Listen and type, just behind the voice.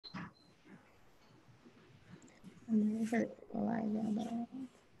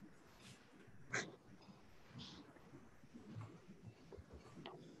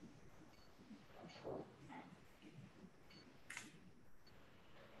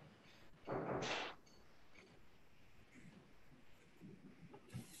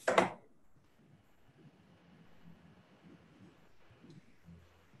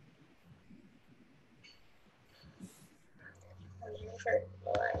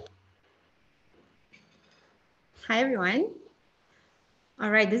Hi, everyone.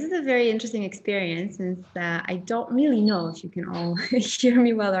 All right, this is a very interesting experience since I don't really know if you can all hear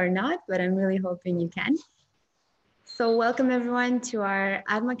me well or not, but I'm really hoping you can. So welcome everyone to our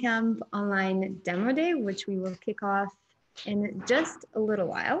AdMaCamp online demo day, which we will kick off in just a little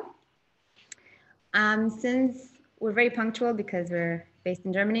while. Since we're very punctual because we're based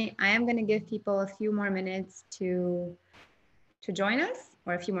in Germany, I am going to give people a few more minutes to join us,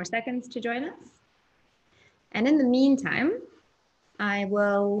 or a few more seconds to join us. And in the meantime,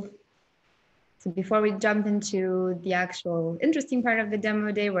 so before we jump into the actual interesting part of the demo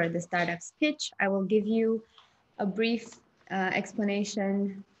day where the startups pitch, I will give you a brief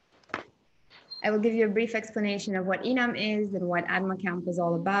explanation. I will give you a brief explanation of what INAM is and what AdMaCamp is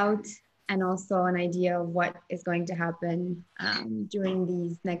all about, and also an idea of what is going to happen during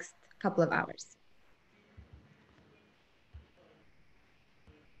these next couple of hours.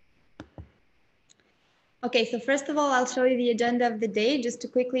 Okay, so first of all, I'll show you the agenda of the day just to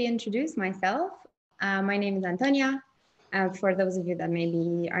quickly introduce myself. My name is Antonia. For those of you that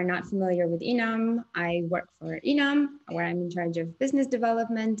maybe are not familiar with INAM, I work for INAM, where I'm in charge of business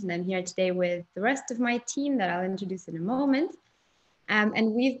development, and I'm here today with the rest of my team that I'll introduce in a moment.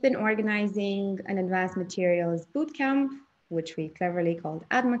 And we've been organizing an advanced materials bootcamp, which we cleverly called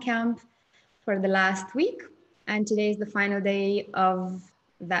AdMaCamp, for the last week. And today is the final day of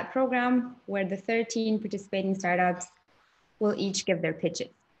that program, where the 13 participating startups will each give their pitches.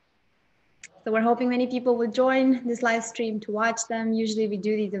 So we're hoping many people will join this live stream to watch them. Usually we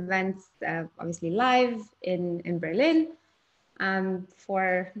do these events obviously live in Berlin.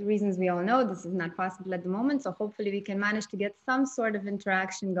 For the reasons we all know, this is not possible at the moment. So hopefully we can manage to get some sort of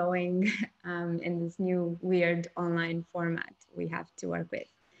interaction going in this new weird online format we have to work with.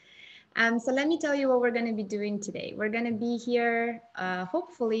 So let me tell you what we're going to be doing today. We're going to be here.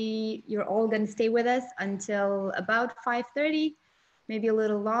 Hopefully you're all going to stay with us until about 5:30. Maybe a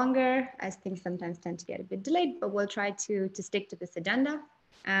little longer, as things sometimes tend to get a bit delayed, but we'll try to stick to this agenda.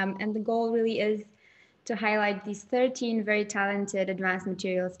 And the goal really is to highlight these 13 very talented advanced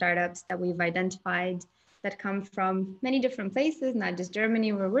material startups that we've identified that come from many different places, not just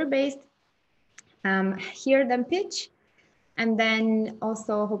Germany where we're based. Hear them pitch, and then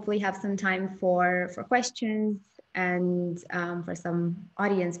also hopefully have some time for questions and for some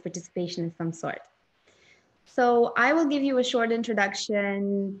audience participation of some sort. So I will give you a short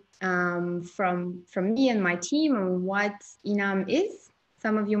introduction from me and my team on what INAM is.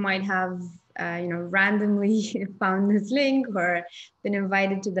 Some of you might have randomly found this link or been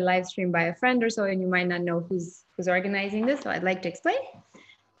invited to the live stream by a friend or so, and you might not know who's organizing this. So I'd like to explain.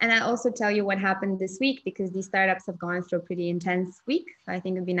 And I'll also tell you what happened this week, because these startups have gone through a pretty intense week. So I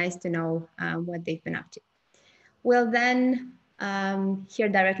think it'd be nice to know what they've been up to. We'll then hear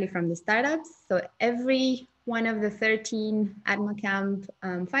directly from the startups. So every one of the 13 AdMaCamp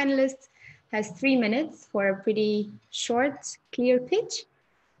finalists has 3 minutes for a pretty short, clear pitch,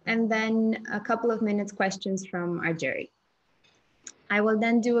 and then a couple of minutes questions from our jury. I will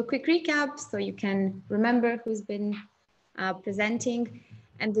then do a quick recap so you can remember who's been presenting,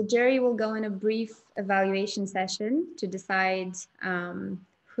 and the jury will go in a brief evaluation session to decide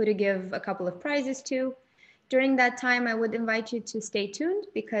who to give a couple of prizes to. During that time, I would invite you to stay tuned,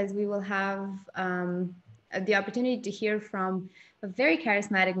 because we will have the opportunity to hear from a very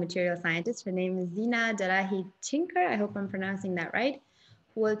charismatic material scientist. Her name is Zina Darahi-Chinker. I hope I'm pronouncing that right.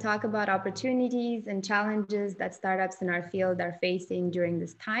 Who will talk about opportunities and challenges that startups in our field are facing during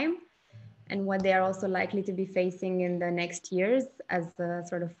this time, and what they are also likely to be facing in the next years as the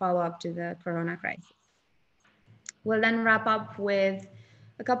sort of follow-up to the Corona crisis. We'll then wrap up with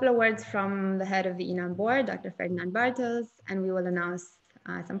a couple of words from the head of the INAM board, Dr. Ferdinand Bartels, and we will announce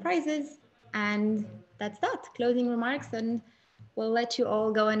some prizes. And that's that, closing remarks, and we'll let you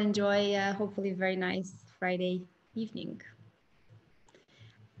all go and enjoy hopefully a very nice Friday evening.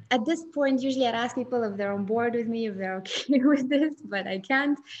 At this point, usually I'd ask people if they're on board with me, if they're okay with this, but I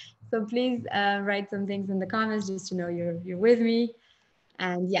can't. So please write some things in the comments just to know you're with me.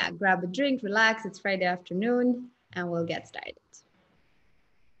 And yeah, grab a drink, relax. It's Friday afternoon, and we'll get started.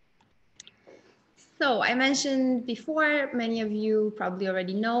 So I mentioned before, many of you probably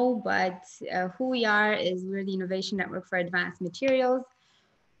already know, but who we are is we're the Innovation Network for Advanced Materials.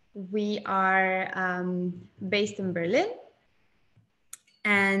 We are based in Berlin,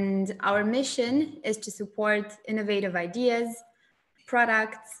 and our mission is to support innovative ideas,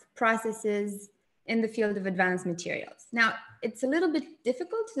 products, processes in the field of advanced materials. Now, it's a little bit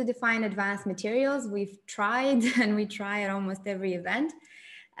difficult to define advanced materials. We've tried and we try at almost every event.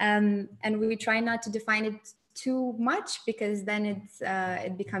 And we try not to define it too much because then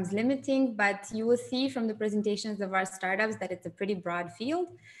it becomes limiting, but you will see from the presentations of our startups that it's a pretty broad field.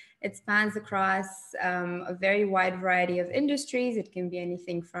 It spans across a very wide variety of industries. It can be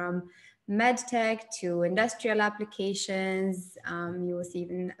anything from medtech to industrial applications. You will see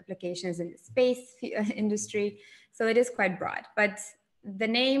even applications in the space industry. So it is quite broad, but the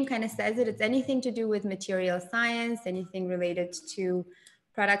name kind of says it. It's anything to do with material science, anything related to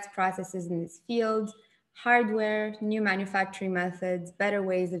products, processes in this field, hardware, new manufacturing methods, better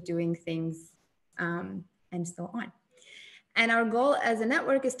ways of doing things, and so on. And our goal as a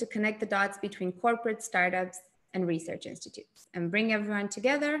network is to connect the dots between corporate startups and research institutes and bring everyone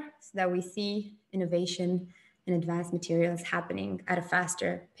together so that we see innovation and advanced materials happening at a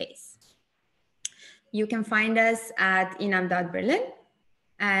faster pace. You can find us at inam.berlin,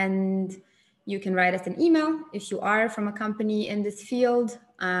 and you can write us an email if you are from a company in this field,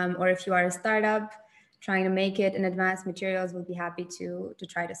 or if you are a startup trying to make it in advanced materials, we'll be happy to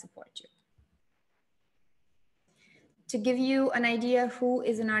try to support you. To give you an idea who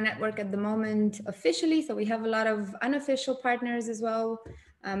is in our network at the moment officially, so we have a lot of unofficial partners as well,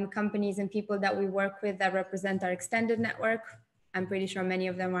 companies and people that we work with that represent our extended network. I'm pretty sure many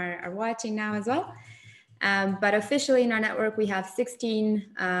of them are watching now as well. But officially in our network, we have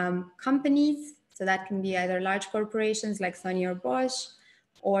 16 companies. So that can be either large corporations like Sony or Bosch,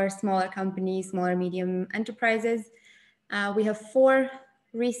 or smaller companies, smaller medium enterprises. We have 4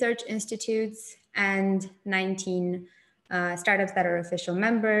 research institutes and 19 startups that are official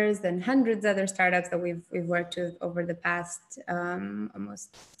members, and hundreds of other startups that we've worked with over the past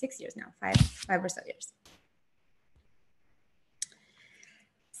almost 6 years now, five or so years.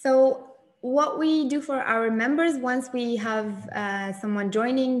 So what we do for our members, once we have someone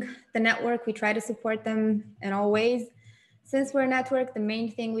joining the network, we try to support them in all ways. Since we're a network, the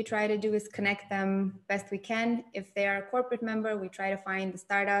main thing we try to do is connect them best we can. If they are a corporate member, we try to find the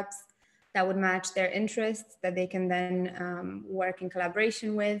startups that would match their interests that they can then work in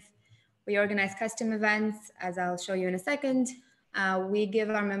collaboration with. We organize custom events, as I'll show you in a second. We give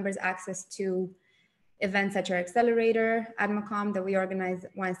our members access to events at our accelerator, AdMaCamp, that we organize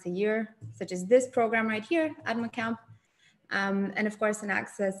once a year, such as this program right here, AdMaCamp. And of course, an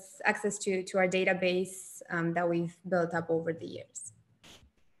access to our database that we've built up over the years.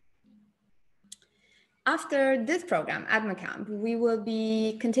 After this program, AdMaCamp, we will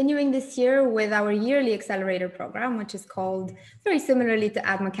be continuing this year with our yearly accelerator program, which is called very similarly to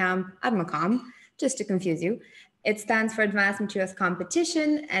AdMaCamp, just to confuse you. It stands for Advanced Materials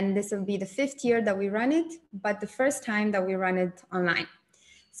Competition, and this will be the 5th year that we run it, but the first time that we run it online.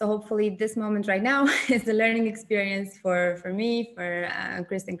 So hopefully this moment right now is a learning experience for me, for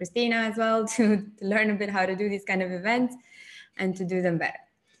Chris and Christina as well, to learn a bit how to do these kind of events and to do them better.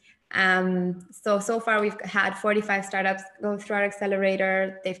 So far we've had 45 startups go through our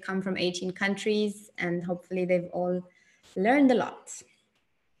accelerator. They've come from 18 countries, and hopefully they've all learned a lot.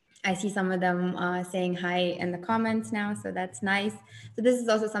 I see some of them saying hi in the comments now, so that's nice. So this is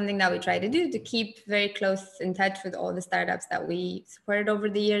also something that we try to do, to keep very close in touch with all the startups that we supported over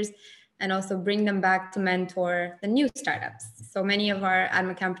the years, and also bring them back to mentor the new startups. So many of our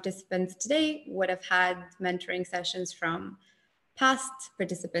AdMaCamp participants today would have had mentoring sessions from past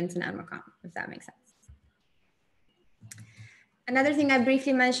participants in AdMaCamp, if that makes sense. Another thing I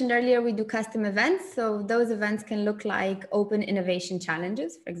briefly mentioned earlier, we do custom events. So those events can look like open innovation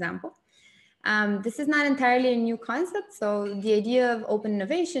challenges, for example. This is not entirely a new concept. So the idea of open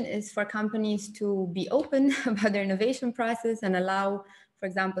innovation is for companies to be open about their innovation process and allow, for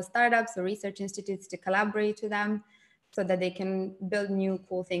example, startups or research institutes to collaborate with them so that they can build new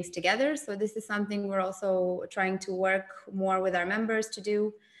cool things together. So this is something we're also trying to work more with our members to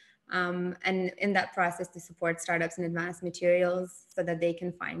do. And in that process to support startups in advanced materials so that they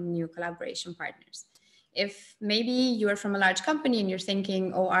can find new collaboration partners. If maybe you're from a large company and you're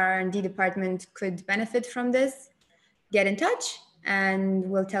thinking, oh, our R&D department could benefit from this, get in touch and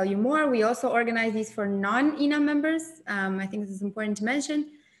we'll tell you more. We also organize these for non-INAM members. I think this is important to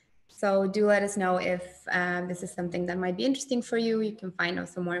mention. So do let us know if this is something that might be interesting for you. You can find out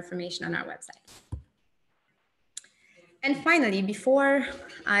some more information on our website. And finally, before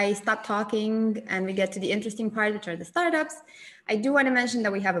I stop talking and we get to the interesting part, which are the startups, I do want to mention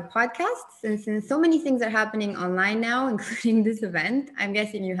that we have a podcast. Since so many things are happening online now, including this event, I'm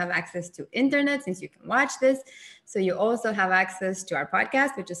guessing you have access to internet since you can watch this. So you also have access to our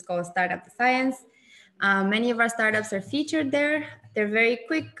podcast, which is called Startup the Science. Many of our startups are featured there. They're very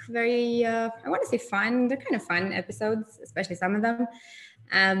quick, very, I want to say fun. They're kind of fun episodes, especially some of them.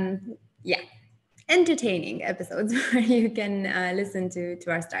 Yeah, entertaining episodes where you can listen to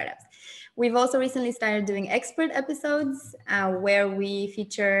our startups. We've also recently started doing expert episodes where we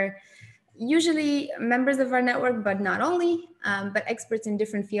feature usually members of our network, but not only, but experts in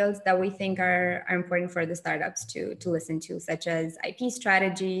different fields that we think are important for the startups to listen to, such as IP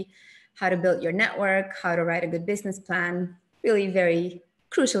strategy, how to build your network, how to write a good business plan, really very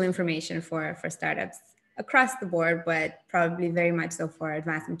crucial information for startups across the board, but probably very much so for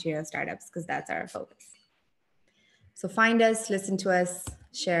advanced material startups because that's our focus. So find us, listen to us,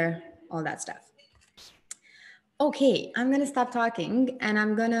 share all that stuff. Okay, I'm gonna stop talking and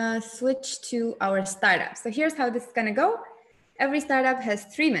I'm gonna switch to our startup. So here's how this is gonna go. Every startup has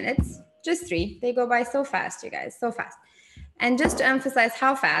 3 minutes, just 3. They go by so fast, you guys, so fast. And just to emphasize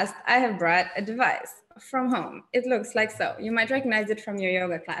how fast, I have brought a device from home. It looks like so. You might recognize it from your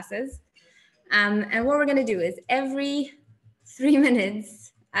yoga classes. And what we're gonna do is every 3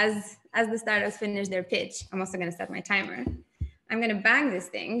 minutes, as the startups finish their pitch, I'm also gonna set my timer. I'm gonna bang this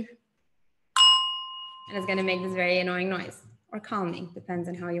thing, and it's gonna make this very annoying noise, or calming, depends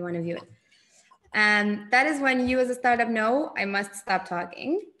on how you wanna view it. And that is when you as a startup know I must stop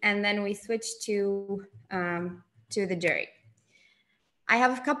talking, and then we switch to the jury. I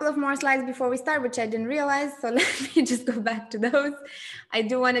have a couple of more slides before we start, which I didn't realize. So let me just go back to those. I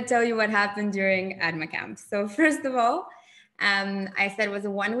do want to tell you what happened during AdMaCamp. So first of all, I said it was a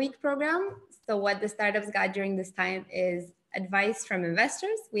 1-week program. So what the startups got during this time is advice from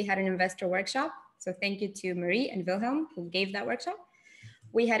investors. We had an investor workshop. So thank you to Marie and Wilhelm who gave that workshop.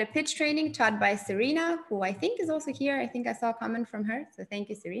 We had a pitch training taught by Serena, who I think is also here. I think I saw a comment from her. So thank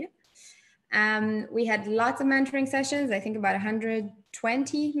you, Serena. We had lots of mentoring sessions, I think about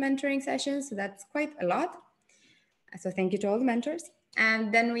 120 mentoring sessions. So that's quite a lot. So thank you to all the mentors.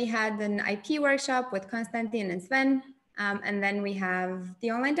 And then we had an IP workshop with Konstantin and Sven. And then we have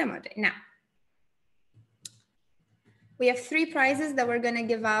the online demo day. Now, we have 3 prizes that we're going to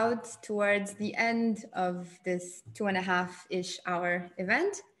give out towards the end of this 2.5-ish hour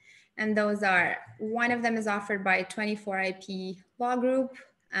event. And those are, one of them is offered by 24IP Law Group,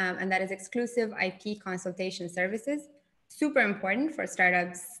 and that is exclusive IP consultation services. Super important for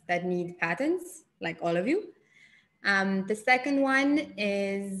startups that need patents, like all of you. The second one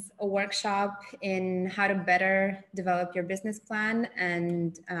is a workshop in how to better develop your business plan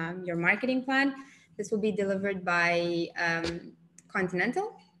and your marketing plan. This will be delivered by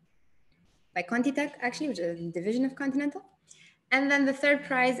Continental, by Contitech actually, which is a division of Continental. And then the third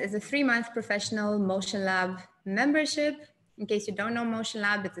prize is a 3-month professional Motion Lab membership. In case you don't know Motion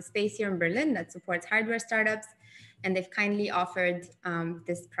Lab, it's a space here in Berlin that supports hardware startups. And they've kindly offered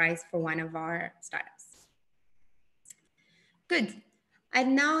this prize for one of our startups. Good. I'd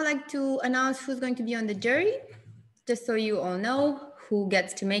now like to announce who's going to be on the jury, just so you all know who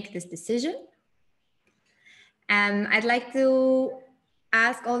gets to make this decision. I'd like to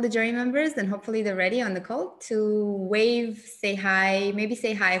ask all the jury members, and hopefully they're ready on the call, to wave, say hi, maybe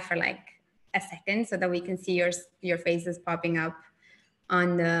say hi for like a second so that we can see your faces popping up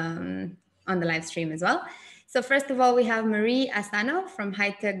on the live stream as well. So first of all, we have Marie Asano from High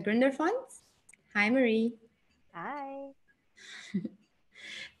Tech Gründerfonds. Hi, Marie. Hi.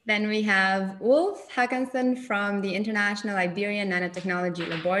 Then we have Wolf Hackanson from the International Iberian Nanotechnology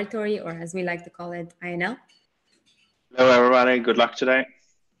Laboratory, or as we like to call it, INL. Hello, everybody. Good luck today.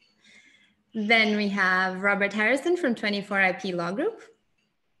 Then we have Robert Harrison from 24IP Law Group.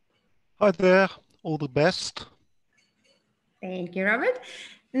 Hi there. All the best. Thank you, Robert.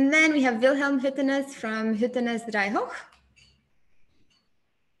 And then we have Wilhelm Hüttenes from Hüttenes Rijhoch.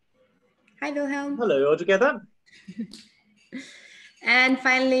 Hi, Wilhelm. Hello, all together. And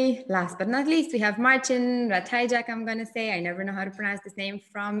finally, last but not least, we have Marcin Ratajczak, I'm going to say. I never know how to pronounce this name,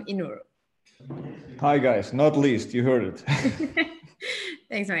 from Inuru. Hi, guys. Not least, you heard it.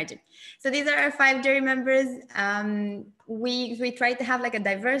 Thanks, Marcin. So these are our 5 jury members. We try to have like a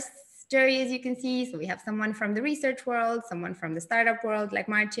diverse jury, as you can see. So we have someone from the research world, someone from the startup world, like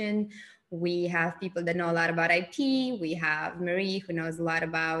Marcin. We have people that know a lot about IP. We have Marie, who knows a lot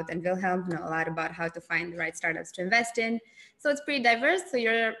about, and Wilhelm, who know a lot about how to find the right startups to invest in. So it's pretty diverse. So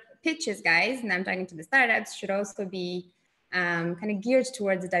your pitches, guys, and I'm talking to the startups, should also be kind of geared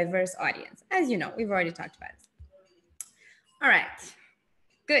towards a diverse audience. As you know, we've already talked about it. All right,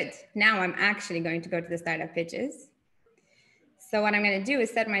 good. Now I'm actually going to go to the startup pitches. So what I'm going to do is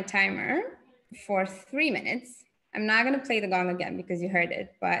set my timer for 3 minutes. I'm not going to play the gong again because you heard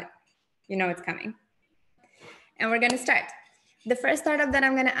it, but you know it's coming. And we're going to start. The first startup that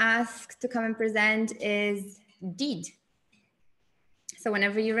I'm going to ask to come and present is Deed. So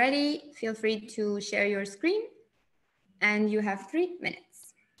whenever you're ready, feel free to share your screen, and you have 3 minutes.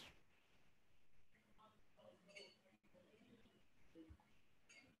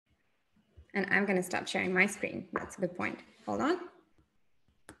 And I'm going to stop sharing my screen. That's a good point. Hold on.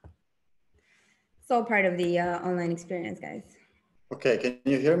 It's all part of the online experience, guys. Okay, can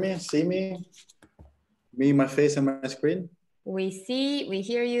you hear me, see me? Me, my face and my screen? We see, we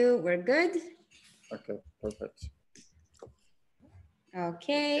hear you, we're good. Okay, perfect.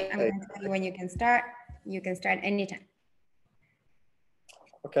 Okay, I'm going to tell you when you can start. You can start anytime.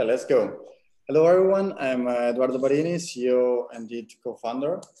 Okay, let's go. Hello, everyone. I'm Eduardo Barini, CEO and Deed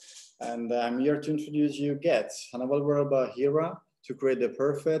co-founder. And I'm here to introduce you Get, a novel wearable HERA to create the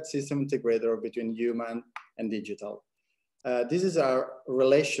perfect system integrator between human and digital. This is our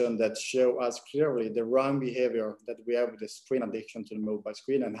relation that shows us clearly the wrong behavior that we have with the screen addiction to the mobile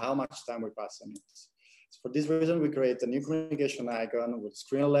screen and how much time we pass on it. So for this reason, we create a new communication icon with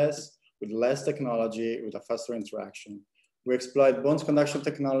screenless, with less technology, with a faster interaction. We exploit bones conduction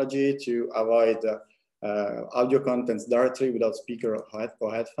technology to avoid audio contents directly without speaker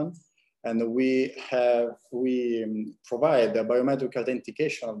or headphone. And we provide the biometric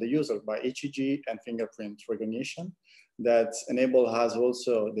authentication of the user by ECG and fingerprint recognition that enable us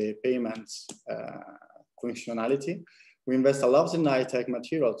also the payments functionality. We invest a lot in high-tech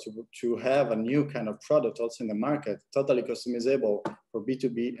material to have a new kind of product also in the market, totally customizable for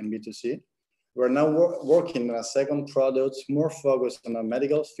B2B and B2C. We're now working on a second product more focused on the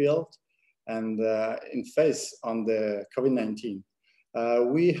medical field and in phase on the COVID-19.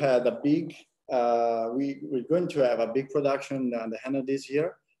 We had a big, we're going to have a big production at the end of this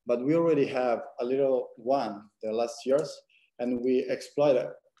year, but we already have a little one the last years, and we exploit it.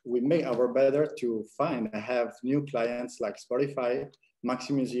 We make our better to find and have new clients like Spotify,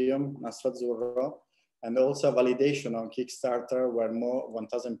 Maxi Museum, Nastrazzurro, and also validation on Kickstarter where more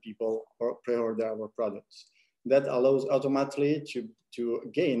 1,000 people pre-order our products. That allows automatically to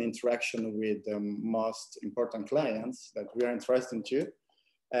gain interaction with the most important clients that we are interested in.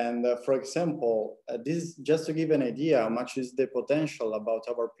 And for example, this just to give an idea how much is the potential about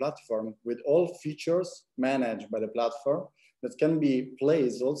our platform with all features managed by the platform that can be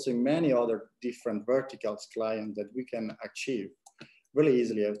placed also in many other different verticals client that we can achieve really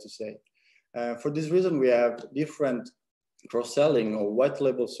easily, I have to say. For this reason, we have different cross-selling or white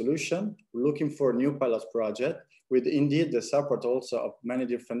label solution, looking for new pilot project with indeed the support also of many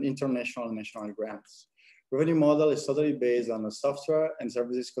different international and national grants. Revenue model is totally based on the software and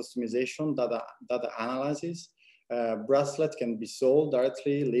services customization, data analysis. Bracelet can be sold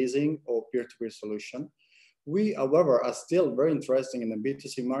directly, leasing, or peer-to-peer solution. We, however, are still very interested in the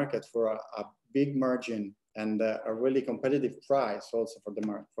B2C market for a big margin and a really competitive price also for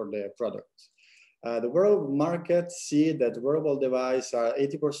the product. The wearable market see that wearable devices are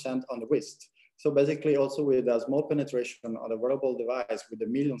 80% on the wrist. So basically also with a small penetration on the wearable device with the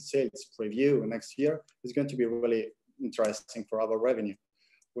million sales preview next year is going to be really interesting for our revenue.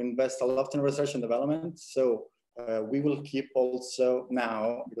 We invest a lot in research and development. So we will keep also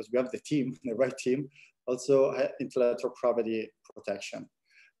now, because we have the team, the right team, also intellectual property protection.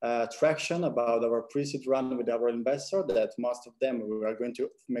 Traction about our pre-seed run with our investor that most of them we are going to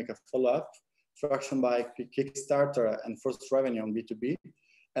make a follow-up. Traction by Kickstarter and first revenue on B2B.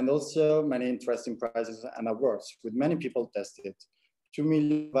 And also many interesting prizes and awards with many people tested. 2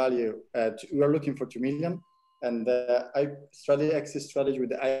 million value, we are looking for 2 million and exit strategy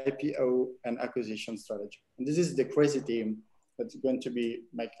with the IPO and acquisition strategy. And this is the crazy team that's going to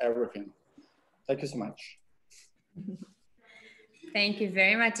make everything. Thank you so much. Thank you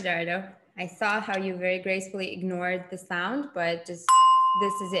very much, Eduardo. I saw how you very gracefully ignored the sound, but this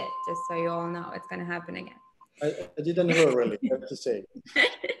is it, just so you all know it's gonna happen again. I didn't hear really, I have to say.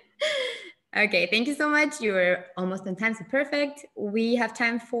 Okay, thank you so much. You were almost on time, so perfect. We have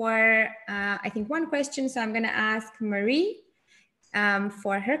time for, I think, one question. So I'm gonna ask Marie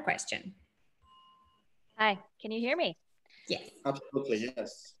for her question. Hi, can you hear me? Yes. Absolutely,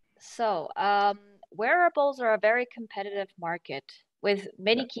 yes. So wearables are a very competitive market with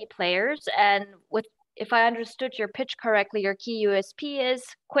many key players, and if I understood your pitch correctly, your key USP is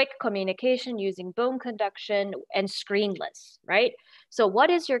quick communication using bone conduction and screenless, right? So what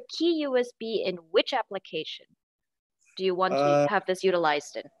is your key USB in which application do you want to have this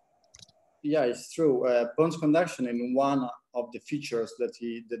utilized in? Yeah, it's true. Bones conduction is one of the features that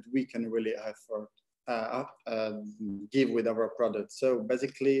we can really give with our product. So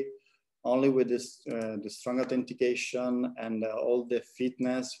basically, only with this the strong authentication and all the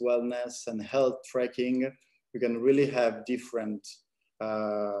fitness, wellness, and health tracking, we can really have different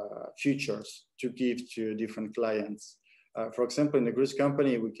features to give to different clients. For example, in the cruise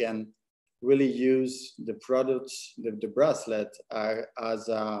company, we can really use the products, the bracelet, as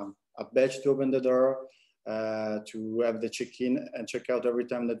a badge to open the door, to have the check-in and check-out every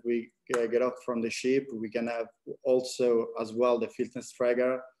time that we get off from the ship. We can have also as well the fitness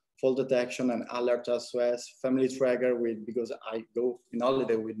tracker, fall detection and alert SOS, family tracker because I go in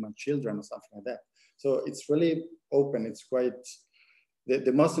holiday with my children or something like that. So it's really open. It's quite,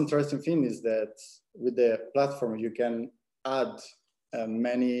 the most interesting thing is that with the platform, you can add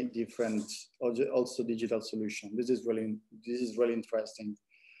many different, also digital solutions. This is really interesting.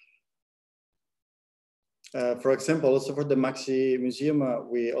 For example, also for the Maxi Museum,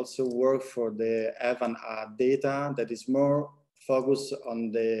 we also work for the having data that is more focused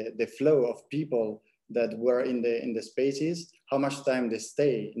on the flow of people that were in the spaces, how much time they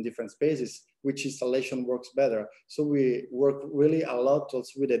stay in different spaces, which installation works better. So we work really a lot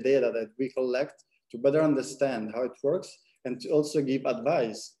also with the data that we collect to better understand how it works and to also give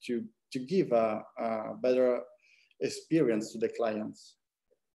advice to give a better experience to the clients.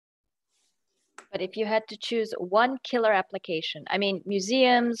 But if you had to choose one killer application, I mean,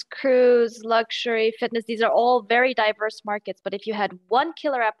 museums, cruise, luxury, fitness, these are all very diverse markets. But if you had one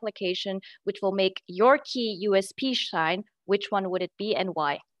killer application which will make your key USP shine, which one would it be and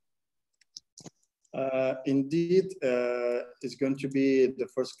why? Indeed, it's going to be the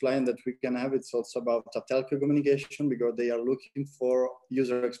first client that we can have. It's also about a telco communication because they are looking for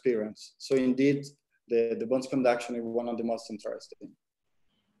user experience. So indeed, the bones conduction is one of the most interesting.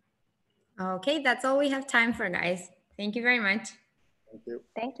 Okay, that's all we have time for, guys. Thank you very much. Thank you.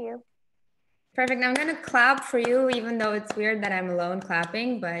 Thank you. Perfect. Now I'm going to clap for you, even though it's weird that I'm alone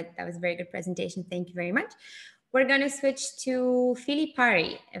clapping, but that was a very good presentation. Thank you very much. We're going to switch to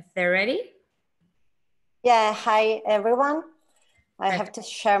Filipari, if they're ready. Yeah, hi, everyone. I have to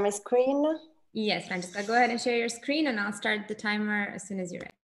share my screen. Yes, Francesca, go ahead and share your screen, and I'll start the timer as soon as you're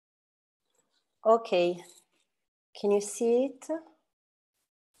ready. Okay. Can you see it?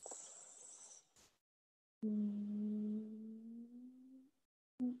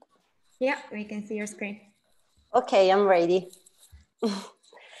 Yeah, we can see your screen. Okay, I'm ready.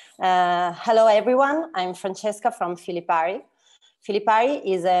 Hello, everyone. I'm Francesca from Filipari. Filipari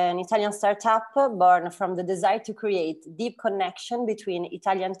is an Italian startup born from the desire to create deep connection between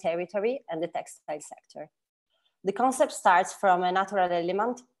Italian territory and the textile sector. The concept starts from a natural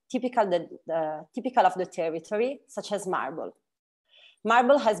element typical of the territory, such as marble.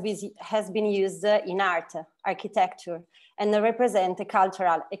 Marble has been used in art, architecture, and represent a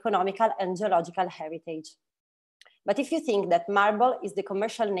cultural, economical, and geological heritage. But if you think that marble is the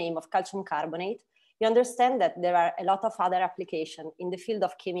commercial name of calcium carbonate, you understand that there are a lot of other applications in the field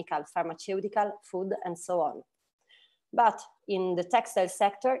of chemical, pharmaceutical, food, and so on. But in the textile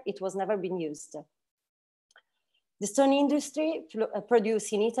sector, it was never been used. The stone industry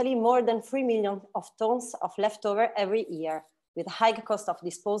produces in Italy more than 3 million tons of leftover every year, with high cost of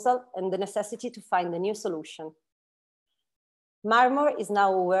disposal and the necessity to find a new solution. Marmor is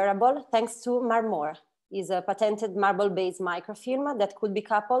now wearable thanks to Marmor. It's a patented marble-based microfilm that could be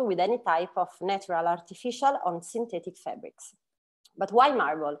coupled with any type of natural, artificial, or synthetic fabrics. But why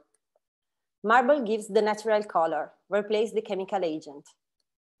marble? Marble gives the natural color, replace the chemical agent.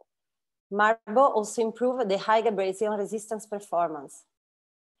 Marble also improves the high abrasion resistance performance.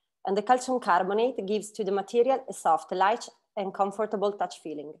 And the calcium carbonate gives to the material a soft, light, and comfortable touch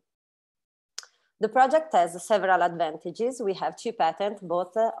feeling. The project has several advantages. We have 2 patents,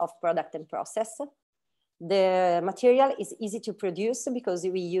 both of product and process. The material is easy to produce because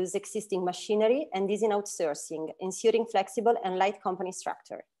we use existing machinery and is in outsourcing, ensuring flexible and light company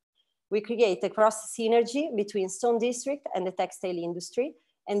structure. We create a cross synergy between stone district and the textile industry,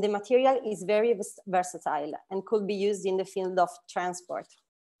 and the material is very versatile and could be used in the field of transport,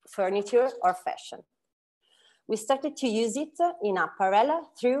 furniture, or fashion. We started to use it in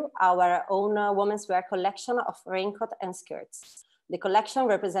apparel through our own women's wear collection of raincoat and skirts. The collection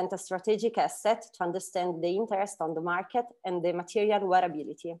represents a strategic asset to understand the interest on the market and the material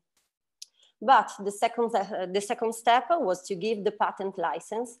wearability. But the second step was to give the patent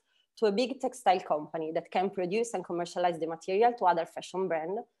license to a big textile company that can produce and commercialize the material to other fashion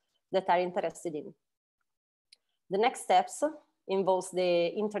brands that are interested in. The next steps involves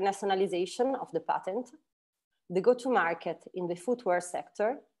the internationalization of the patent, the go-to-market in the footwear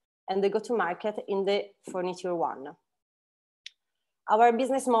sector, and the go-to-market in the furniture one. Our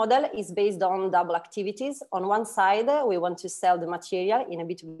business model is based on double activities. On one side, we want to sell the material in a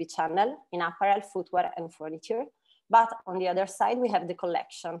B2B channel, in apparel, footwear, and furniture. But on the other side, we have the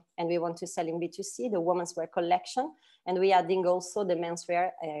collection, and we want to sell in B2C, the women's wear collection, and we adding also the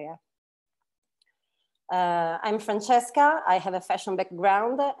menswear area. I'm Francesca. I have a fashion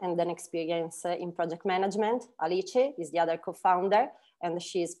background and an experience in project management. Alice is the other co-founder, and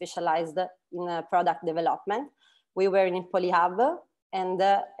she is specialized in product development. We were in Polyhub, and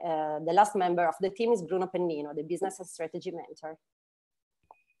the last member of the team is Bruno Pennino, the business and strategy mentor.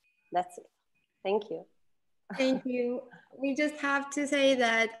 That's it. Thank you. Thank you. We just have to say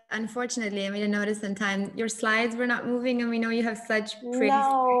that, unfortunately, I made a notice in time, your slides were not moving, and we know you have such pretty.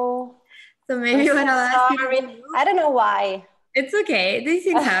 No. So maybe what I'll ask you to do, I don't know why. It's okay. These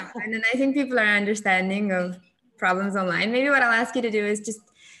things happen, and I think people are understanding of problems online. Maybe what I'll ask you to do is just,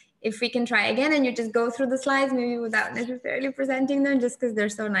 if we can try again, and you just go through the slides, maybe without necessarily presenting them, just because they're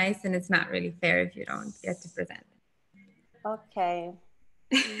so nice, and it's not really fair if you don't get to present. Okay.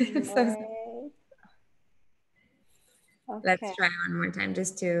 Okay. Let's try one more time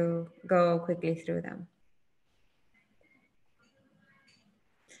just to go quickly through them.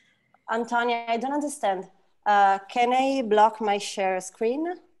 Antonia, I don't understand. Can I block my share screen?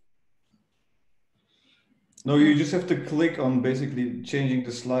 No, you just have to click on basically changing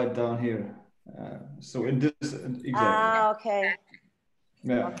the slide down here. So in this, exactly. Ah, okay.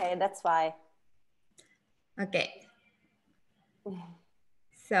 Yeah. Okay, that's why. Okay.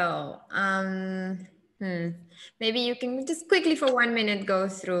 So, maybe you can just quickly for 1 minute go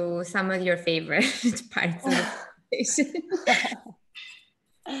through some of your favorite parts of the presentation.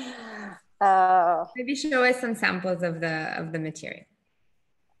 Maybe show us some samples of the material.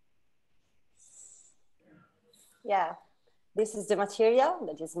 Yeah, this is the material,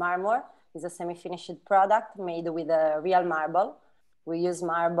 that is marmor. It's a semi-finished product made with a real marble. We use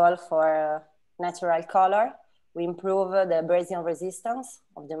marble for natural color. We improve the abrasion resistance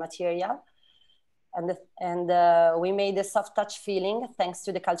of the material. And we made a soft touch feeling thanks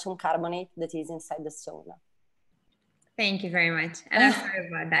to the calcium carbonate that is inside the stone. Thank you very much. And I'm sorry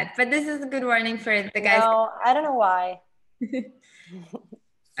about that, but this is a good warning for the guys. No, I don't know why.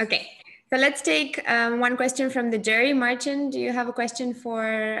 Okay, so let's take one question from the jury. Martin, do you have a question for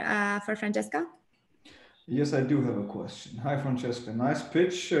Francesca? Yes, I do have a question. Hi, Francesca. Nice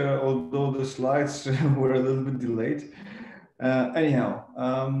pitch, although the slides were a little bit delayed. Anyhow,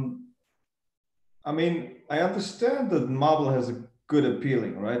 I mean, I understand that marble has a good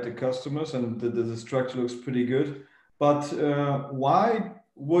appealing, right, to customers, and the structure looks pretty good. But why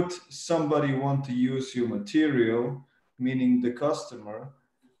would somebody want to use your material, meaning the customer?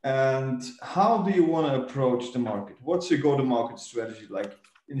 And how do you want to approach the market? What's your go-to-market strategy like?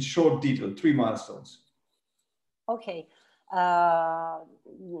 In short detail, 3 milestones. Okay.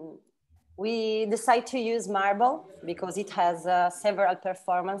 We decide to use marble because it has several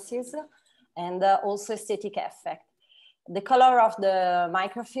performances and also aesthetic effect. The color of the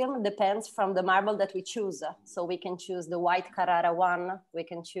microfilm depends from the marble that we choose. So we can choose the white Carrara one, we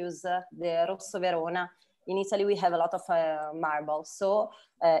can choose the Rosso Verona. In Italy, we have a lot of marble. So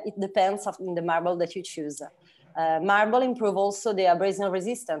it depends on the marble that you choose. Marble improve also the abrasion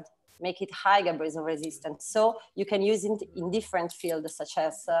resistant, make it high abrasion resistant. So you can use it in different fields such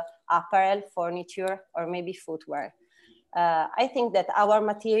as apparel, furniture, or maybe footwear. I think that our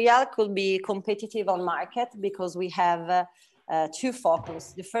material could be competitive on market because we have 2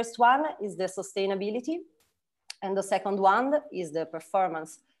 focus. The first one is the sustainability, and the second one is the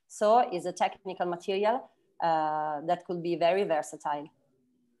performance. So it's a technical material that could be very versatile.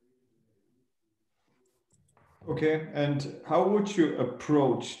 Okay, and how would you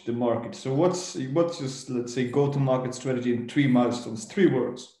approach the market? So what's just, let's say, go-to-market strategy in 3 milestones, 3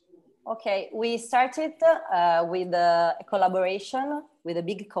 words? Okay, we started with a collaboration with a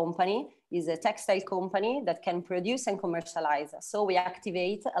big company. It's a textile company that can produce and commercialize. So we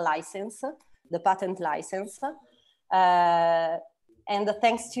activate a license, the patent license. And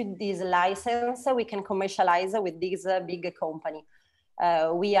thanks to this license, we can commercialize with this big company.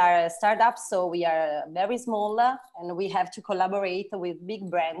 We are a startup, so we are very small, and we have to collaborate with big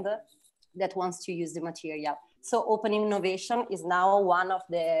brand that wants to use the material. So open innovation is now one of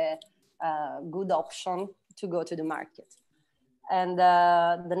the good option to go to the market. And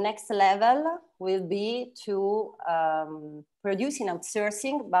the next level will be to produce in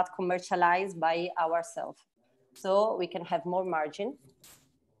outsourcing, but commercialize by ourselves. So we can have more margin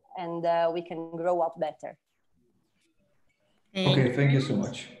and we can grow up better. Okay, thank you so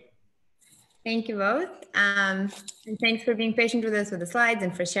much. Thank you both. And thanks for being patient with us with the slides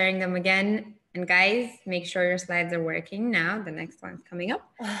and for sharing them again. And guys, make sure your slides are working now. The next one's coming up.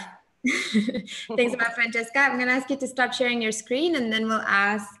 Thanks a lot, Francesca. I'm going to ask you to stop sharing your screen and then we'll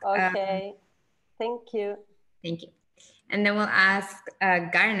ask. Okay, thank you. Thank you. And then we'll ask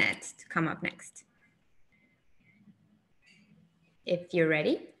Garnet to come up next. If you're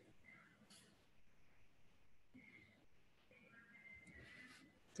ready.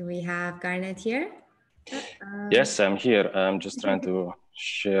 Do we have Garnet here? Yes, I'm here. I'm just trying to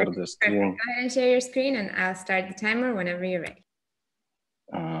share the screen. Go ahead and share your screen and I'll start the timer whenever you're ready.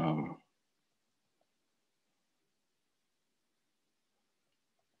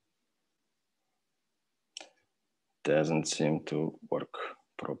 Doesn't seem to work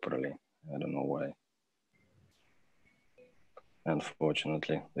properly. I don't know why.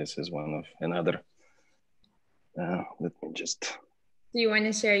 Unfortunately, this is one of another. Let me just. Do you want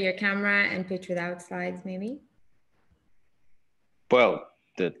to share your camera and pitch without slides, maybe? Well,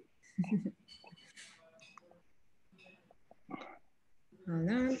 that. Hold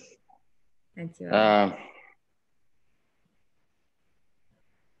on. Let's see.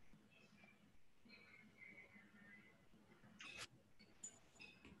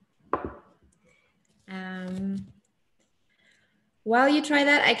 While you try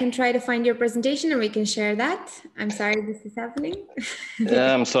that, I can try to find your presentation and we can share that. I'm sorry this is happening.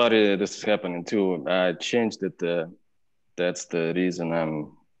 I'm sorry this is happening too. I changed it. That's the reason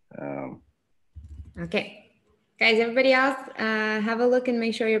I'm. Okay. Guys, everybody else, have a look and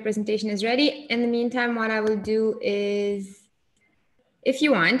make sure your presentation is ready. In the meantime, what I will do is, if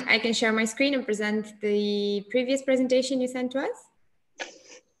you want, I can share my screen and present the previous presentation you sent to us.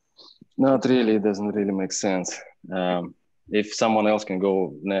 Not really, it doesn't really make sense. If someone else can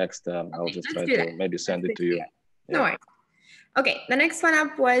go next, I'll just try to maybe send it to you. Yeah. No worries. Okay, the next one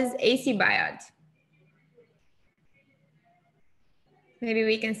up was AC Biod. Maybe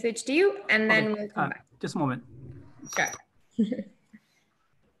we can switch to you and then we'll come back. Just a moment. Sure.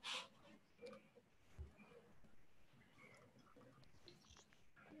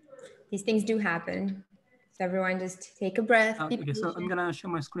 These things do happen. So everyone just take a breath. Okay, so I'm gonna share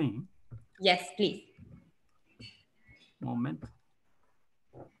my screen. Yes, please. Moment.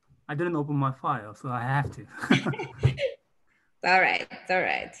 I didn't open my file, so I have to. It's all right. It's all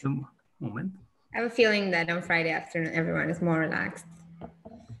right. Moment. I have a feeling that on Friday afternoon, everyone is more relaxed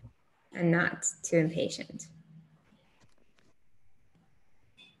and not too impatient.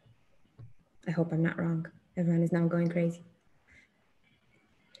 I hope I'm not wrong. Everyone is now going crazy.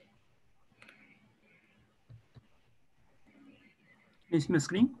 Can you see my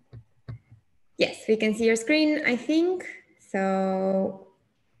screen? Yes, we can see your screen, I think. So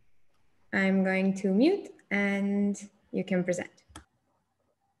I'm going to mute and you can present.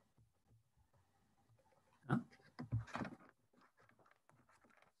 Huh?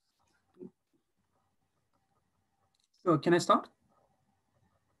 So can I start?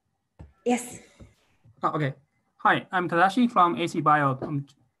 Yes. Oh, okay. Hi, I'm Tadashi from AC Bio from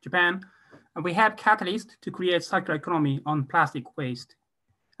Japan. And we have catalyst to create circular economy on plastic waste.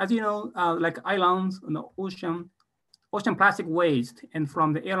 As you know, like islands on the ocean plastic waste, and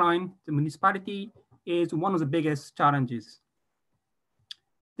from the airline, the municipality is one of the biggest challenges.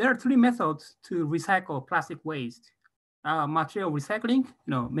 There are three methods to recycle plastic waste: material recycling,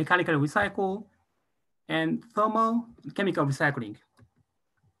 mechanical recycle, and thermal chemical recycling.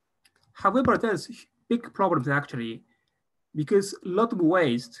 However, there's big problems actually, because a lot of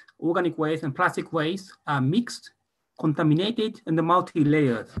waste, organic waste and plastic waste are mixed, contaminated, and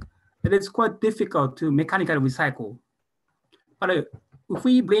multi-layered. It is quite difficult to mechanically recycle. But if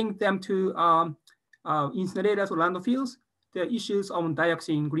we bring them to incinerators or landfills, there are issues on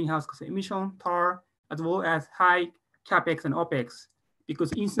dioxin, greenhouse gas emission, tar, as well as high capex and opex,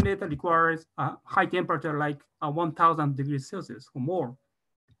 because incinerator requires a high temperature like 1,000 degrees Celsius or more.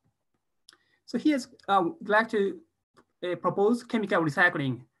 So here's, I'd like to propose chemical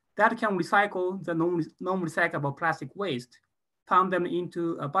recycling that can recycle the non-recyclable plastic waste, turn them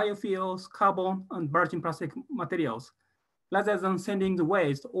into biofuels, carbon, and virgin plastic materials, rather than sending the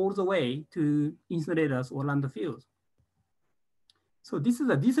waste all the way to incinerators or landfills. So this is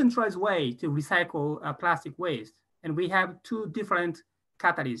a decentralized way to recycle plastic waste. And we have two different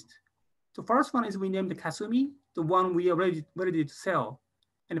catalysts. The first one is we named the Kasumi, the one we are ready to sell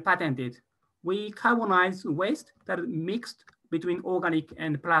and patented. We carbonize waste that is mixed between organic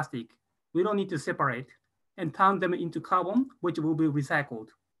and plastic. We don't need to separate, and turn them into carbon, which will be recycled.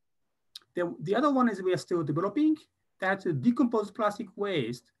 The other one is we are still developing, that's decomposed plastic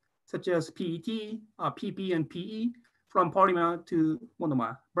waste, such as PET, PP, and PE, from polymer to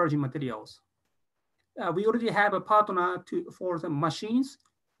monomer, virgin materials. we already have a partner for the machines,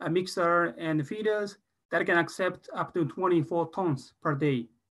 a mixer and feeders that can accept up to 24 tons per day.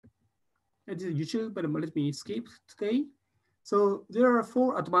 It is YouTube, but let me skip today. So there are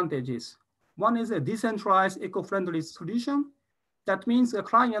 4 advantages. One is a decentralized eco-friendly solution. That means the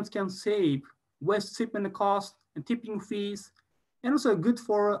clients can save waste shipment costs and tipping fees, and also good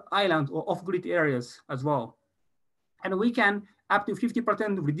for island or off-grid areas as well. And we can up to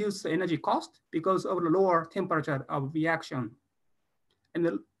 50% reduce the energy cost because of the lower temperature of reaction. And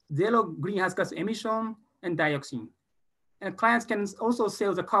the zero greenhouse gas emission and dioxin. And clients can also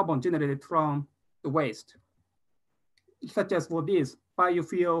sell the carbon generated from the waste, such as for this,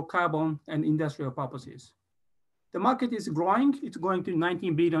 biofuel, carbon, and industrial purposes. The market is growing. It's going to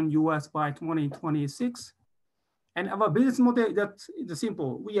 19 billion US by 2026. And our business model is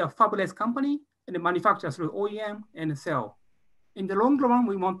simple. We are a fabless company and manufacture through OEM and sell. In the long run,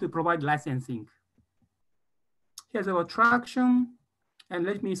 we want to provide licensing. Here's our traction. And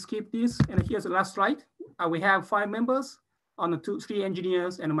let me skip this. And here's the last slide. We have 5 members on 3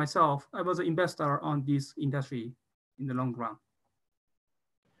 engineers and myself. I was an investor on this industry in the long run.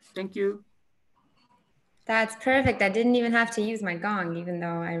 Thank you. That's perfect. I didn't even have to use my gong, even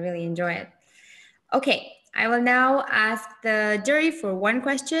though I really enjoy it. Okay, I will now ask the jury for one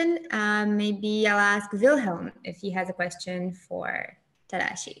question. Maybe I'll ask Wilhelm if he has a question for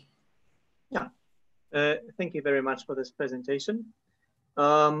Tadashi. Yeah, thank you very much for this presentation.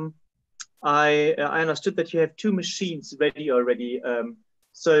 I understood that you have 2 machines ready already.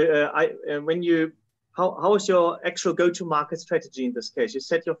 How is your actual go-to-market strategy in this case? You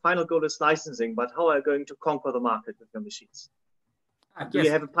said your final goal is licensing, but how are you going to conquer the market with your machines? Do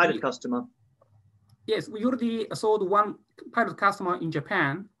you have a pilot customer? Yes, we already sold 1 pilot customer in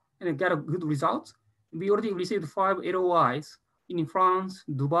Japan and got a good result. We already received 5 LOIs in France,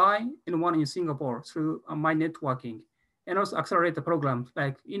 Dubai, and 1 in Singapore through my networking, and also accelerator programs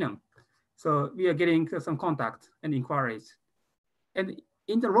like INAM. So we are getting some contact and inquiries. And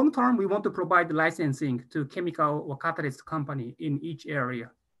in the long term, we want to provide licensing to chemical or catalyst company in each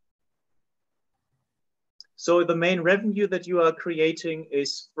area. So the main revenue that you are creating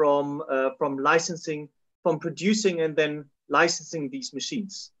is from licensing, from producing and then licensing these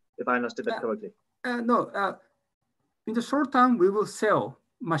machines, if I understood that correctly. No, in the short term, we will sell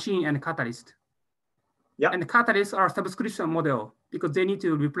machine and catalyst. Yeah. And the catalysts are subscription model because they need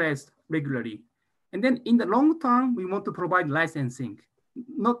to replace regularly. And then in the long term, we want to provide licensing.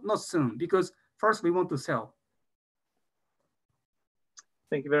 Not soon, because first we want to sell.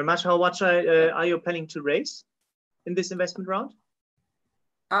 Thank you very much. How much are you planning to raise in this investment round?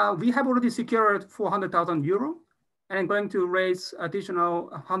 We have already secured 400,000 euro and I'm going to raise additional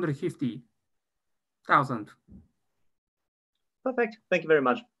 150,000. Perfect. Thank you very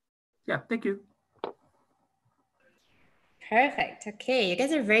much. Yeah, thank you. Perfect. Okay, you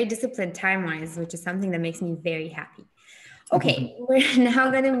guys are very disciplined time-wise, which is something that makes me very happy. Okay, we're now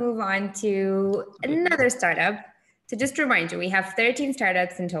going to move on to another startup. So just to remind you, we have 13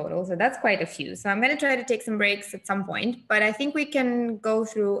 startups in total, so that's quite a few. So I'm going to try to take some breaks at some point, but I think we can go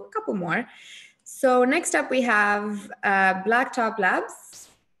through a couple more. So next up, we have Blacktop Labs,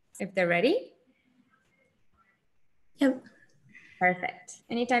 if they're ready. Yep. Perfect.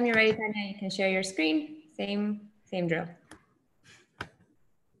 Anytime you're ready, Tanya, you can share your screen. Same drill.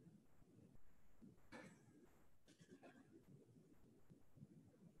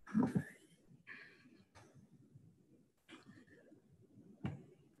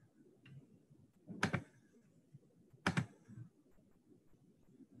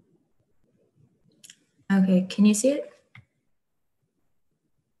 Okay, can you see it?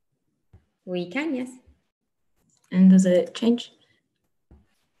 We can, yes. And does it change?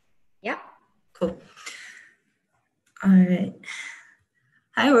 Yeah. Cool. All right.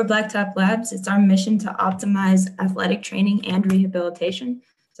 Hi, we're Blacktop Labs. It's our mission to optimize athletic training and rehabilitation.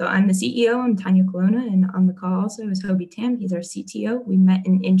 So I'm the CEO, I'm Tanya Colonna, and on the call also is Hobie Tam. He's our CTO. We met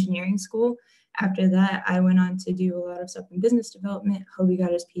in engineering school. After that, I went on to do a lot of stuff in business development. Hobie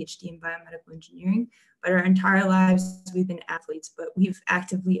got his PhD in biomedical engineering. But our entire lives, we've been athletes, but we've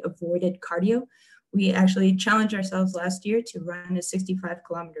actively avoided cardio. We actually challenged ourselves last year to run a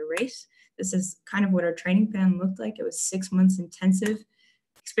 65-kilometer race. This is kind of what our training plan looked like. It was 6 months intensive,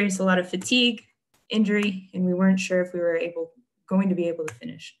 experienced a lot of fatigue, injury, and we weren't sure if we were going to be able to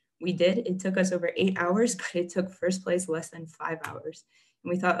finish. We did. It took us over 8 hours, but it took first place less than 5 hours.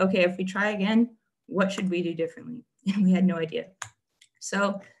 And we thought, okay, if we try again, what should we do differently? And we had no idea.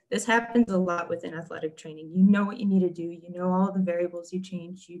 So this happens a lot within athletic training. You know what you need to do. You know all the variables you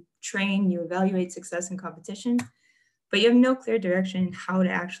change. You train, you evaluate success in competition. but you have no clear direction in how to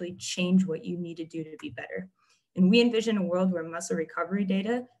actually change what you need to do to be better. And we envision a world where muscle recovery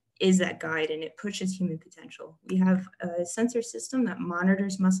data is that guide and it pushes human potential. We have a sensor system that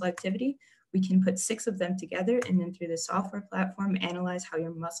monitors muscle activity. We can put 6 of them together and then through the software platform, analyze how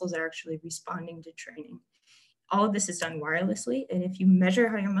your muscles are actually responding to training. All of this is done wirelessly. And if you measure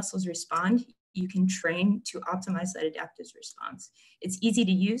how your muscles respond, you can train to optimize that adaptive response. It's easy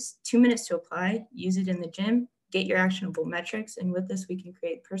to use, 2 minutes to apply, use it in the gym, get your actionable metrics. And with this, we can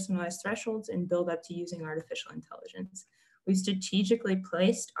create personalized thresholds and build up to using artificial intelligence. We've strategically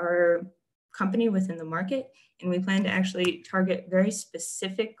placed our company within the market, and we plan to actually target very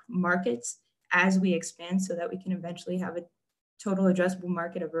specific markets as we expand so that we can eventually have a total addressable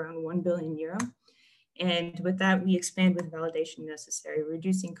market of around €1 billion. And with that, we expand with validation necessary,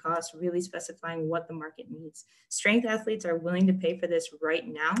 reducing costs, really specifying what the market needs. Strength athletes are willing to pay for this right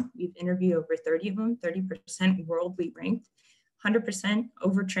now. We've interviewed over 30 of them, 30% worldly ranked, 100%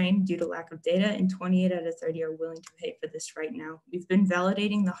 overtrained due to lack of data, and 28 out of 30 are willing to pay for this right now. We've been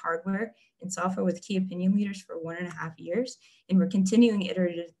validating the hardware and software with key opinion leaders for 1.5 years, and we're continuing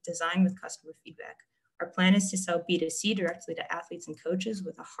iterative design with customer feedback. Our plan is to sell B2C directly to athletes and coaches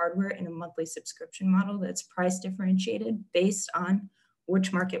with a hardware and a monthly subscription model that's price differentiated based on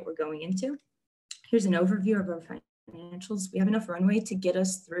which market we're going into. Here's an overview of our financials. We have enough runway to get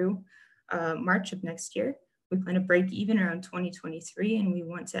us through March of next year. We plan to break even around 2023, and we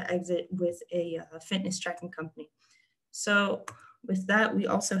want to exit with a fitness tracking company. So with that, we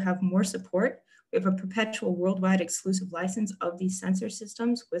also have more support. We have a perpetual worldwide exclusive license of these sensor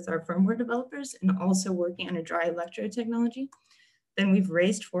systems with our firmware developers and also working on a dry electrode technology. Then we've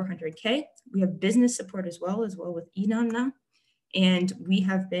raised 400K. We have business support as well with INAM now. And we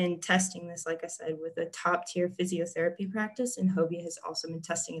have been testing this, like I said, with a top tier physiotherapy practice, and Hobie has also been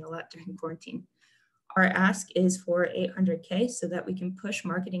testing it a lot during quarantine. Our ask is for 800K so that we can push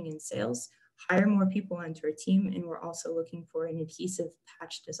marketing and sales, hire more people onto our team, and we're also looking for an adhesive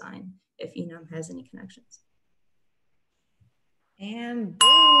patch design if INAM has any connections. And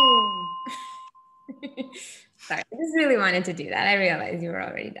boom. Sorry, I just really wanted to do that. I realized you were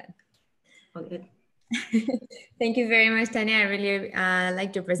already done. All good. Thank you very much, Tanya. I really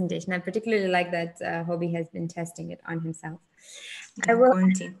liked your presentation. I particularly like that Hobie has been testing it on himself. I will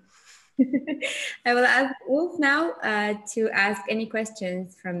ask Wolf now to ask any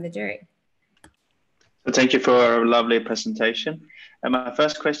questions from the jury. So thank you for a lovely presentation. And my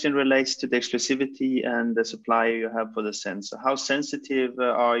first question relates to the exclusivity and the supply you have for the sensor. How sensitive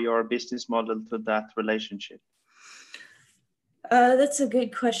are your business model to that relationship? That's a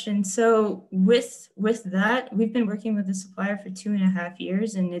good question. So with that, we've been working with the supplier for 2.5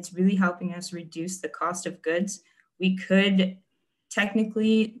 years, and it's really helping us reduce the cost of goods. We could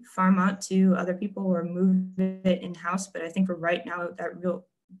technically farm out to other people or move it in-house, but I think for right now, that real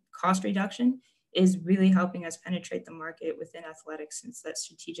cost reduction is really helping us penetrate the market within athletics, since that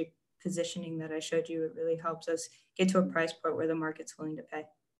strategic positioning that I showed you, it really helps us get to a price point where the market's willing to pay.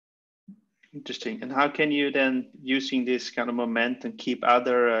 Interesting. And how can you then, using this kind of momentum, keep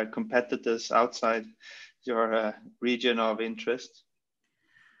other competitors outside your region of interest?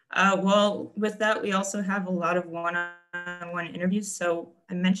 Well, with that, we also have a lot of one-on-one interviews. So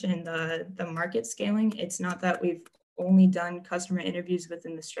I mentioned the market scaling. It's not that we've only done customer interviews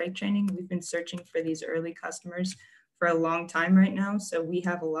within the strength training. We've been searching for these early customers for a long time right now. So we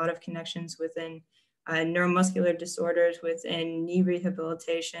have a lot of connections within neuromuscular disorders, within knee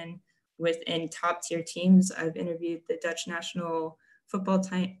rehabilitation, within top tier teams. I've interviewed the Dutch national football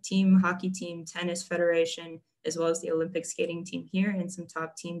team, hockey team, tennis federation, as well as the Olympic skating team here, and some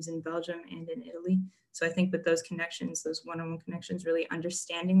top teams in Belgium and in Italy. So I think with those connections, those one-on-one connections, really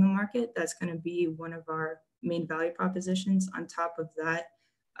understanding the market, that's going to be one of our main value propositions. On top of that,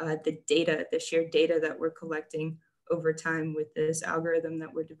 the data, the sheer data that we're collecting over time with this algorithm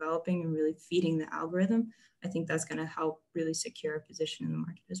that we're developing and really feeding the algorithm, I think that's going to help really secure a position in the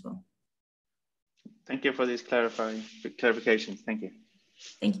market as well. Thank you for these clarifications. Thank you.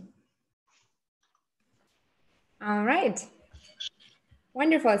 Thank you. All right.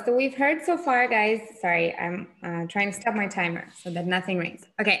 Wonderful. So we've heard so far, guys. Sorry, I'm trying to stop my timer so that nothing rings.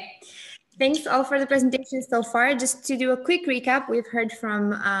 Okay. Thanks all for the presentation so far. Just to do a quick recap, we've heard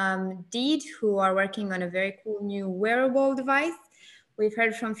from Deed, who are working on a very cool new wearable device. We've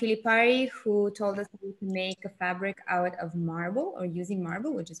heard from Filipari, who told us how to make a fabric out of marble or using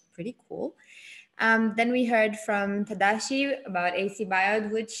marble, which is pretty cool. Then we heard from Tadashi about AC Biod,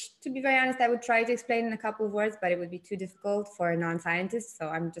 which, to be very honest, I would try to explain in a couple of words, but it would be too difficult for a non-scientist. So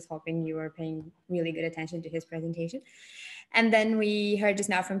I'm just hoping you are paying really good attention to his presentation. And then we heard just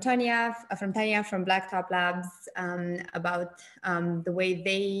now from Tanya from Blacktop Labs about the way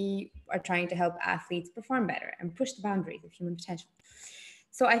they are trying to help athletes perform better and push the boundaries of human potential.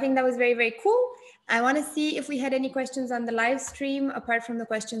 So I think that was very, very cool. I want to see if we had any questions on the live stream, apart from the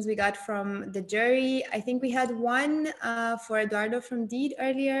questions we got from the jury. I think we had one for Eduardo from Deed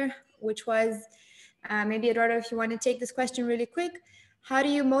earlier, which was, maybe Eduardo, if you want to take this question really quick. How do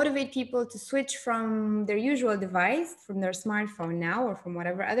you motivate people to switch from their usual device, from their smartphone now, or from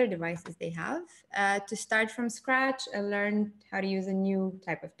whatever other devices they have, to start from scratch and learn how to use a new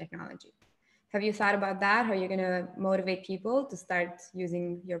type of technology? Have you thought about that? How you're going to motivate people to start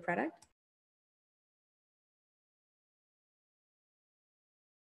using your product?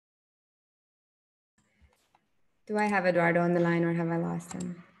 Do I have Eduardo on the line, or have I lost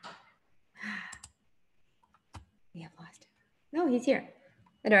him? We have lost him. No, he's here.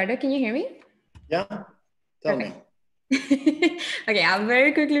 Eduardo, can you hear me? Yeah, tell me. Okay, I'll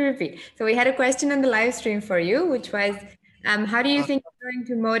very quickly repeat. So we had a question on the live stream for you, which was, how do you think you're going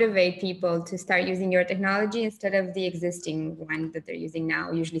to motivate people to start using your technology instead of the existing one that they're using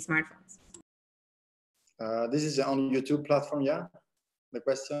now, usually smartphones? This is on YouTube platform, yeah? The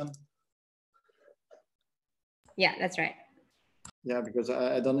question? Yeah, that's right. Yeah, because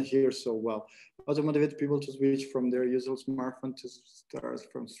I don't hear so well. How to motivate people to switch from their usual smartphone to start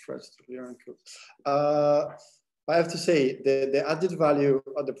from scratch to learn. I have to say the added value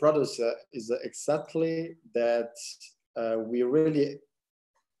of the products is exactly that we really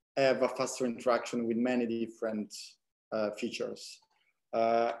have a faster interaction with many different features.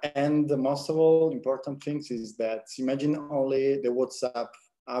 And the most of all important things is that imagine only the WhatsApp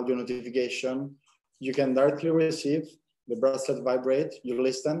audio notification. You can directly receive the bracelet vibrate, you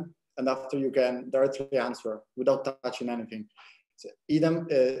listen, and after you can directly answer without touching anything. So INAM,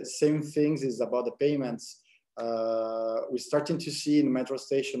 same things is about the payments. We're starting to see in the metro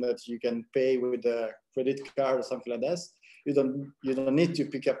station that you can pay with a credit card or something like this. You don't need to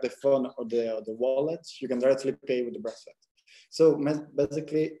pick up the phone or the wallet. You can directly pay with the bracelet. So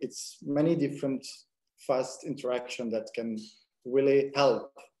basically, it's many different fast interaction that can really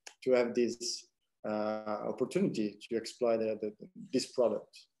help to have this opportunity to exploit this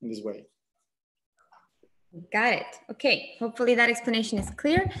product in this way. Got it. Okay, hopefully that explanation is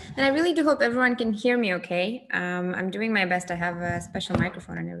clear. And I really do hope everyone can hear me okay. I'm doing my best. I have a special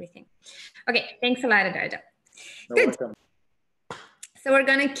microphone and everything. Okay, thanks a lot, Eduardo. You're welcome. So we're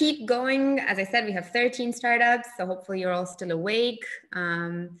gonna keep going. As I said, we have 13 startups, so hopefully you're all still awake,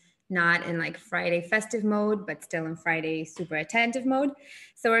 not in like Friday festive mode, but still in Friday super attentive mode.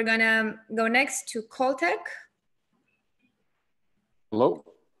 So we're gonna go next to Coltech. Hello.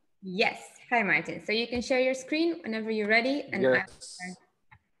 Yes, hi Martin. So you can share your screen whenever you're ready, and yes. I'm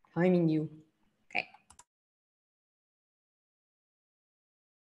timing you. Okay.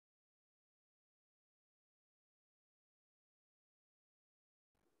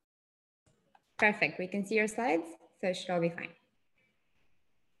 Perfect. We can see your slides, so it should all be fine.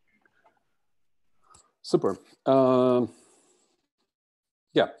 Super.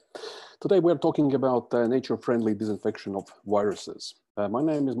 Yeah. Today we're talking about nature-friendly disinfection of viruses. My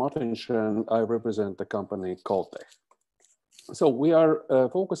name is Martin and I represent the company Coltech. So we are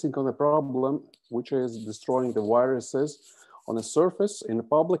focusing on a problem which is destroying the viruses on a surface in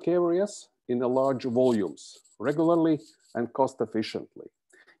public areas in large volumes, regularly and cost efficiently.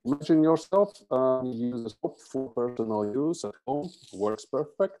 Imagine yourself, you use a soap for personal use at home, works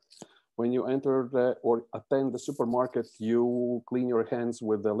perfect. When you enter or attend the supermarket, you clean your hands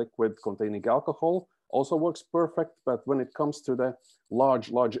with the liquid containing alcohol, also works perfect. But when it comes to the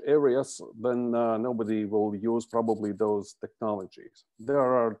large areas, then nobody will use probably those technologies. There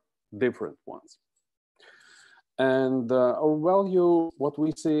are different ones. And our value, what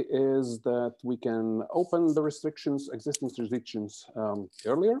we see is that we can open the restrictions, existing restrictions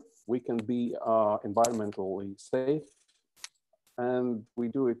earlier. We can be environmentally safe, and we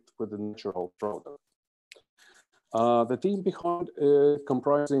do it with a natural product. The team behind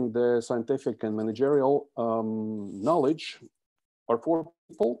comprising the scientific and managerial knowledge are 4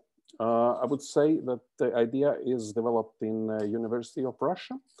 people. I would say that the idea is developed in University of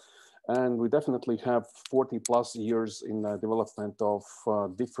Russia. And we definitely have 40+ years in development of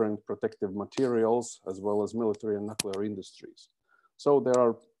different protective materials, as well as military and nuclear industries. So there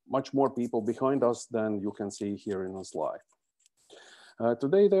are much more people behind us than you can see here in the slide.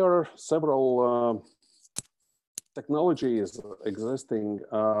 Today, there are several technologies existing.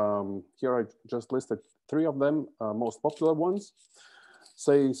 Here I just listed 3 of them, most popular ones,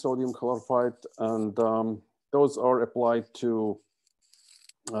 say sodium chloride, and those are applied to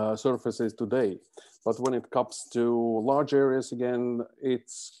surfaces today. but when it comes to large areas, again,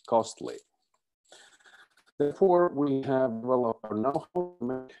 it's costly. Therefore, we have developed our know-how to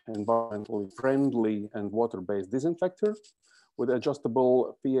make environmentally friendly and water-based disinfector with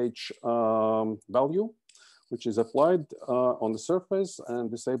adjustable pH value, which is applied on the surface and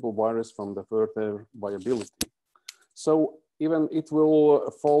disable virus from the further viability. So even it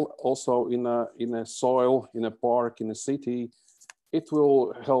will fall also in a soil, in a park, in a city. It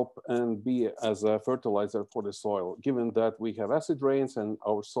will help and be as a fertilizer for the soil, given that we have acid rains and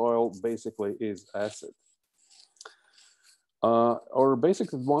our soil basically is acid. Our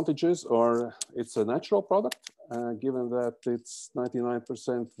basic advantages are it's a natural product, given that it's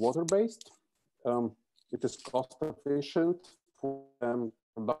 99% water-based. It is cost efficient for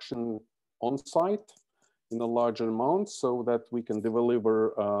production on-site in a larger amount so that we can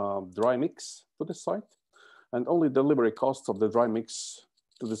deliver dry mix to the site. And only delivery costs of the dry mix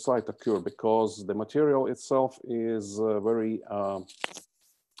to the site occur because the material itself is very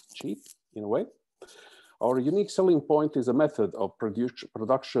cheap in a way. Our unique selling point is a method of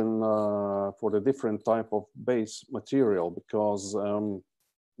production for the different type of base material because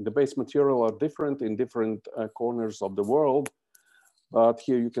the base material are different in different corners of the world. But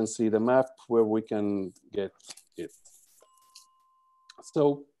here you can see the map where we can get it.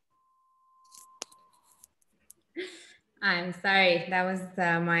 So I'm sorry, that was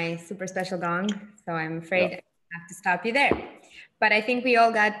my super special gong. So I'm afraid I have to stop you there. But I think we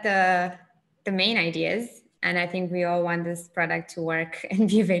all got the main ideas, and I think we all want this product to work and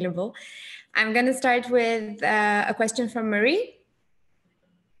be available. I'm going to start with a question from Marie.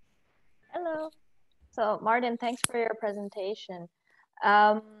 Hello. So Martin, thanks for your presentation.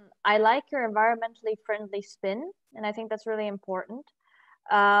 I like your environmentally friendly spin, and I think that's really important.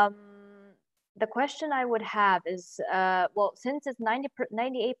 The question I would have is, well, since it's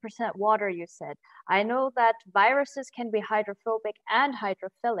 98% water, you said, I know that viruses can be hydrophobic and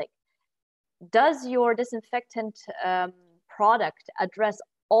hydrophilic. Does your disinfectant product address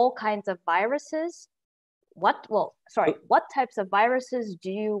all kinds of viruses? What types of viruses do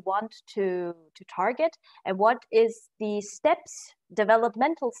you want to target? And what is the steps,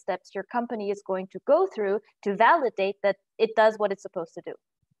 developmental steps your company is going to go through to validate that it does what it's supposed to do?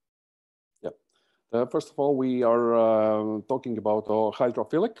 Yeah. First of all, we are talking about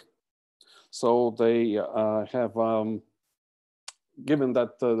hydrophilic. So they have, given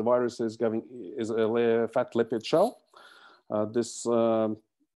that the virus is a fat lipid shell, this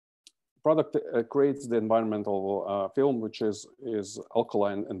product creates the environmental film, which is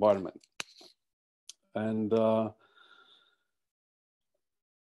alkaline environment. And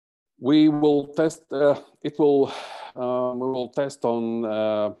we will test, we will test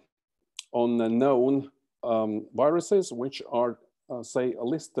on known viruses, which are, say,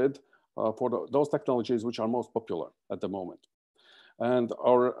 listed for those technologies which are most popular at the moment. And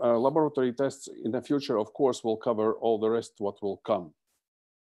our laboratory tests in the future, of course, will cover all the rest what will come.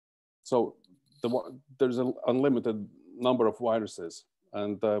 So there's an unlimited number of viruses,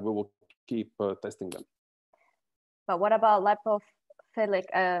 and we will keep testing them. But what about lipophilic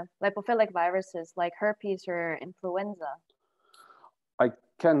viruses like herpes or influenza? I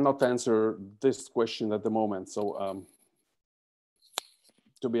cannot answer this question at the moment, so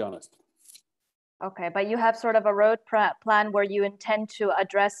to be honest. Okay, but you have sort of a road plan where you intend to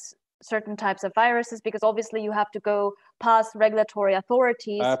address certain types of viruses, because obviously you have to go past regulatory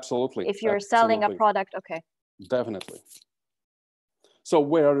authorities. Absolutely. If you're selling a product, okay. Definitely. So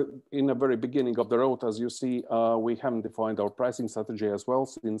we're in the very beginning of the road. As you see, we haven't defined our pricing strategy as well,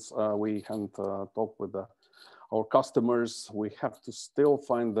 since we haven't talked with our customers. We have to still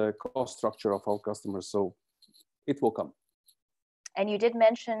find the cost structure of our customers, so it will come. And you did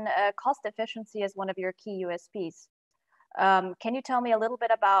mention cost efficiency as one of your key USPs. Can you tell me a little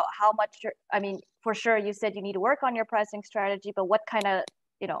bit about how much I mean, for sure, you said you need to work on your pricing strategy, but what kind of,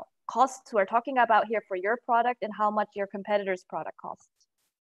 costs we're talking about here for your product, and how much your competitor's product costs?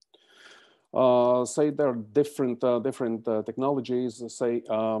 Say there are different technologies. Say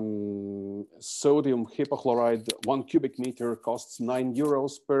sodium hypochlorite, 1 cubic meter costs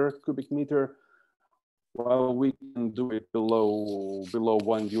 €9 per cubic meter. Well, we can do it below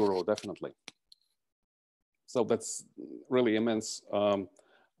 €1, definitely. So that's really immense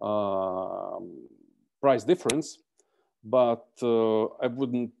price difference. But I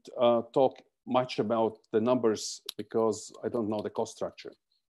wouldn't talk much about the numbers because I don't know the cost structure.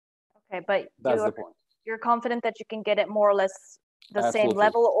 Okay, but that's the point. You're confident that you can get it more or less the same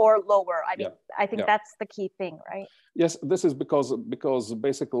level or lower. I mean, I think that's the key thing, right? Yes, this is because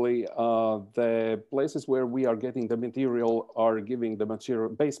basically the places where we are getting the material are giving the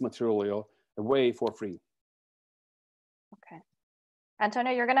base material away for free. Okay.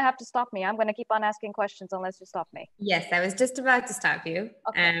 Antonio, you're going to have to stop me. I'm going to keep on asking questions unless you stop me. Yes, I was just about to stop you,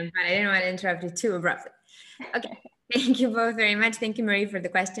 okay. But I didn't want to interrupt you too abruptly. Okay, thank you both very much. Thank you, Marie, for the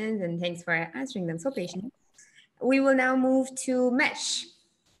questions, and thanks for answering them so patiently. We will now move to Mesh,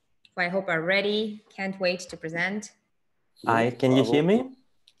 who I hope are ready. Can't wait to present. Hi, can you hear me?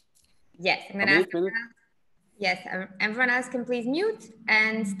 Yes, I'm going to ask everyone else. Yes, everyone else can please mute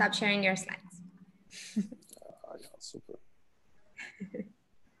and stop sharing your slides. Super.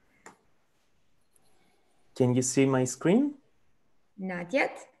 Can you see my screen? Not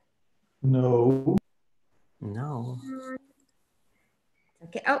yet. No. No.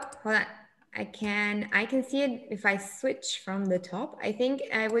 Okay. Oh, hold on. I can see it if I switch from the top. I think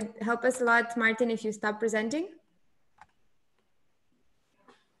it would help us a lot, Martin, if you stop presenting.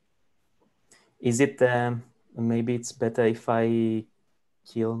 Is it maybe it's better if I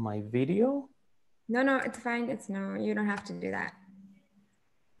kill my video? No, it's fine. You don't have to do that.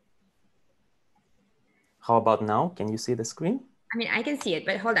 How about now? Can you see the screen? I mean, I can see it,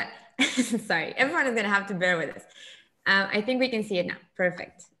 but hold on. Sorry, everyone is going to have to bear with us. I think we can see it now.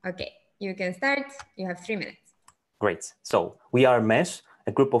 Perfect. Okay, you can start. You have 3 minutes. Great. So we are Mesh,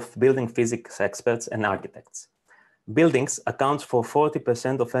 a group of building physics experts and architects. Buildings account for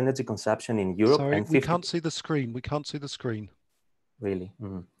 40% of energy consumption in Europe. Sorry, and 50... we can't see the screen. We can't see the screen. Really?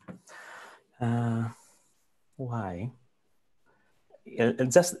 Why?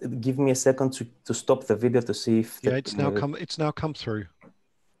 Just give me a second to stop the video to see if... Yeah, it's now come through.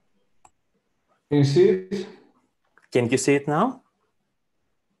 Can you see it? Can you see it now?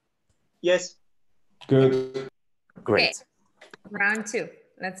 Yes. Good. Great. Okay. Round 2.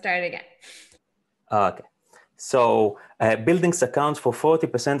 Let's start again. Okay. So buildings account for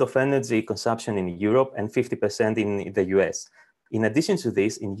 40% of energy consumption in Europe and 50% in the US. In addition to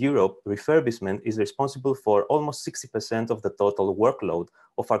this, in Europe, refurbishment is responsible for almost 60% of the total workload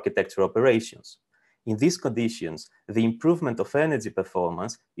of architectural operations. In these conditions, the improvement of energy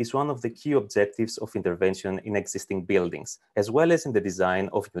performance is one of the key objectives of intervention in existing buildings, as well as in the design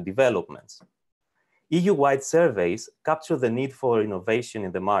of new developments. EU-wide surveys capture the need for innovation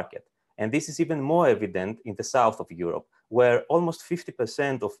in the market, and this is even more evident in the south of Europe, where almost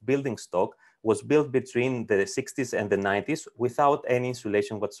 50% of building stock was built between the 60s and the 90s without any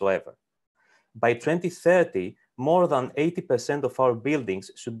insulation whatsoever. By 2030, more than 80% of our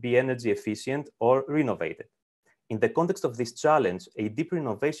buildings should be energy efficient or renovated. In the context of this challenge, a deep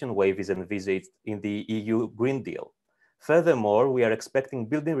renovation wave is envisaged in the EU Green Deal. Furthermore, we are expecting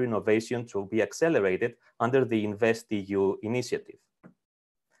building renovation to be accelerated under the InvestEU initiative.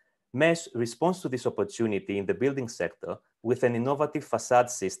 Mesh responds to this opportunity in the building sector with an innovative facade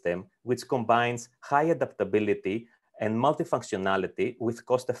system which combines high adaptability and multifunctionality with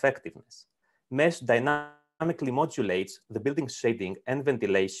cost effectiveness. Mesh dynamically modulates the building shading and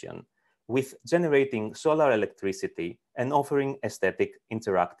ventilation with generating solar electricity and offering aesthetic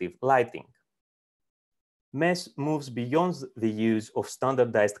interactive lighting. Mesh moves beyond the use of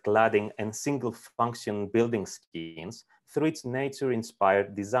standardized cladding and single-function building skins through its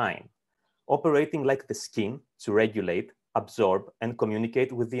nature-inspired design, operating like the skin to regulate, absorb, and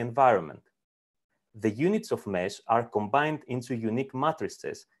communicate with the environment. The units of Mesh are combined into unique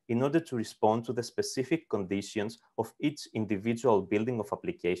matrices in order to respond to the specific conditions of each individual building of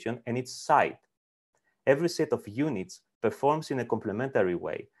application and its site. Every set of units performs in a complementary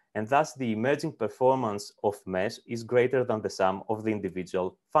way, and thus the emerging performance of Mesh is greater than the sum of the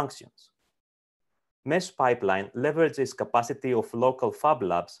individual functions. Mesh Pipeline leverages capacity of local fab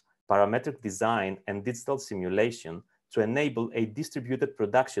labs, parametric design, and digital simulation to enable a distributed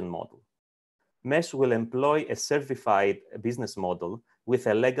production model. Mesh will employ a certified business model with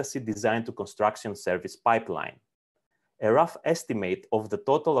a legacy design to construction service pipeline. A rough estimate of the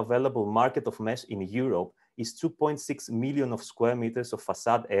total available market of Mesh in Europe is 2.6 million of square meters of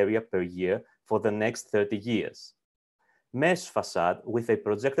facade area per year for the next 30 years. Mesh facade, with a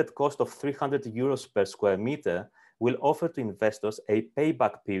projected cost of 300 euros per square meter, will offer to investors a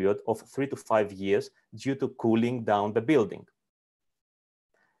payback period of 3 to 5 years due to cooling down the building.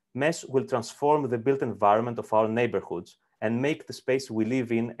 Mesh will transform the built environment of our neighborhoods and make the space we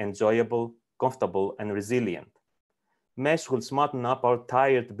live in enjoyable, comfortable, and resilient. Mesh will smarten up our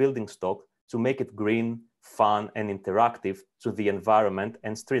tired building stock to make it green, fun, and interactive to the environment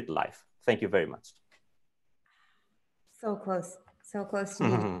and street life. Thank you very much. So close to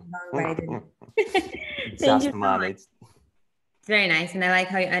me. But I didn't. Thank you so much. It's very nice, and I like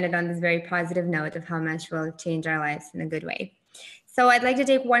how you ended on this very positive note of how Mesh will change our lives in a good way. So I'd like to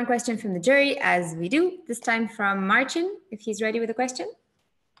take one question from the jury, as we do, this time from Marcin, if he's ready with a question.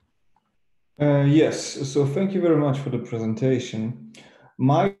 Yes, so thank you very much for the presentation.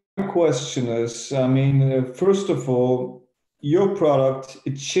 My question is, I mean, first of all, your product,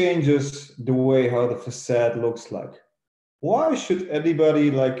 it changes the way how the facade looks like. Why should anybody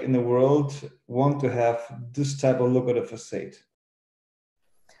like in the world want to have this type of look at a facade?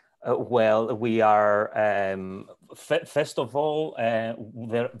 Well, we are, first of all,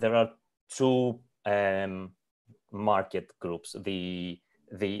 there are two market groups, the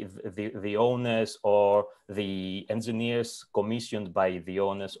owners or the engineers commissioned by the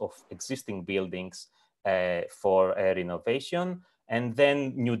owners of existing buildings for renovation, and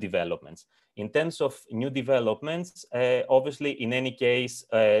then new developments. In terms of new developments, obviously, in any case,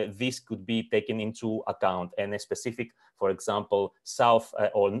 this could be taken into account, and a specific, for example, south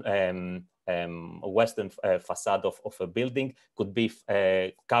or western facade of a building could be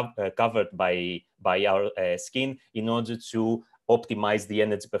covered by our skin in order to optimize the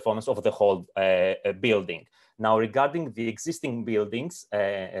energy performance of the whole building. Now, regarding the existing buildings,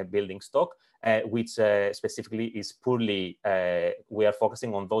 building stock, which specifically is poorly, we are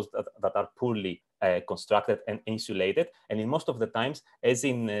focusing on those that are poorly constructed and insulated. And in most of the times, as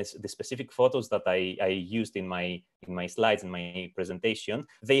in the specific photos that I used in my slides, in my presentation,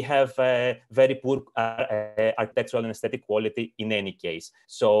 they have very poor architectural and aesthetic quality in any case.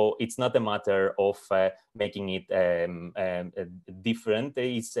 So it's not a matter of making it different.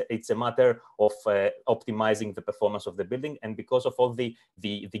 It's a matter of optimizing the performance of the building. And because of all the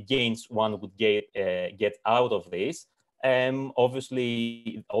gains one would get out of this,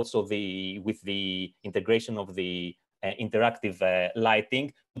 obviously also with the integration of the interactive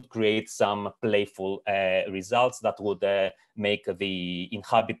lighting would create some playful results that would make the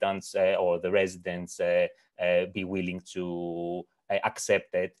inhabitants or the residents be willing to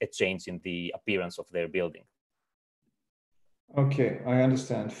accept a change in the appearance of their building. Okay, I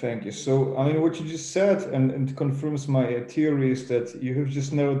understand. Thank you. So, I mean, what you just said and confirms my theory is that you have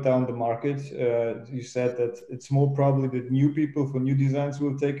just narrowed down the market. You said that it's more probably that new people for new designs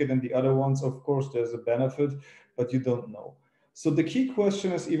will take it, and the other ones, of course, there's a benefit, but you don't know. So the key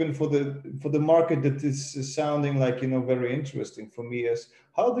question is, even for the market that is sounding like, you know, very interesting for me, is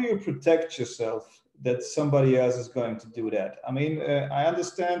how do you protect yourself that somebody else is going to do that? I mean, I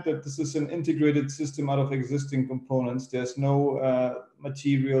understand that this is an integrated system out of existing components. There's no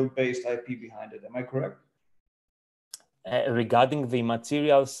material-based IP behind it. Am I correct? Regarding the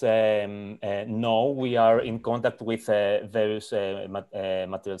materials, no, we are in contact with various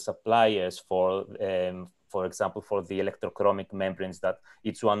material suppliers for example, for the electrochromic membranes, that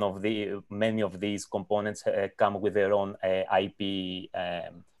it's one of the, many of these components come with their own IP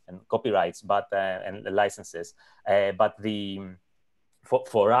and copyrights, but and licenses. But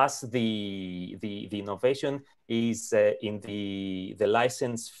for us, the innovation is in the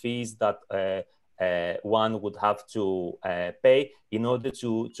license fees that one would have to pay in order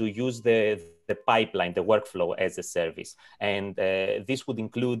to use the pipeline, the workflow as a service. And this would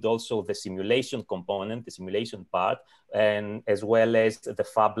include also the simulation component, the simulation part, and as well as the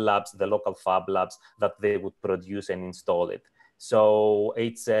fab labs, the local fab labs that they would produce and install it. So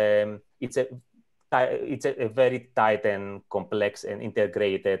it's a very tight and complex and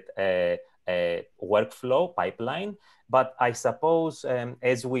integrated workflow pipeline. But I suppose,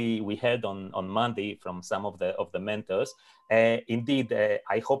 as we heard on Monday from some of the mentors, indeed,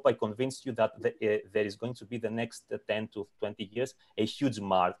 I hope I convinced you that there is going to be the next 10 to 20 years a huge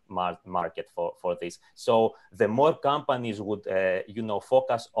market for this. So the more companies would,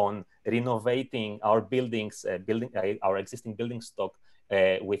 focus on renovating our buildings, our existing building stock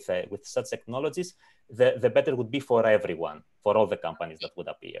with such technologies, the better would be for everyone, for all the companies that would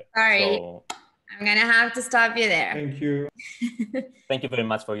appear. All right. So, I'm going to have to stop you there. Thank you. Thank you very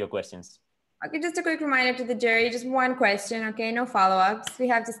much for your questions. Okay, just a quick reminder to the jury, just one question, okay? No follow-ups. We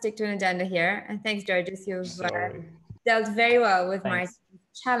have to stick to an agenda here. And thanks, Georges. You've dealt very well with my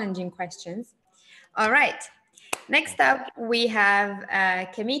challenging questions. All right. Next up, we have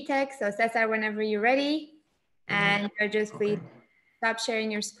Chemitech. So Cesar, whenever you're ready. And Georges, please stop sharing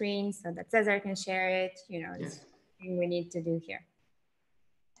your screen so that Cesar can share it. You know, it's something we need to do here.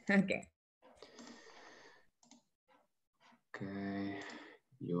 Okay. Okay,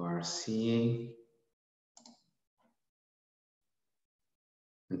 you are seeing.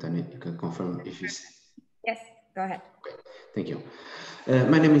 Antonio, you can confirm if you see. Yes, go ahead. Okay, thank you.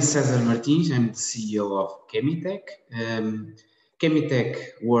 My name is Cesar Martins. I'm the CEO of Chemitech.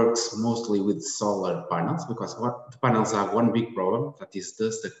 Chemitech works mostly with solar panels because the panels have one big problem, that is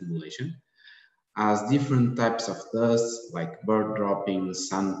dust accumulation. As different types of dust, like bird droppings,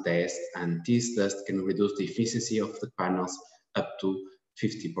 sun dust, and this dust can reduce the efficiency of the panels up to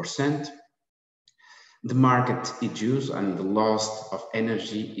 50%. The market is used and the loss of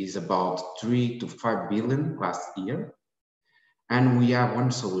energy is about 3 to 5 billion last year. And we have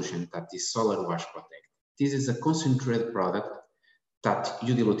one solution that is Solar Wash Protect. This is a concentrated product that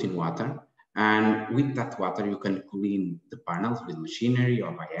you dilute in water. And with that water, you can clean the panels with machinery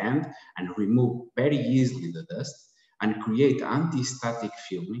or by hand and remove very easily the dust and create anti-static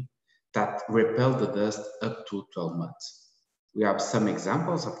filming that repel the dust up to 12 months. We have some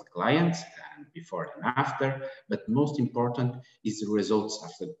examples of the clients and before and after, but most important is the results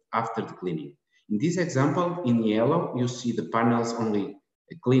after the cleaning. In this example, in yellow, you see the panels only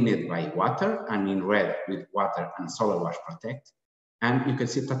cleaned by water, and in red with water and Solar Wash Protect. And you can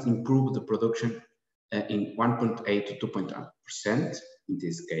see that improved the production in 1.8 to 2.1% in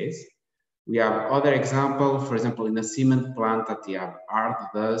this case. We have other example, for example, in a cement plant that you have hard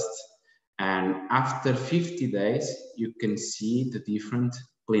dust, and after 50 days, you can see the difference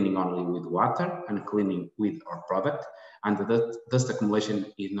cleaning only with water and cleaning with our product, and the dust accumulation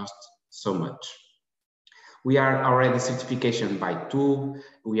is not so much. We are already certification by TÜV.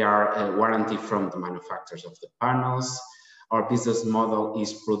 We are a warranty from the manufacturers of the panels. Our business model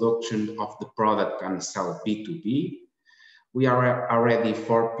is production of the product and sell B2B. We are already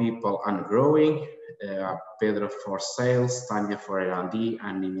 4 people and growing. Pedro for sales, Tanya for R&D,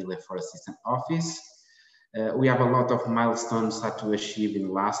 and Emilia for assistant office. We have a lot of milestones that we achieved in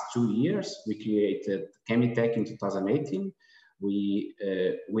the last 2 years. We created Chemitech in 2018. We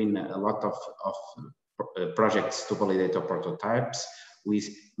win a lot of projects to validate our prototypes. We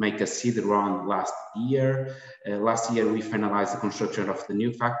make a seed round last year. Last year, we finalized the construction of the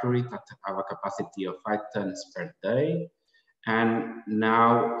new factory that have a capacity of 5 tons per day. And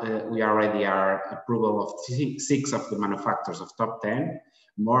now we already are approval of 6 of the manufacturers of top 10,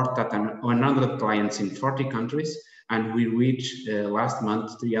 more than 100 clients in 40 countries. And we reached last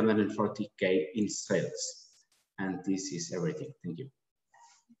month 340K in sales. And this is everything. Thank you.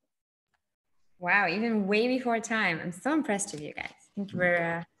 Wow, even way before time. I'm so impressed with you guys. I think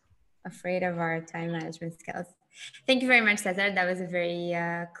we're afraid of our time management skills. Thank you very much, Cesar. That was a very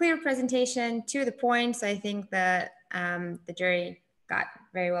clear presentation, to the point. So I think that the jury got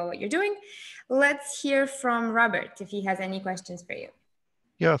very well what you're doing. Let's hear from Robert, if he has any questions for you.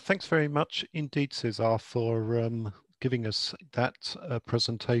 Yeah, thanks very much indeed, Cesar, for giving us that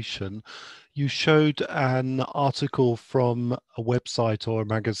presentation. You showed an article from a website or a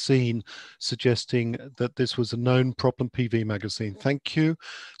magazine suggesting that this was a known problem, PV magazine. Thank you.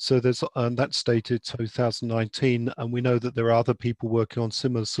 So there's that's dated 2019, and we know that there are other people working on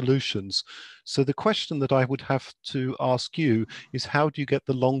similar solutions. So the question that I would have to ask you is, how do you get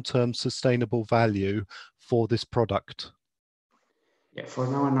the long-term sustainable value for this product? Yeah, for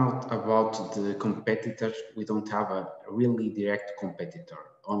now, not about the competitors. We don't have a really direct competitor,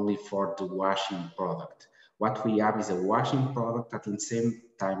 only for the washing product. What we have is a washing product that at the same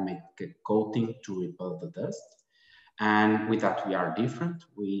time make a coating to repel the dust. And with that, we are different.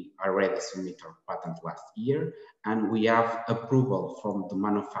 We already submitted our patent last year, and we have approval from the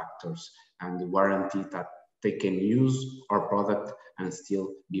manufacturers and the warranty that they can use our product and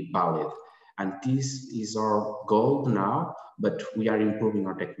still be valid. And this is our goal now, but we are improving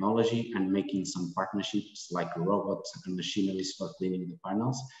our technology and making some partnerships like robots and machineries for cleaning the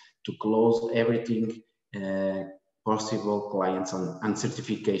panels to close everything possible clients and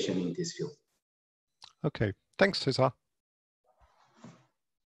certification in this field. Okay, thanks, Cesar.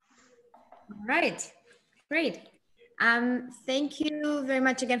 All right, great. Thank you very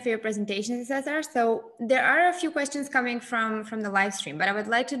much again for your presentation, Cesar. So there are a few questions coming from the live stream, but I would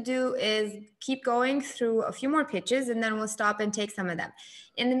like to do is keep going through a few more pitches, and then we'll stop and take some of them.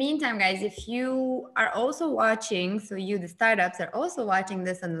 In the meantime, guys, if you are also watching, so you, the startups, are also watching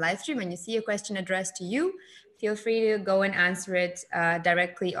this on the live stream and you see a question addressed to you, feel free to go and answer it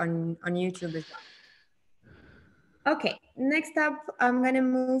directly on YouTube as well. Okay, next up, I'm going to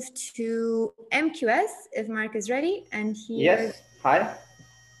move to MQS, if Mark is ready. And here... Yes, hi.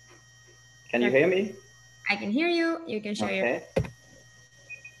 Can you hear me? I can hear you. You can share your...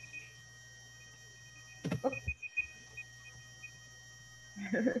 Oh.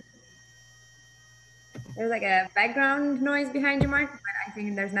 There's like a background noise behind you, Mark, but I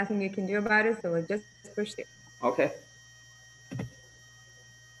think there's nothing you can do about it, so we'll just push through. Okay.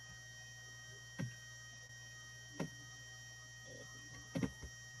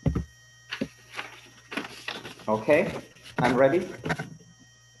 Okay, I'm ready.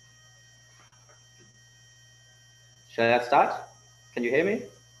 Shall I start? Can you hear me?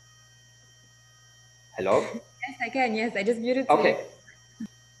 Hello? Yes, I can. Yes, I just muted. Okay.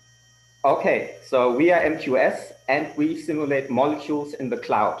 Okay, so we are MQS and we simulate molecules in the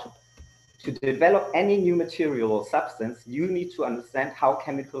cloud. To develop any new material or substance, you need to understand how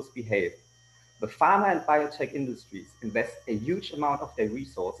chemicals behave. The pharma and biotech industries invest a huge amount of their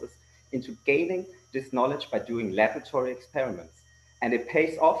resources into gaining this knowledge by doing laboratory experiments. And it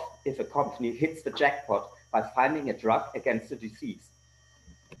pays off if a company hits the jackpot by finding a drug against a disease.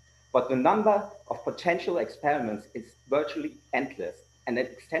 But the number of potential experiments is virtually endless, and an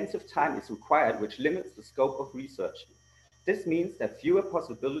extensive time is required, which limits the scope of research. This means that fewer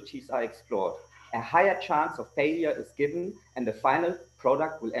possibilities are explored, a higher chance of failure is given, and the final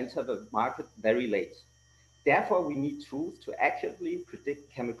product will enter the market very late. Therefore, we need tools to accurately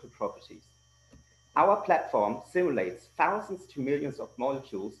predict chemical properties. Our platform simulates thousands to millions of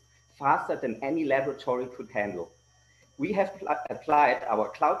molecules faster than any laboratory could handle. We have applied our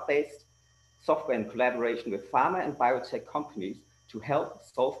cloud-based software in collaboration with pharma and biotech companies to help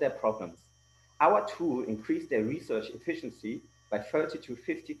solve their problems. Our tool increased their research efficiency by 30 to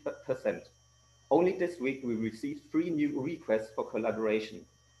 50%. Only this week, we received 3 new requests for collaboration.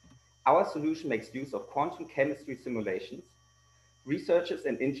 Our solution makes use of quantum chemistry simulations. Researchers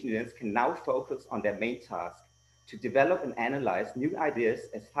and engineers can now focus on their main task, to develop and analyze new ideas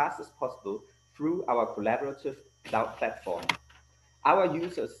as fast as possible through our collaborative cloud platform. Our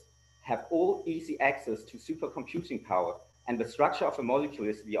users have all easy access to supercomputing power, and the structure of a molecule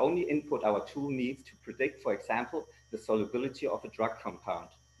is the only input our tool needs to predict, for example, the solubility of a drug compound.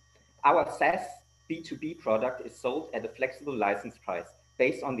 Our SaaS B2B product is sold at a flexible license price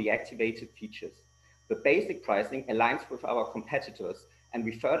based on the activated features. The basic pricing aligns with our competitors, and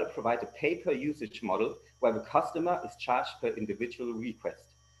we further provide a pay-per-usage model where the customer is charged per individual request.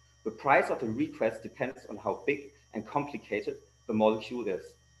 The price of a request depends on how big and complicated the molecule is.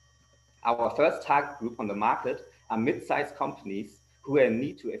 Our first target group on the market are mid-sized companies who are in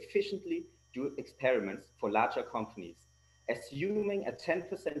need to efficiently do experiments for larger companies. Assuming a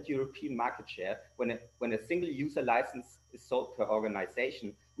 10% European market share, when a single user license is sold per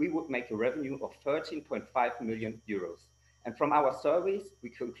organization, we would make a revenue of 13.5 million euros. And from our surveys, we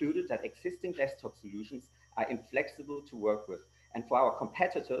concluded that existing desktop solutions are inflexible to work with. And for our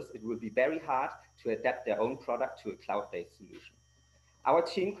competitors, it will be very hard to adapt their own product to a cloud-based solution. Our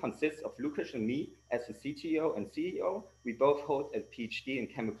team consists of Lukas and me as the CTO and CEO. We both hold a PhD in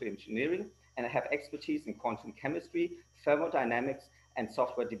chemical engineering and have expertise in quantum chemistry, thermodynamics, and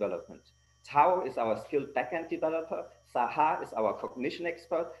software development. Tao is our skilled backend developer, Saha is our cognition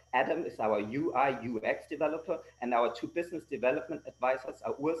expert, Adam is our UI UX developer, and our 2 business development advisors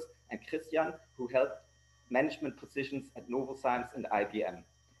are Urs and Christian, who held management positions at Novozymes and IBM.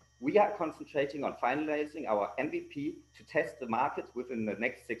 We are concentrating on finalizing our MVP to test the market within the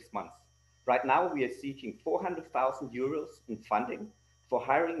next 6 months. Right now, we are seeking 400,000 euros in funding for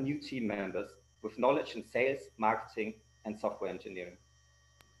hiring new team members with knowledge in sales, marketing, and software engineering.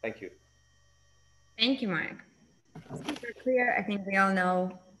 Thank you. Thank you, Mark. Super clear. I think we all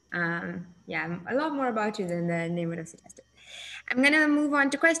know, a lot more about you than the name would have suggested. I'm going to move on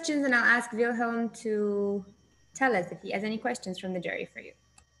to questions, and I'll ask Wilhelm to tell us if he has any questions from the jury for you.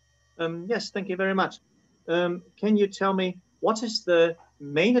 Yes, thank you very much. Can you tell me what is the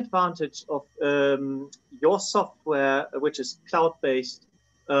main advantage of your software, which is cloud-based,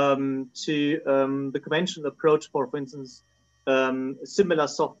 to the conventional approach for instance, similar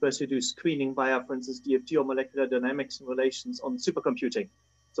software to do screening via, for instance, DFT or molecular dynamics simulations on supercomputing?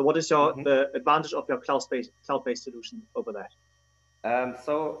 So what is the advantage of your cloud-based solution over that?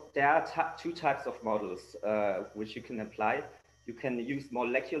 So there are 2 types of models which you can apply. You can use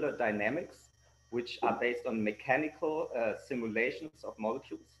molecular dynamics, which are based on mechanical simulations of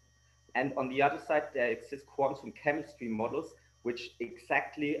molecules. And on the other side, there exist quantum chemistry models, which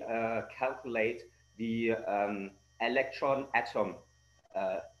exactly calculate the electron-atom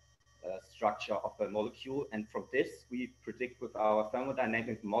structure of a molecule. And from this, we predict with our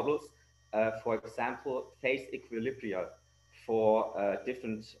thermodynamic models, for example, phase equilibria for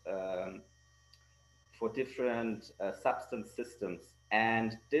different substance systems.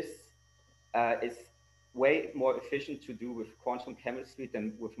 And this is way more efficient to do with quantum chemistry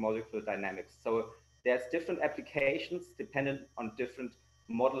than with molecular dynamics. So there's different applications dependent on different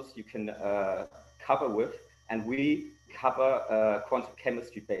models you can cover with. And we cover quantum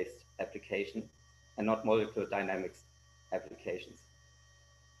chemistry based application and not molecular dynamics applications.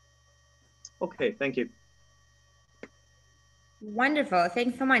 Okay, thank you. Wonderful,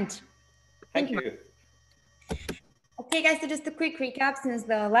 thanks so much. Thank you. Okay, guys, so just a quick recap since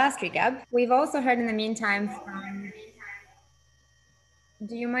the last recap. We've also heard in the meantime from...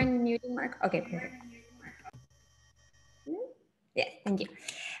 Do you mind muting, Mark? Okay, perfect. Yeah, thank you.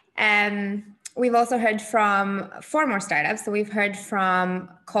 We've also heard from 4 more startups. So we've heard from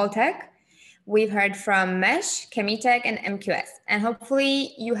Caltech, We've heard from Mesh, Chemitech, and MQS. And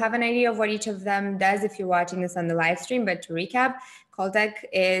hopefully you have an idea of what each of them does if you're watching this on the live stream. But to recap, Caltech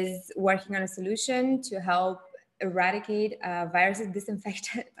is working on a solution to help eradicate viruses,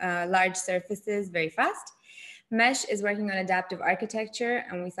 disinfect large surfaces very fast. Mesh is working on adaptive architecture,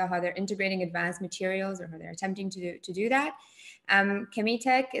 and we saw how they're integrating advanced materials, or how they're attempting to do that.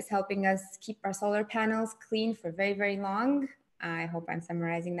 Chemitech is helping us keep our solar panels clean for very, very long. I hope I'm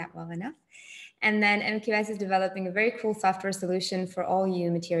summarizing that well enough. And then MQS is developing a very cool software solution for all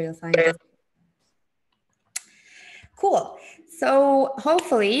you material scientists. Cool. So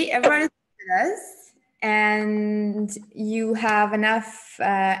hopefully everyone is with us and you have enough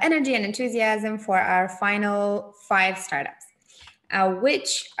energy and enthusiasm for our final 5 startups,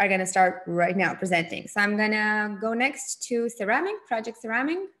 which are going to start right now presenting. So I'm going to go next to Ceramic, Project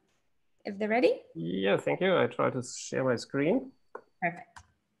Ceramic, if they're ready. Yeah, thank you. I try to share my screen. Perfect.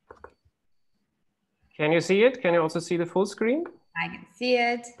 Can you see it? Can you also see the full screen? I can see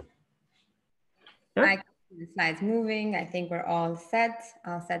it. Yeah. I can see the slides moving. I think we're all set.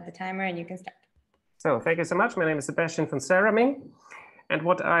 I'll set the timer and you can start. So thank you so much. My name is Sebastian von Ceramic. And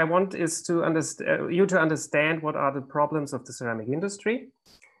what I want is to understand what are the problems of the ceramic industry.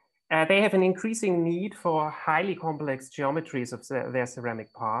 They have an increasing need for highly complex geometries of their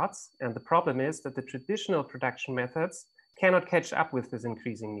ceramic parts. And the problem is that the traditional production methods cannot catch up with this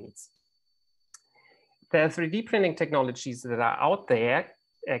increasing needs. The 3D printing technologies that are out there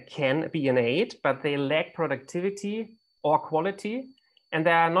can be an aid, but they lack productivity or quality, and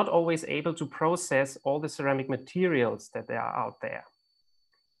they are not always able to process all the ceramic materials that they are out there.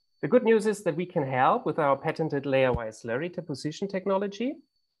 The good news is that we can help with our patented layer-wise slurry deposition technology.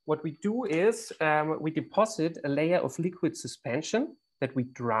 What we do is we deposit a layer of liquid suspension that we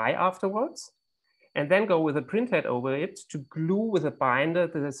dry afterwards, and then go with a printhead over it to glue with a binder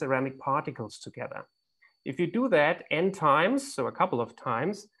the ceramic particles together. If you do that n times, so a couple of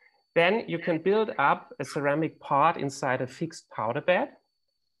times, then you can build up a ceramic part inside a fixed powder bed,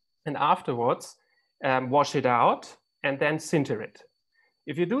 and afterwards wash it out and then sinter it.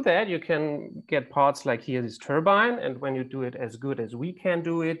 If you do that, you can get parts like here, this turbine, and when you do it as good as we can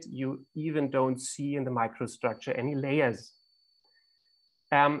do it, you even don't see in the microstructure any layers.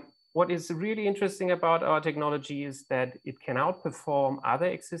 What is really interesting about our technology is that it can outperform other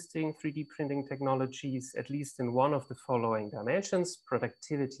existing 3D printing technologies, at least in one of the following dimensions: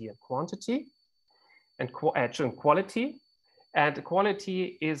 productivity and quantity, and quality. And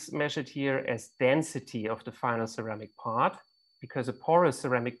quality is measured here as density of the final ceramic part, because a porous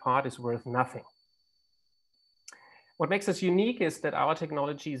ceramic part is worth nothing. What makes us unique is that our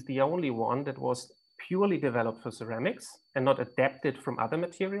technology is the only one that was purely developed for ceramics and not adapted from other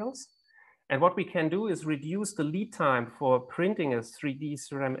materials. And what we can do is reduce the lead time for printing a 3D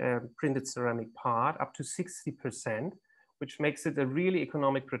printed ceramic part up to 60%, which makes it a really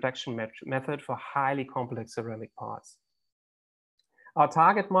economic production method for highly complex ceramic parts. Our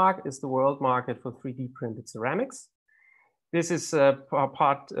target market is the world market for 3D printed ceramics. This is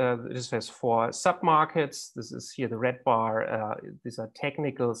this has 4 sub-markets. This is here the red bar. These are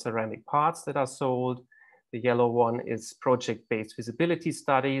technical ceramic parts that are sold. The yellow one is project-based feasibility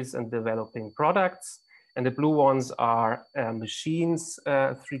studies and developing products. And the blue ones are machines,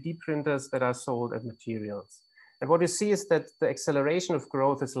 3D printers that are sold as materials. And what you see is that the acceleration of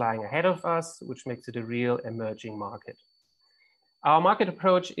growth is lying ahead of us, which makes it a real emerging market. Our market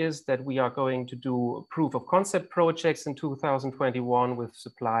approach is that we are going to do proof of concept projects in 2021 with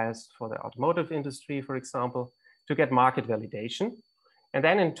suppliers for the automotive industry, for example, to get market validation. And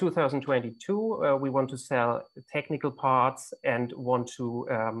then in 2022, we want to sell technical parts and want to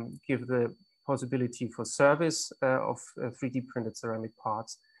give the possibility for service of 3D printed ceramic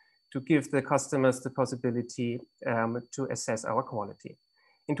parts to give the customers the possibility to assess our quality.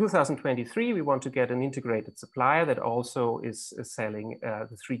 In 2023, we want to get an integrated supplier that also is selling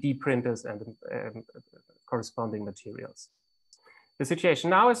the 3D printers and corresponding materials. The situation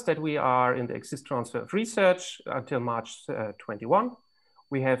now is that we are in the exist transfer of research until March 21.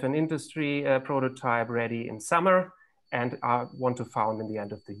 We have an industry prototype ready in summer and want to found in the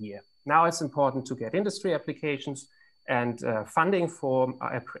end of the year. Now it's important to get industry applications and funding for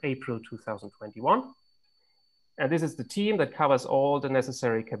April 2021. And this is the team that covers all the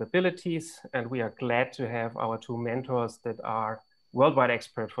necessary capabilities. And we are glad to have our 2 mentors that are worldwide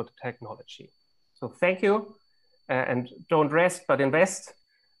experts for the technology. So thank you, and don't rest, but invest.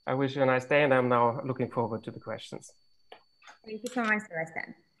 I wish you a nice day, and I'm now looking forward to the questions. Thank you so much,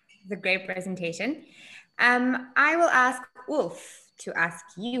 Sebastian. It's a great presentation. I will ask Ulf to ask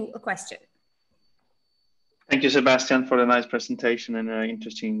you a question. Thank you, Sebastian, for the nice presentation and an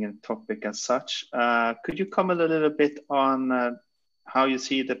interesting topic as such. Could you comment a little bit on how you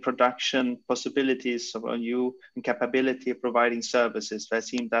see the production possibilities of you and capability of providing services?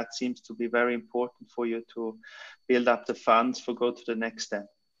 That seems to be very important for you to build up the funds for go to the next step.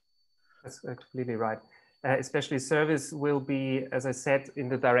 That's completely right. Especially service will be, as I said, in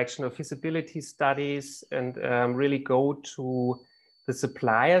the direction of feasibility studies and really go to the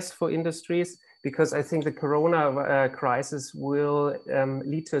suppliers for industries, because I think the corona crisis will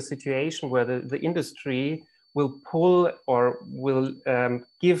lead to a situation where the industry will pull or will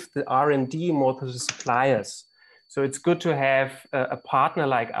give the R&D more to the suppliers. So it's good to have a partner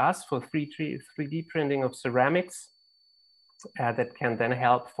like us for 3D printing of ceramics that can then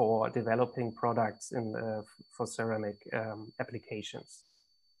help for developing products for ceramic applications.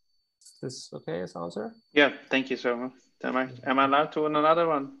 Is this okay as answer? Yeah, thank you so much. Am I allowed to another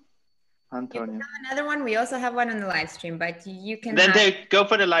one? Antonio. You can have another one. We also have one on the live stream, but you can go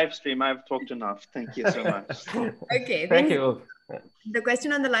for the live stream. I've talked enough. Thank you so much. Okay, thank you. The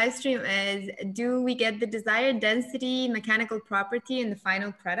question on the live stream is, do we get the desired density, mechanical property in the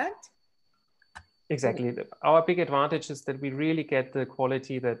final product? Exactly. Our big advantage is that we really get the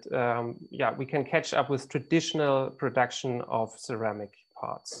quality that, we can catch up with traditional production of ceramic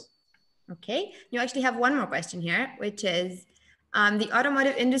parts. Okay, you actually have one more question here, which is, the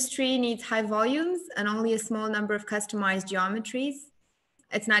automotive industry needs high volumes and only a small number of customized geometries.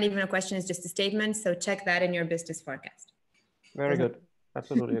 It's not even a question, it's just a statement. So check that in your business forecast. Very good.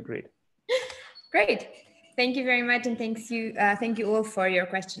 Absolutely agreed. Great. Thank you very much. And thank you all for your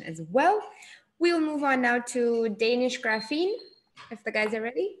question as well. We'll move on now to Danish graphene, if the guys are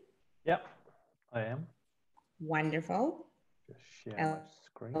ready. Yep, I am. Wonderful. Just share my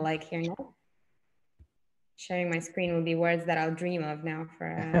screen. I like hearing that. Sharing my screen will be words that I'll dream of now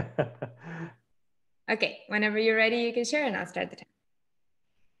for... Okay, whenever you're ready, you can share and I'll start the time.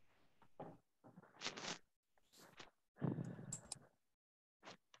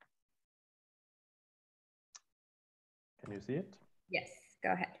 Can you see it? Yes,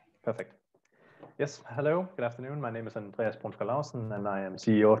 go ahead. Perfect. Yes, hello, good afternoon. My name is Andreas Brunsgaard-Lausen and I am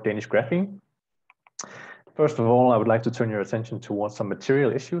CEO of Danish Graphene. First of all, I would like to turn your attention towards some material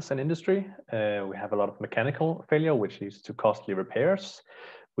issues in industry. We have a lot of mechanical failure, which leads to costly repairs.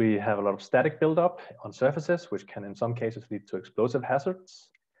 We have a lot of static buildup on surfaces, which can in some cases lead to explosive hazards.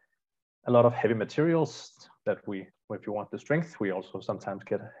 A lot of heavy materials that if you want the strength, we also sometimes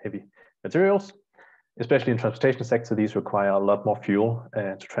get heavy materials. Especially in transportation sector, these require a lot more fuel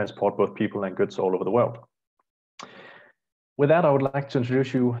to transport both people and goods all over the world. With that, I would like to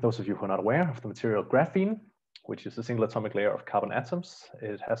introduce you, those of you who are not aware, of the material graphene, which is a single atomic layer of carbon atoms.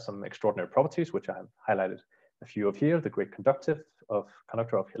 It has some extraordinary properties, which I have highlighted a few of here. The great conductor of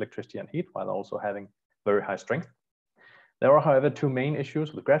electricity and heat, while also having very high strength. There are, however, two main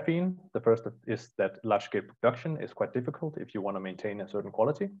issues with graphene. The first is that large-scale production is quite difficult if you want to maintain a certain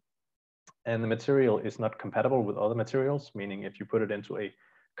quality. And the material is not compatible with other materials, meaning if you put it into a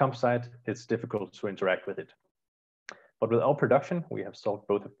composite, it's difficult to interact with it. But with our production, we have solved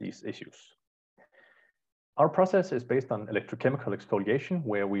both of these issues. Our process is based on electrochemical exfoliation,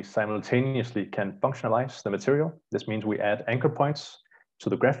 where we simultaneously can functionalize the material. This means we add anchor points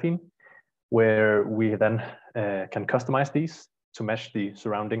to the graphene, where we then can customize these to match the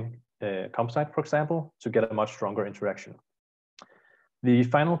surrounding composite, for example, to get a much stronger interaction. The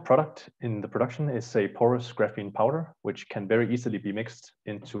final product in the production is a porous graphene powder, which can very easily be mixed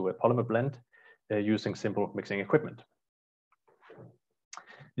into a polymer blend using simple mixing equipment.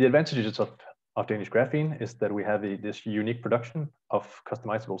 The advantages of Danish Graphene is that we have this unique production of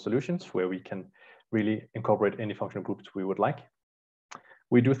customizable solutions where we can really incorporate any functional groups we would like.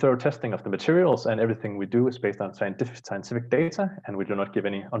 We do thorough testing of the materials, and everything we do is based on scientific data, and we do not give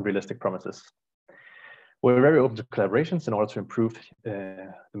any unrealistic promises. We're very open to collaborations in order to improve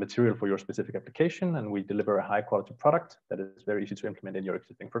the material for your specific application, and we deliver a high quality product that is very easy to implement in your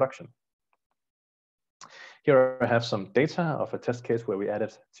existing production. Here I have some data of a test case where we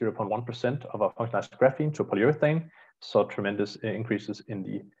added 0.1% of our functionalized graphene to polyurethane, saw tremendous increases in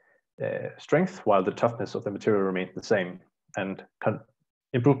the strength, while the toughness of the material remained the same. And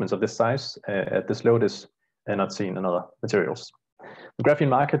improvements of this size at this load is not seen in other materials. The graphene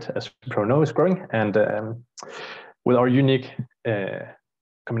market, as you probably know, is growing, and with our unique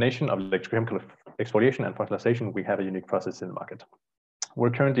combination of electrochemical exfoliation and functionalization, we have a unique process in the market. We're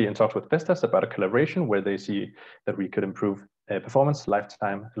currently in talks with Vestas about a collaboration where they see that we could improve performance,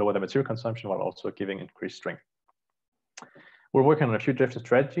 lifetime, lower the material consumption, while also giving increased strength. We're working on a few different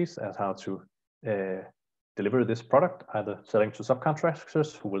strategies as how to deliver this product, either selling to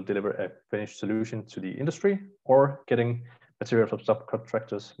subcontractors who will deliver a finished solution to the industry, or getting material from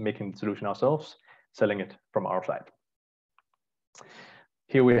subcontractors, making the solution ourselves, selling it from our side.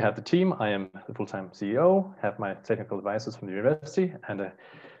 Here we have the team. I am the full-time CEO, have my technical advisors from the university, and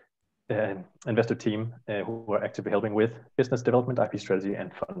an investor team who are actively helping with business development, IP strategy,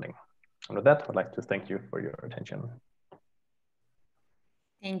 and funding. And with that, I'd like to thank you for your attention.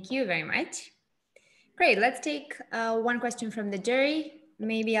 Thank you very much. Great, let's take one question from the jury.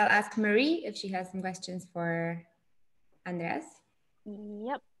 Maybe I'll ask Marie if she has some questions for Andreas.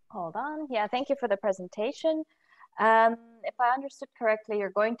 Yep, hold on. Yeah, thank you for the presentation. If I understood correctly, you're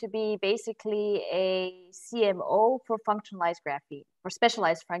going to be basically a CMO for functionalized graphene, for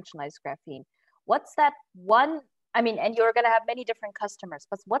specialized functionalized graphene. What's that one, I mean, and you're going to have many different customers,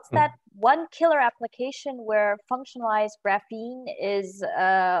 but what's that one killer application where functionalized graphene is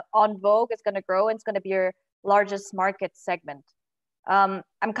on vogue, it's going to grow, and it's going to be your largest market segment?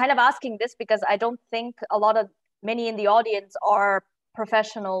 I'm kind of asking this because I don't think many in the audience are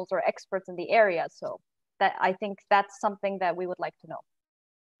professionals or experts in the area. So that I think that's something that we would like to know.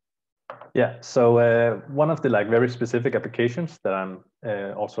 Yeah, so one of the very specific applications that I'm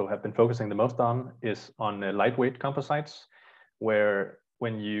also have been focusing the most on is on lightweight composites, where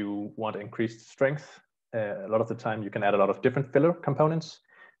when you want increased strength, a lot of the time you can add a lot of different filler components,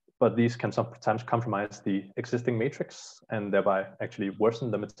 but these can sometimes compromise the existing matrix and thereby actually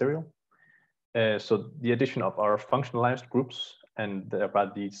worsen the material. So the addition of our functionalized groups and thereby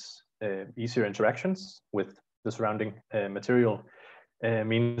these easier interactions with the surrounding material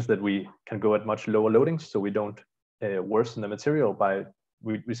means that we can go at much lower loadings, so we don't worsen the material by,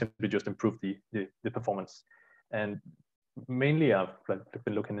 we simply just improve the performance. And mainly I've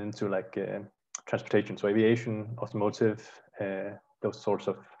been looking into transportation, so aviation, automotive, those sorts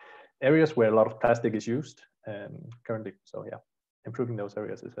of areas where a lot of plastic is used currently. So yeah, improving those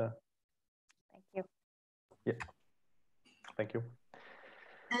areas is Thank you. Yeah, thank you.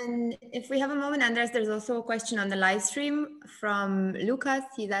 And if we have a moment, Andres, there's also a question on the live stream from Lucas.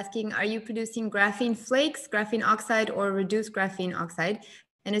 He's asking, are you producing graphene flakes, graphene oxide, or reduced graphene oxide?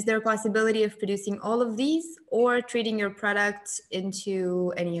 And is there a possibility of producing all of these or treating your product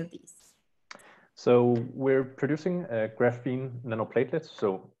into any of these? So we're producing graphene nanoplatelets,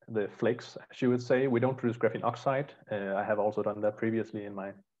 so the flakes, as you would say. We don't produce graphene oxide. I have also done that previously in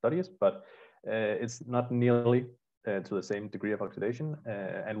my studies, but it's not nearly to the same degree of oxidation.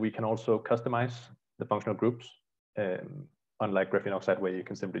 And we can also customize the functional groups, unlike graphene oxide, where you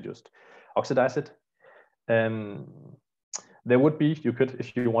can simply just oxidize it. There would be, you could,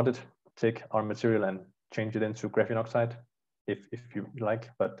 if you wanted, take our material and change it into graphene oxide, if you like,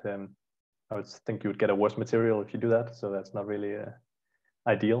 but I would think you would get a worse material if you do that. So that's not really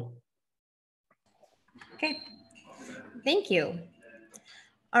ideal. Okay, thank you.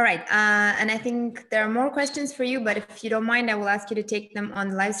 All right, and I think there are more questions for you, but if you don't mind, I will ask you to take them on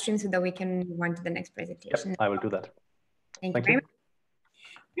the live stream so that we can move on to the next presentation. Yep, I will do that. Thank you very much.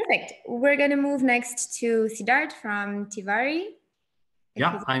 Perfect. We're going to move next to Siddharth from Tivari.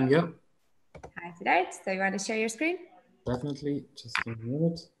 Yeah, I'm here. Hi, Siddharth. So you want to share your screen? Definitely. Just a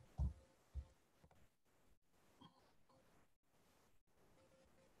minute.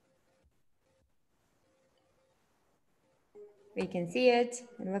 We can see it.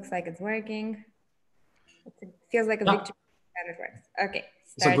 It looks like it's working. It feels like a victory that it works. Okay.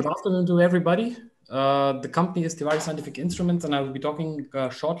 So good afternoon to everybody. The company is Tivari Scientific Instruments, and I will be talking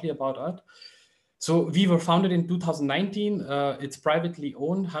shortly about that. So we were founded in 2019. It's privately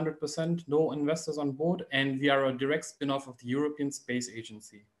owned, 100%, no investors on board, and we are a direct spin-off of the European Space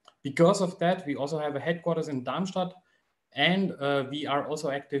Agency. Because of that, we also have a headquarters in Darmstadt, and we are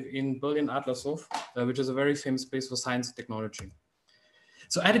also active in Berlin-Adlershof, which is a very famous place for science and technology.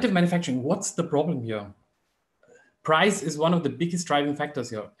 So additive manufacturing, what's the problem here? Price is one of the biggest driving factors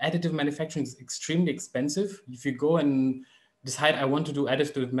here. Additive manufacturing is extremely expensive. If you go and decide, I want to do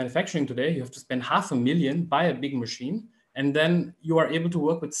additive manufacturing today, you have to spend $500,000, buy a big machine, and then you are able to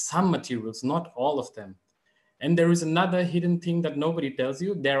work with some materials, not all of them. And there is another hidden thing that nobody tells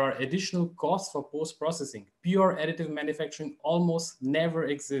you. There are additional costs for post-processing. Pure additive manufacturing almost never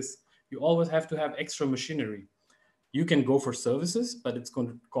exists. You always have to have extra machinery. You can go for services, but it's going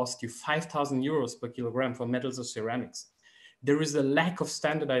to cost you 5,000 euros per kilogram for metals or ceramics. There is a lack of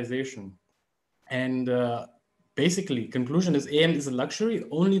standardization. And basically, conclusion is AM is a luxury.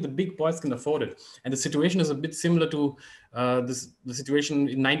 Only the big boys can afford it. And the situation is a bit similar to the situation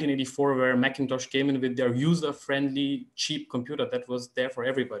in 1984, where Macintosh came in with their user-friendly, cheap computer that was there for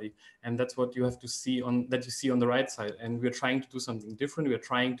everybody. And that's what you have to see on that you see on the right side. And we're trying to do something different. We're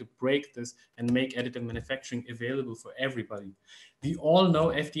trying to break this and make additive manufacturing available for everybody. We all know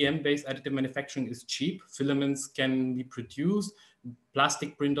FDM-based additive manufacturing is cheap. Filaments can be produced. Plastic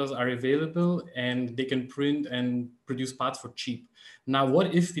printers are available, and they can print and produce parts for cheap. Now,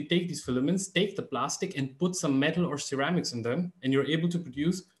 what if we take these filaments, take the plastic and put some metal or ceramics in them, and you're able to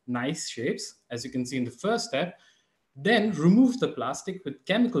produce nice shapes, as you can see in the first step, then remove the plastic with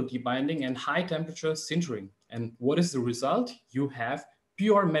chemical debinding and high temperature sintering. And what is the result? You have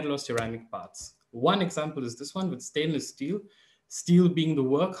pure metal or ceramic parts. One example is this one with stainless steel. Steel being the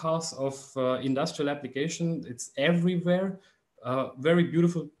workhorse of industrial application, it's everywhere. Very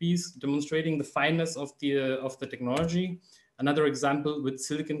beautiful piece demonstrating the fineness of the technology. Another example with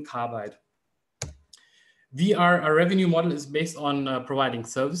silicon carbide. Our revenue model is based on providing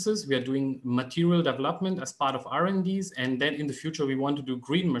services. We are doing material development as part of R&Ds, and then in the future we want to do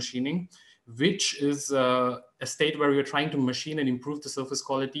green machining, which is a state where we are trying to machine and improve the surface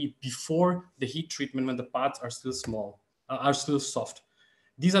quality before the heat treatment when the parts are still soft.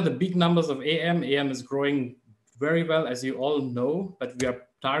 These are the big numbers of AM. AM is growing very well, as you all know, but we are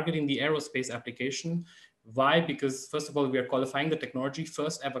targeting the aerospace application. Why? Because first of all, we are qualifying the technology,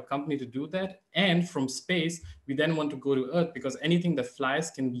 first ever company to do that. And from space, we then want to go to Earth, because anything that flies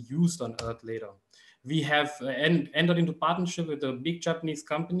can be used on Earth later. We have entered into partnership with a big Japanese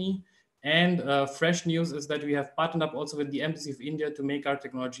company. And fresh news is that we have partnered up also with the Embassy of India to make our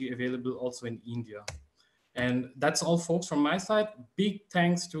technology available also in India. And that's all, folks, from my side. Big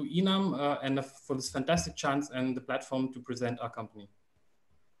thanks to INAM and for this fantastic chance and the platform to present our company.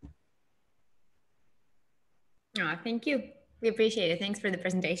 Oh, thank you. We appreciate it. Thanks for the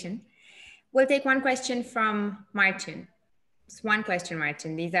presentation. We'll take one question from Martin. Just one question,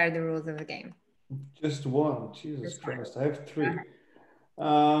 Martin. These are the rules of the game. Just one. Jesus Christ. I have three.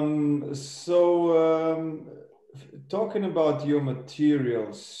 Talking about your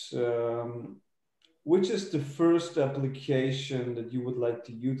materials, which is the first application that you would like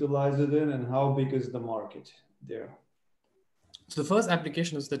to utilize it in, and how big is the market there? So the first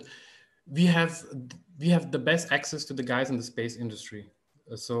application is that we have the best access to the guys in the space industry.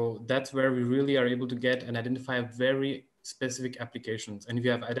 So that's where we really are able to get and identify very specific applications. And we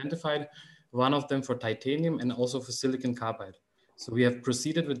have identified one of them for titanium and also for silicon carbide. So we have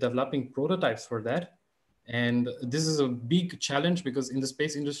proceeded with developing prototypes for that. And this is a big challenge, because in the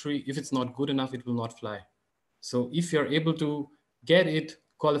space industry, if it's not good enough, it will not fly. So if you're able to get it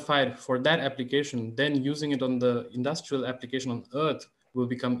qualified for that application, then using it on the industrial application on Earth will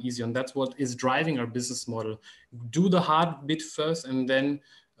become easier. And that's what is driving our business model. Do the hard bit first, and then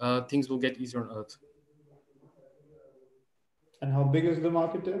things will get easier on Earth. And how big is the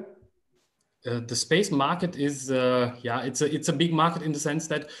market there? The space market is, it's a big market in the sense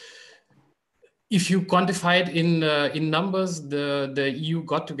that if you quantify it in numbers, the EU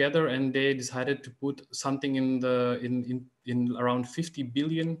got together and they decided to put something in around 50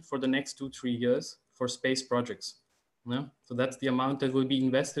 billion for the next 2-3 years for space projects. Yeah? So that's the amount that will be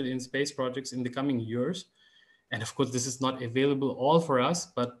invested in space projects in the coming years. And of course, this is not available all for us,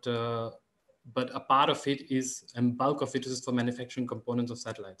 but a part of it is, and bulk of it is for manufacturing components of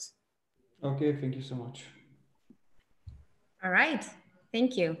satellites. Okay, thank you so much. All right,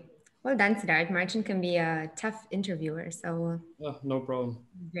 thank you. Well done, Siddharth. Martin can be a tough interviewer, so no problem.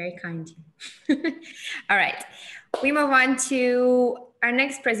 Very kind. All right, we move on to our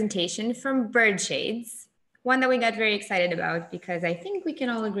next presentation from Bird Shades, one that we got very excited about because I think we can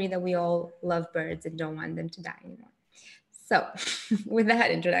all agree that we all love birds and don't want them to die anymore. So with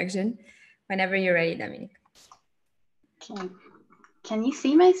that introduction, whenever you're ready, Dominique. Can you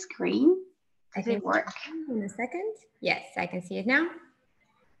see my screen? Does it work? In a second. Yes, I can see it now.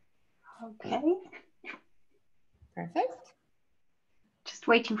 Okay. Perfect. Just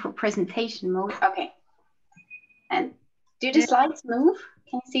waiting for presentation mode. Okay. And do the slides move?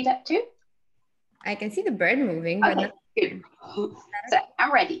 Can you see that too? I can see the bird moving. Okay, but not... good. So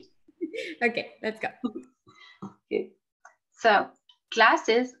I'm ready. Okay, let's go. Good. So glass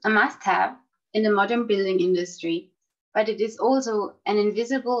is a must-have in the modern building industry, but it is also an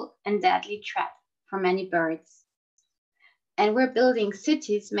invisible and deadly threat for many birds. And we're building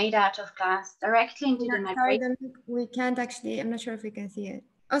cities made out of glass directly into the migration. We can't actually, I'm not sure if we can see it.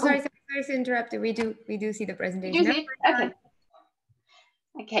 Oh, sorry to interrupt. We do see the presentation. You see? Okay.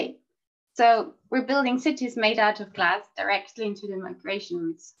 Okay. So we're building cities made out of glass directly into the migration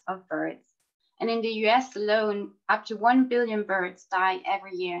routes of birds. And in the US alone, up to 1 billion birds die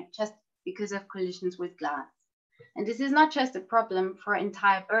every year just because of collisions with glass. And this is not just a problem for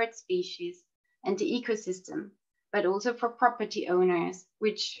entire bird species and the ecosystem, but also for property owners,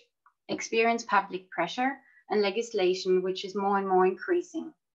 which experience public pressure and legislation, which is more and more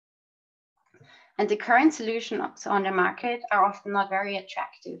increasing. And the current solutions on the market are often not very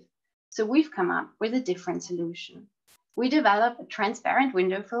attractive. So we've come up with a different solution. We develop a transparent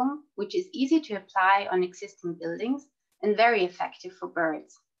window film, which is easy to apply on existing buildings and very effective for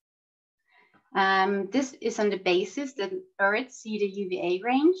birds. This is on the basis that birds see the UVA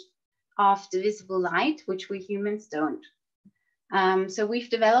range of the visible light, which we humans don't. So we've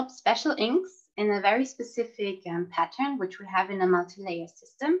developed special inks in a very specific pattern, which we have in a multi-layer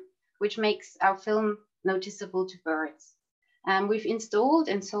system, which makes our film noticeable to birds. We've installed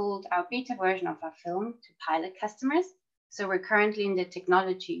and sold our beta version of our film to pilot customers. So we're currently in the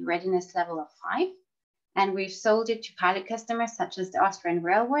technology readiness level of 5, and we've sold it to pilot customers such as the Austrian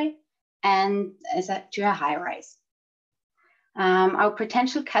Railway and to a high-rise. Our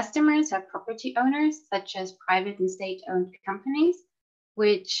potential customers are property owners such as private and state-owned companies,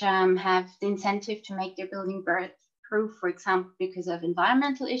 which have the incentive to make their building bird-proof, for example, because of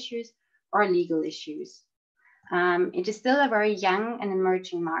environmental issues or legal issues. It is still a very young and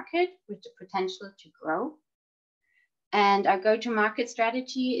emerging market with the potential to grow. And our go-to-market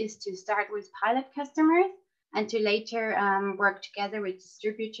strategy is to start with pilot customers and to later work together with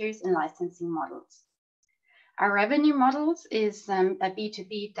distributors and licensing models. Our revenue models is a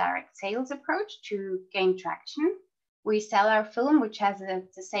B2B direct sales approach to gain traction. We sell our film, which has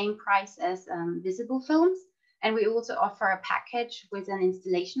the same price as visible films. And we also offer a package with an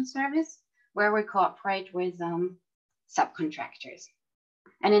installation service where we cooperate with subcontractors.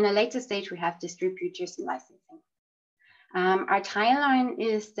 And in a later stage, we have distributors and licensing. Our timeline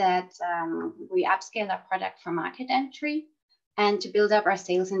is that we upscale our product for market entry and to build up our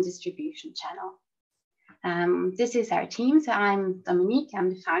sales and distribution channel. This is our team. So I'm Dominique, I'm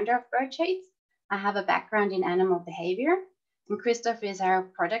the founder of Birdshades. I have a background in animal behavior. And Christoph is our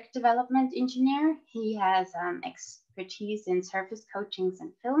product development engineer. He has expertise in surface coatings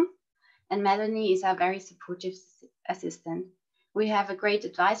and film. And Melanie is our very supportive assistant. We have a great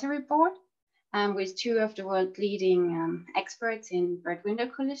advisory board with 2 of the world leading experts in bird window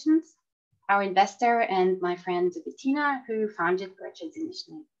collisions, our investor and my friend Bettina, who founded Birdshades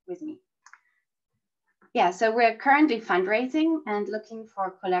initially with me. Yeah, so we're currently fundraising and looking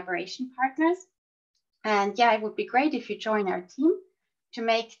for collaboration partners. And yeah, it would be great if you join our team to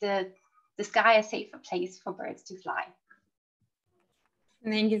make the sky a safer place for birds to fly.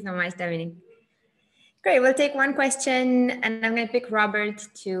 Thank you so much, Dominique. Great, we'll take one question and I'm going to pick Robert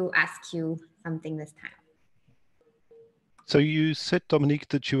to ask you something this time. So you said, Dominique,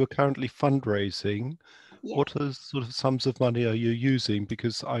 that you are currently fundraising. Yes. What sort of sums of money are you using?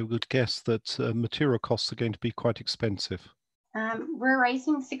 Because I would guess that material costs are going to be quite expensive. We're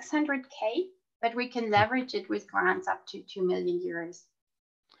raising 600K, but we can leverage it with grants up to 2 million euros.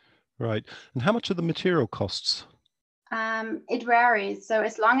 Right. And how much are the material costs? It varies. So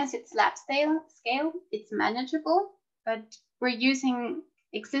as long as it's lab scale, it's manageable, but we're using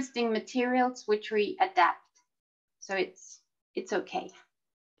existing materials which we adapt. So it's okay.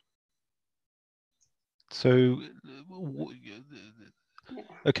 So,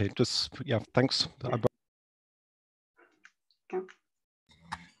 okay, just, yeah, thanks.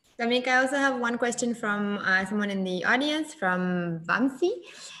 Dominique, I also have one question from someone in the audience, from Vamsi,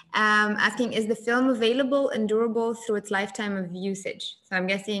 asking, is the film available and durable through its lifetime of usage? So I'm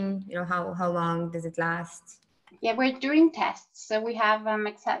guessing, you know, how long does it last? Yeah, we're doing tests. So we have,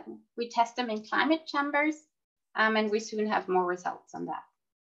 we test them in climate chambers, and we soon have more results on that.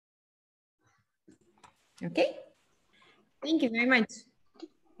 Okay, thank you very much.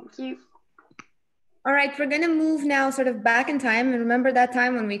 Thank you. All right, we're gonna move now sort of back in time. And remember that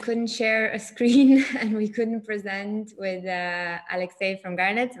time when we couldn't share a screen and we couldn't present with Alexei from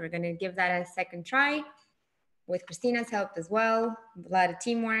Garnet. So we're gonna give that a second try with Christina's help as well. A lot of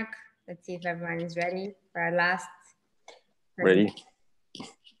teamwork. Let's see if everyone is ready for our last. Ready.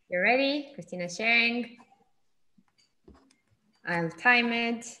 You're ready? Christina's sharing. I'll time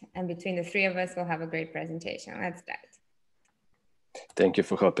it. And between the 3 of us, we'll have a great presentation. Let's start. Thank you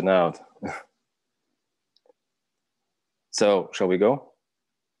for helping out. So, shall we go?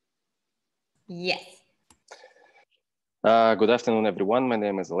 Yes. Good afternoon, everyone. My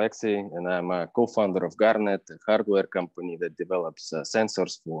name is Alexei, and I'm a co-founder of Garnet, a hardware company that develops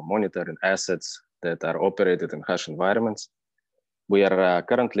sensors for monitoring assets that are operated in harsh environments. We are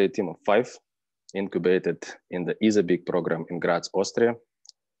currently a team of 5, incubated in the ISABIC program in Graz, Austria.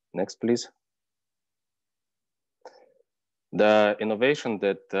 Next, please. The innovation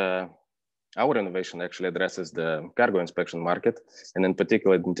that our innovation actually addresses the cargo inspection market, and in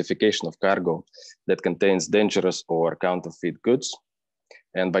particular identification of cargo that contains dangerous or counterfeit goods.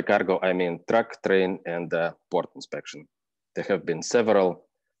 And by cargo, I mean truck, train, and port inspection. There have been several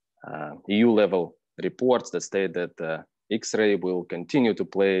EU-level reports that state that X-ray will continue to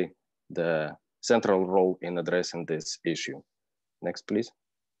play the central role in addressing this issue. Next, please.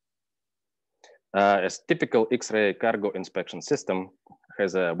 A typical X-ray cargo inspection system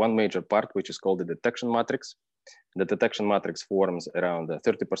has one major part, which is called the detection matrix. The detection matrix forms around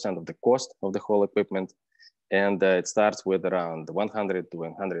 30% of the cost of the whole equipment, and it starts with around 100 to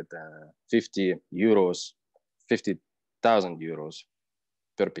 150 euros, 50,000 euros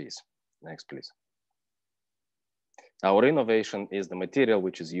per piece. Next, please. Our innovation is the material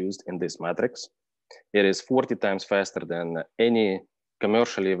which is used in this matrix. It is 40 times faster than any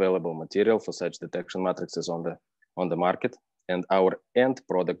commercially available material for such detection matrices on the market. And our end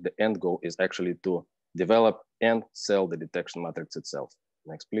product, the end goal, is actually to develop and sell the detection matrix itself.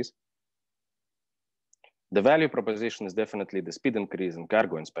 Next, please. The value proposition is definitely the speed increase in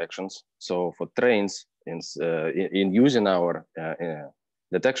cargo inspections. So for trains, in using our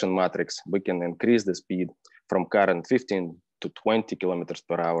detection matrix, we can increase the speed from current 15 to 20 kilometers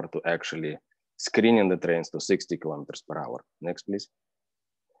per hour to actually screening the trains to 60 kilometers per hour. Next, please.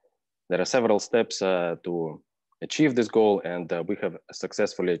 There are several steps to achieve this goal, and we have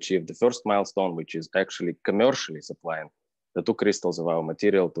successfully achieved the first milestone, which is actually commercially supplying the 2 crystals of our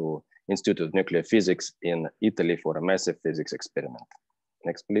material to Institute of Nuclear Physics in Italy for a massive physics experiment.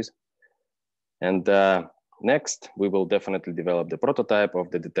 Next, please. And next, we will definitely develop the prototype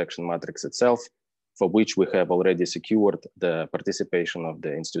of the detection matrix itself, for which we have already secured the participation of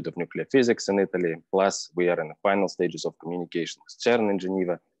the Institute of Nuclear Physics in Italy. Plus, we are in the final stages of communication with CERN in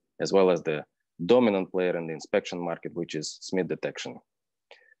Geneva, as well as the dominant player in the inspection market, which is Smith Detection.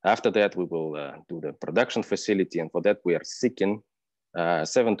 After that, we will do the production facility, and for that, we are seeking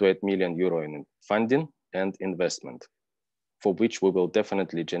 7 to 8 million euro in funding and investment, for which we will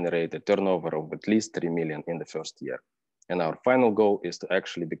definitely generate a turnover of at least 3 million in the first year. And our final goal is to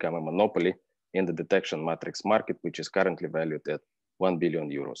actually become a monopoly in the detection matrix market, which is currently valued at 1 billion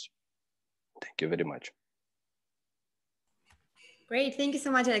euros. Thank you very much. Great, thank you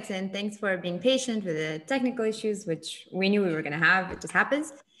so much, Alex, and thanks for being patient with the technical issues, which we knew we were going to have. It just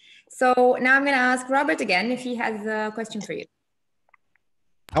happens. So now I'm going to ask Robert again if he has a question for you.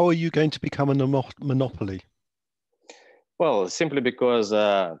 How are you going to become a monopoly? Well, simply because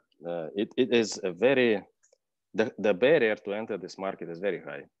it is a very, the barrier to enter this market is very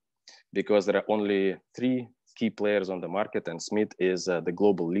high, because there are only 3 key players on the market, and Smith is the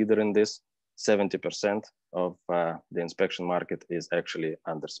global leader in this. 70% of the inspection market is actually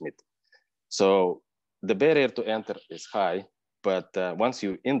under Smith. So the barrier to enter is high, but once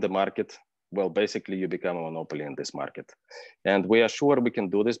you're in the market, well, basically you become a monopoly in this market. And we are sure we can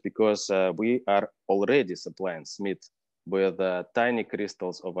do this because we are already supplying Smith with tiny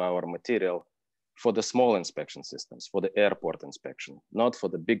crystals of our material for the small inspection systems, for the airport inspection, not for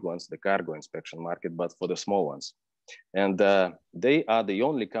the big ones, the cargo inspection market, but for the small ones. And they are the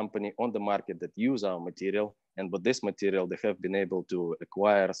only company on the market that use our material. And with this material, they have been able to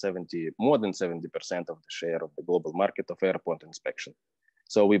acquire more than 70% of the share of the global market of airport inspection.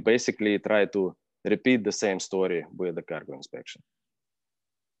 So we basically try to repeat the same story with the cargo inspection.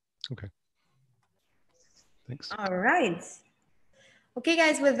 Okay. Thanks. All right. Okay,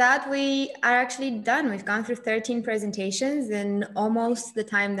 guys, with that, we are actually done. We've gone through 13 presentations in almost the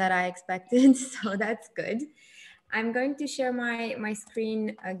time that I expected, so that's good. I'm going to share my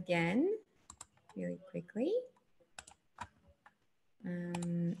screen again really quickly.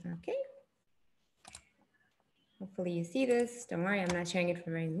 Okay. Hopefully you see this. Don't worry, I'm not sharing it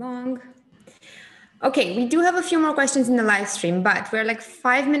for very long. Okay, we do have a few more questions in the live stream, but we're like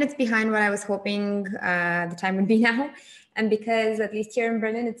 5 minutes behind what I was hoping the time would be now. And because at least here in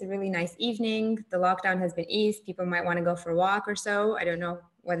Berlin, it's a really nice evening. The lockdown has been eased. People might want to go for a walk or so. I don't know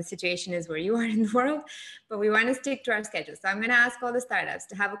what the situation is where you are in the world, but we want to stick to our schedule. So I'm going to ask all the startups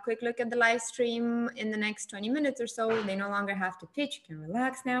to have a quick look at the live stream in the next 20 minutes or so. They no longer have to pitch. You can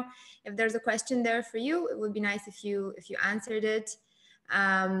relax now. If there's a question there for you, it would be nice if you answered it.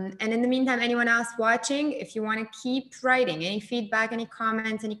 And in the meantime, anyone else watching, if you want to keep writing any feedback, any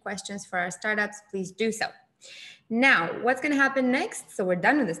comments, any questions for our startups, please do so. Now, what's going to happen next? So we're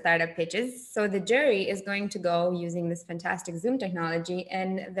done with the startup pitches. So the jury is going to go using this fantastic Zoom technology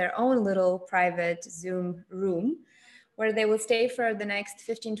in their own little private Zoom room, where they will stay for the next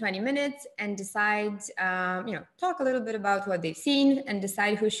 15, 20 minutes and decide, talk a little bit about what they've seen and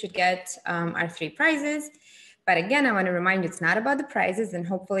decide who should get our 3 prizes. But again, I want to remind you, it's not about the prizes, and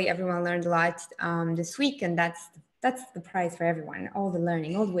hopefully everyone learned a lot this week, and that's the prize for everyone, all the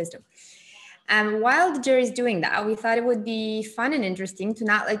learning, all the wisdom. While the jury is doing that, we thought it would be fun and interesting to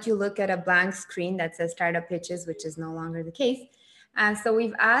not let you look at a blank screen that says startup pitches, which is no longer the case. So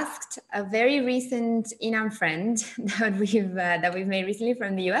we've asked a very recent INAM friend that we've made recently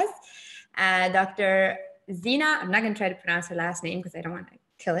from the US, Dr. Zina, I'm not going to try to pronounce her last name because I don't want to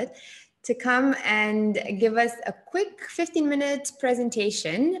kill it, to come and give us a quick 15-minute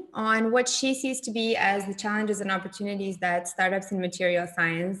presentation on what she sees to be as the challenges and opportunities that startups in material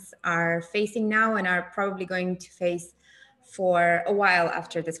science are facing now and are probably going to face for a while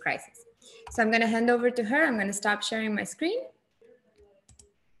after this crisis. So I'm going to hand over to her. I'm going to stop sharing my screen.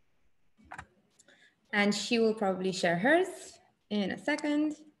 And she will probably share hers in a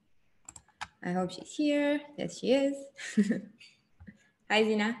second. I hope she's here. Yes, she is. Hi,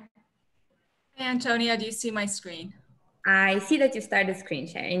 Zina. Hey, Antonia, do you see my screen? I see that you started screen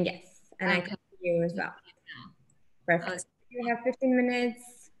sharing, yes. And okay. I can see you as well. Perfect. You have 15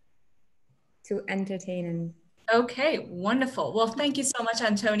 minutes to entertain and... Okay, wonderful. Well, thank you so much,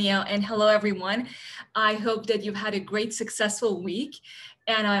 Antonia, and hello, everyone. I hope that you've had a great, successful week.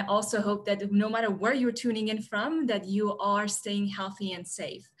 And I also hope that no matter where you're tuning in from, that you are staying healthy and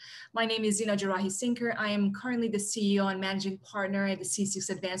safe. My name is Zina Jarahi-Sinker. I am currently the CEO and managing partner at the C6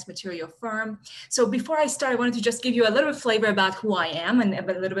 Advanced Material firm. So before I start, I wanted to just give you a little flavor about who I am and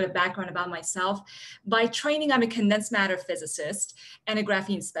a little bit of background about myself. By training, I'm a condensed matter physicist and a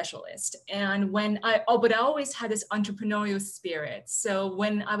graphene specialist. And but I always had this entrepreneurial spirit. So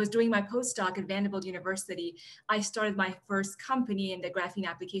when I was doing my postdoc at Vanderbilt University, I started my first company in the graphene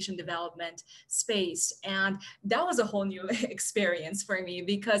application development space. And that was a whole new experience for me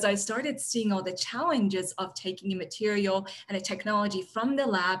because I started seeing all the challenges of taking a material and a technology from the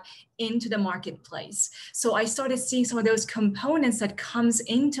lab into the marketplace. So I started seeing some of those components that comes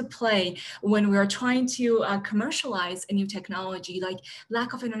into play when we're trying to commercialize a new technology, like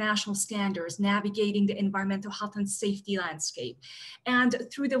lack of international standards, navigating the environmental health and safety landscape. And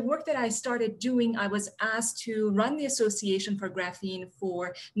through the work that I started doing, I was asked to run the Association for Graphene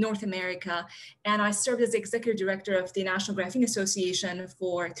for North America. And I served as executive director of the National Graphene Association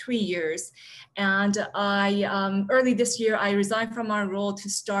for 3 years. And early this year, I resigned from my role to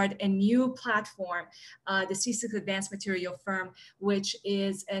start a new platform, the C6 Advanced Material firm, which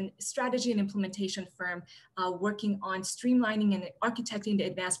is a strategy and implementation firm working on streamlining and architecting the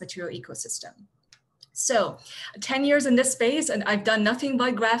advanced material ecosystem. So 10 years in this space, and I've done nothing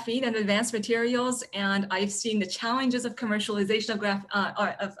but graphene and advanced materials, and I've seen the challenges of commercialization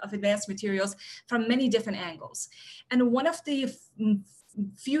of advanced materials from many different angles. And one of the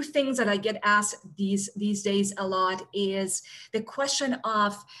few things that I get asked these days a lot is the question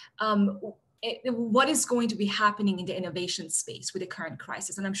of what is going to be happening in the innovation space with the current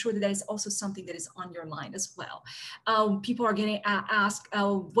crisis. And I'm sure that is also something that is on your mind as well. People are getting asked,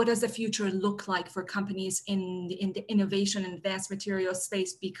 what does the future look like for companies in the innovation and advanced materials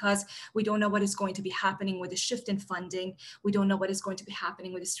space? Because we don't know what is going to be happening with the shift in funding. We don't know what is going to be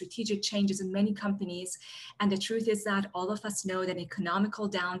happening with the strategic changes in many companies. And the truth is that all of us know that economical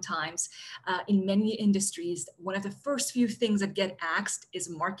downtimes in many industries, one of the first few things that get asked is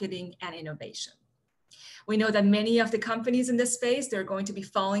marketing and innovation. We know that many of the companies in this space, they're going to be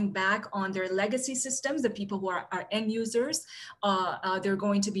falling back on their legacy systems, the people who are end users. They're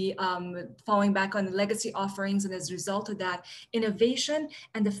going to be falling back on the legacy offerings. And as a result of that, innovation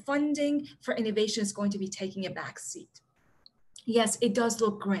and the funding for innovation is going to be taking a back seat. Yes, it does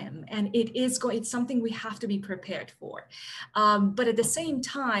look grim, and it's something we have to be prepared for. But at the same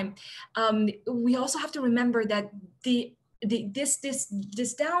time, we also have to remember that this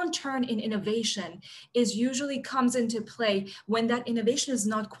downturn in innovation usually comes into play when that innovation is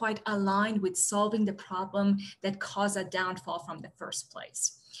not quite aligned with solving the problem that caused a downfall from the first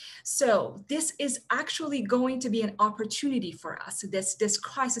place. So this is actually going to be an opportunity for us. This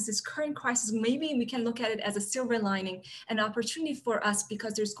crisis, this current crisis, maybe we can look at it as a silver lining, an opportunity for us,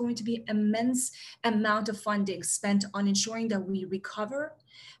 because there's going to be immense amount of funding spent on ensuring that we recover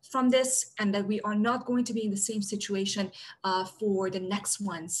from this and that we are not going to be in the same situation for the next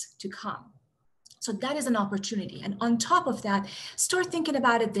ones to come. So that is an opportunity. And on top of that, start thinking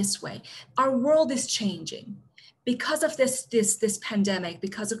about it this way. Our world is changing. Because of this pandemic,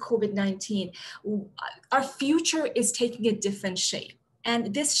 because of COVID-19, our future is taking a different shape.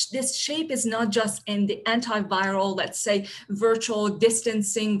 And this shape is not just in the antiviral, let's say, virtual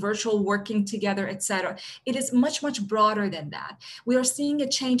distancing, virtual working together, etc. It is much, much broader than that. We are seeing a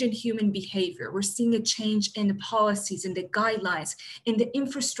change in human behavior. We're seeing a change in the policies, in the guidelines, in the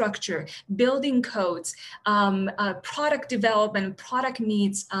infrastructure, building codes, product development, product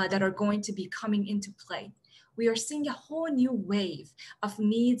needs that are going to be coming into play. We are seeing a whole new wave of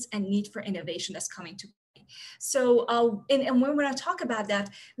needs and need for innovation that's coming to play. So, and when I talk about that,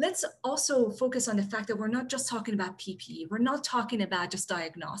 let's also focus on the fact that we're not just talking about PPE. We're not talking about just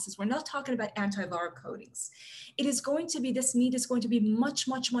diagnosis. We're not talking about antiviral coatings. It is going to be, this need is going to be much,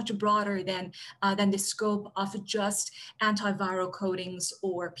 much, much broader than the scope of just antiviral coatings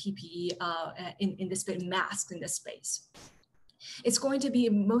or PPE in this space, masks in this space. It's going to be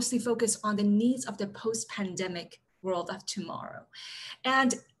mostly focused on the needs of the post-pandemic world of tomorrow.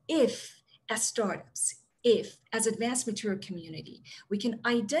 And if, as startups, if, as advanced material community, we can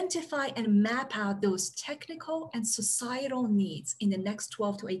identify and map out those technical and societal needs in the next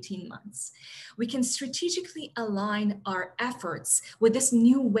 12 to 18 months, we can strategically align our efforts with this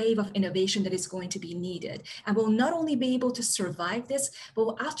new wave of innovation that is going to be needed. And we'll not only be able to survive this, but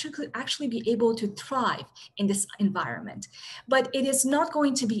we'll actually be able to thrive in this environment. But it is not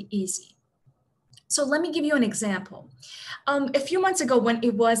going to be easy. So let me give you an example. A few months ago, when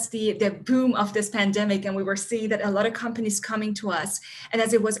it was the boom of this pandemic and we were seeing that a lot of companies coming to us, and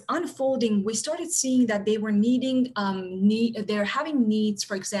as it was unfolding, we started seeing that they were needing, they're having needs,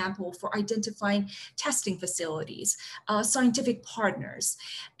 for example, for identifying testing facilities, scientific partners.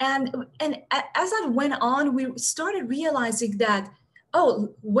 And as that went on, we started realizing that,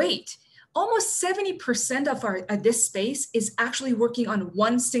 oh, wait, almost 70% of this space is actually working on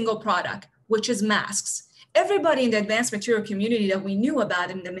one single product, which is masks. Everybody in the advanced material community that we knew about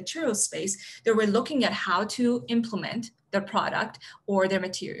in the material space, they were looking at how to implement their product or their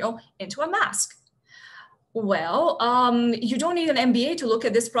material into a mask. Well, you don't need an MBA to look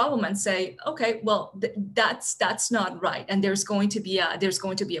at this problem and say, okay, well, that's not right, and there's going to be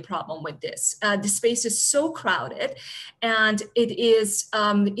a problem with this. The space is so crowded, and it is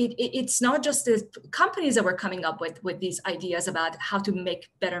it's not just the companies that were coming up with these ideas about how to make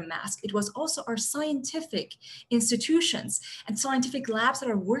better masks. It was also our scientific institutions and scientific labs that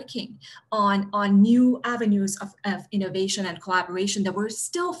are working on new avenues of innovation and collaboration that were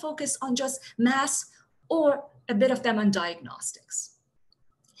still focused on just masks, or a bit of them on diagnostics.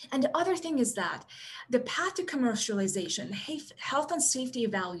 And the other thing is that the path to commercialization, health and safety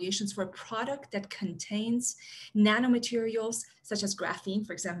evaluations for a product that contains nanomaterials, such as graphene,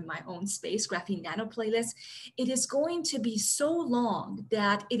 for example, in my own space, graphene nanoplatelets, it is going to be so long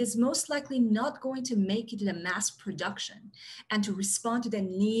that it is most likely not going to make it to the mass production and to respond to the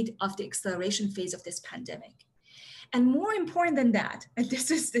need of the acceleration phase of this pandemic. And more important than that, and this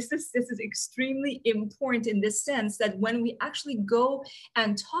is extremely important in this sense, that when we actually go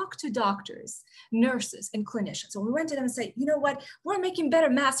and talk to doctors, nurses, and clinicians, so we went to them and say, you know what, we're making better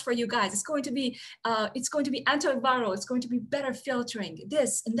masks for you guys. It's going to be antiviral. It's going to be better filtering,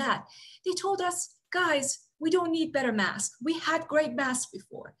 this and that. They told us, guys, we don't need better masks. We had great masks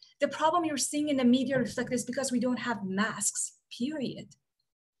before. The problem you're seeing in the media reflect this because we don't have masks, period.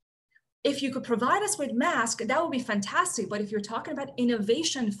 If you could provide us with masks, that would be fantastic. But if you're talking about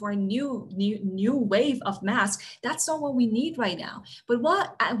innovation for a new wave of masks, that's not what we need right now. But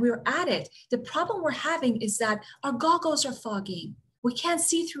while we're at it, the problem we're having is that our goggles are fogging. We can't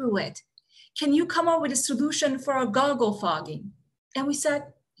see through it. Can you come up with a solution for our goggle fogging? And we said,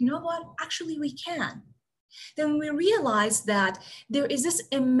 you know what? Actually, we can. Then we realized that there is this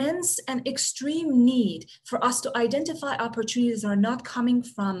immense and extreme need for us to identify opportunities that are not coming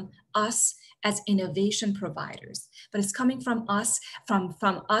from us as innovation providers, but it's coming from us, from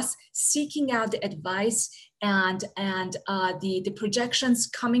us seeking out the advice and the projections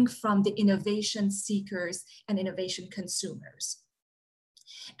coming from the innovation seekers and innovation consumers.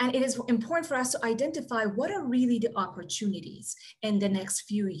 And it is important for us to identify what are really the opportunities in the next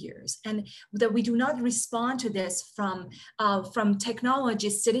few years, and that we do not respond to this from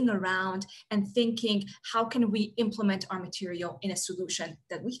technologists sitting around and thinking, how can we implement our material in a solution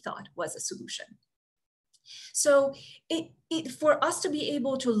that we thought was a solution? So for us to be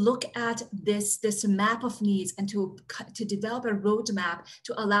able to look at this map of needs and to develop a roadmap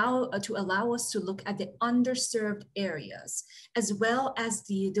to allow us to look at the underserved areas, as well as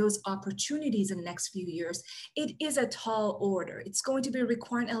those opportunities in the next few years, it is a tall order. It's going to be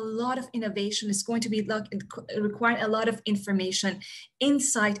requiring a lot of innovation. It's going to be requiring a lot of information,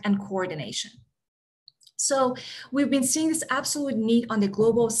 insight, and coordination. So we've been seeing this absolute need on the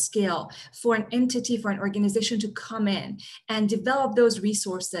global scale for an entity, for an organization to come in and develop those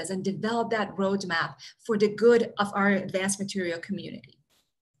resources and develop that roadmap for the good of our advanced material community,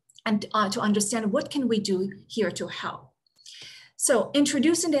 and to understand what can we do here to help. So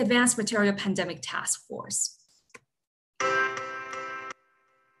introducing the Advanced Material Pandemic Task Force.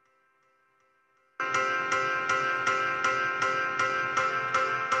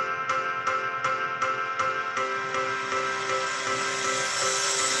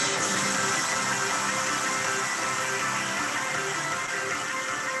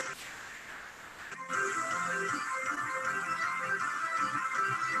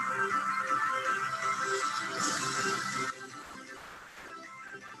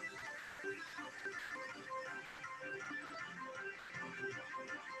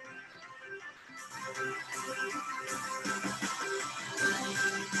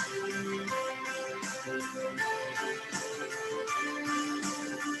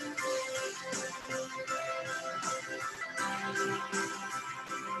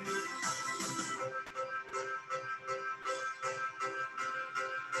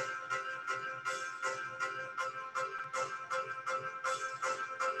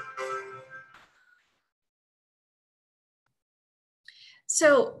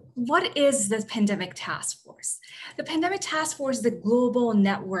 So what is the Pandemic Task Force? The Pandemic Task Force is the global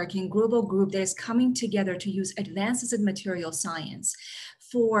network and global group that is coming together to use advances in material science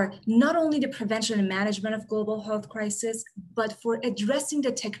for not only the prevention and management of global health crisis, but for addressing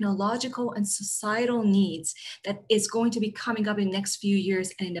the technological and societal needs that is going to be coming up in the next few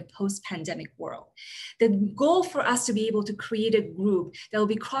years and in the post-pandemic world. The goal for us to be able to create a group that will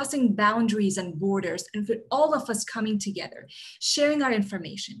be crossing boundaries and borders, and for all of us coming together, sharing our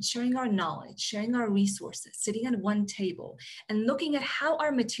information, sharing our knowledge, sharing our resources, sitting at one table and looking at how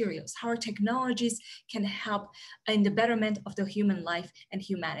our materials, how our technologies can help in the betterment of the human life and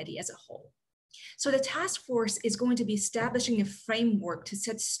humanity as a whole. So the task force is going to be establishing a framework to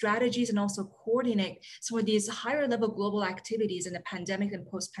set strategies and also coordinate some of these higher level global activities in the pandemic and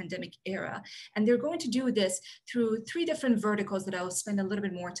post-pandemic era. And they're going to do this through 3 different verticals that I will spend a little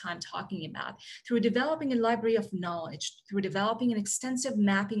bit more time talking about: through developing a library of knowledge, through developing an extensive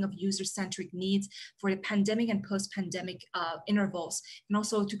mapping of user-centric needs for the pandemic and post-pandemic intervals, and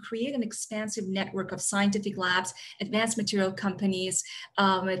also to create an expansive network of scientific labs, advanced material companies,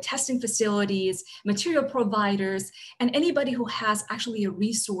 testing facilities, material providers, and anybody who has actually a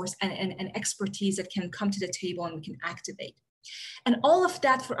resource and expertise that can come to the table and we can activate. And all of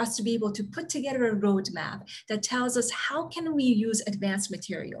that for us to be able to put together a roadmap that tells us how can we use advanced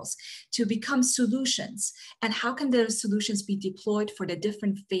materials to become solutions, and how can those solutions be deployed for the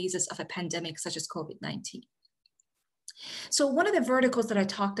different phases of a pandemic such as COVID-19. So one of the verticals that I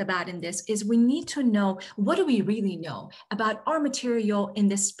talked about in this is we need to know, what do we really know about our material in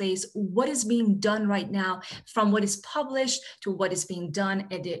this space? What is being done right now, from what is published to what is being done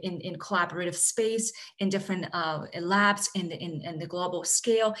in collaborative space, in different labs in the global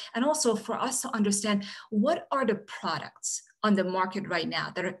scale, and also for us to understand what are the products on the market right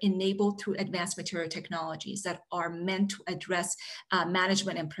now that are enabled through advanced material technologies that are meant to address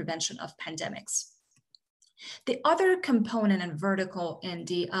management and prevention of pandemics. The other component and vertical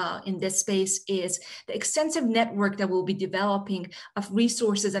in this space is the extensive network that we'll be developing of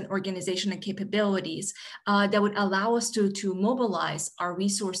resources and organization and capabilities that would allow us to mobilize our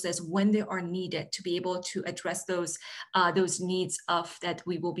resources when they are needed to be able to address those needs that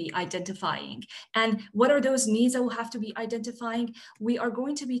we will be identifying. And what are those needs that we'll have to be identifying? We are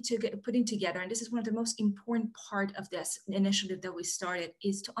going to be putting together, and this is one of the most important part of this initiative that we started,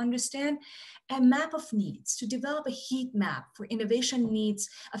 is to understand a map of needs, to develop a heat map for innovation needs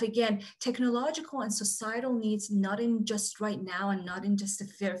of, again, technological and societal needs, not in just right now and not in just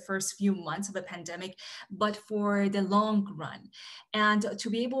the first few months of a pandemic, but for the long run. And to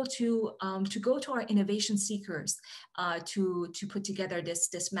be able to go to our innovation seekers to put together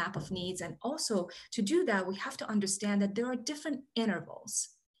this map of needs. And also to do that, we have to understand that there are different intervals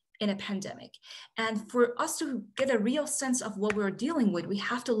in a pandemic. And for us to get a real sense of what we're dealing with, we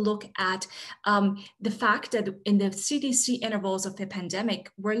have to look at the fact that in the CDC intervals of the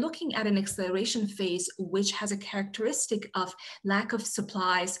pandemic, we're looking at an acceleration phase, which has a characteristic of lack of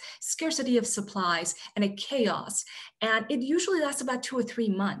supplies, scarcity of supplies, and a chaos. And it usually lasts about 2 or 3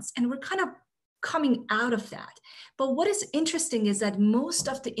 months. And we're kind of coming out of that. But what is interesting is that most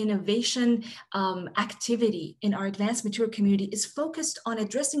of the innovation activity in our advanced material community is focused on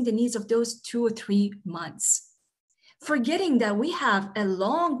addressing the needs of those 2 or 3 months, forgetting that we have a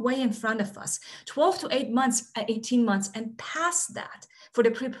long way in front of us, 12 to 18 months, and past that, for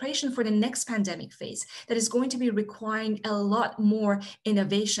the preparation for the next pandemic phase that is going to be requiring a lot more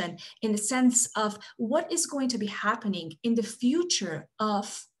innovation in the sense of what is going to be happening in the future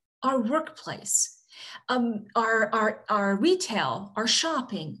of our workplace. Our retail, our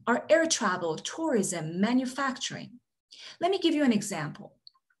shopping, our air travel, tourism, manufacturing. Let me give you an example.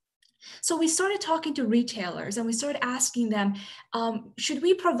 So we started talking to retailers and we started asking them, should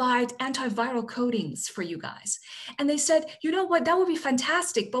we provide antiviral coatings for you guys? And they said, you know what, that would be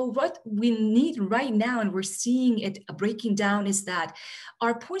fantastic. But what we need right now, and we're seeing it breaking down, is that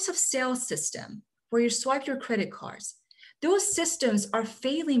our points of sale system, where you swipe your credit cards, those systems are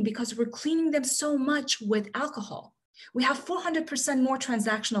failing because we're cleaning them so much with alcohol. We have 400% more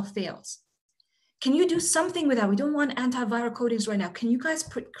transactional fails. Can you do something with that? We don't want antiviral coatings right now. Can you guys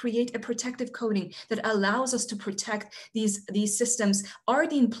create a protective coating that allows us to protect these systems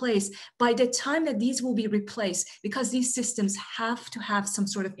already in place by the time that these will be replaced, because these systems have to have some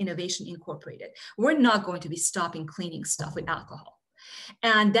sort of innovation incorporated. We're not going to be stopping cleaning stuff with alcohol.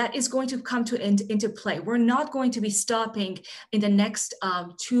 And that is going to come into play. We're not going to be stopping in the next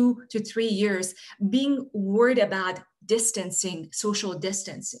 2 to 3 years being worried about distancing, social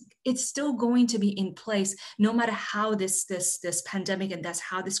distancing. It's still going to be in place no matter how this pandemic and that's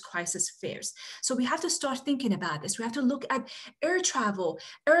how this crisis fares. So we have to start thinking about this. We have to look at air travel.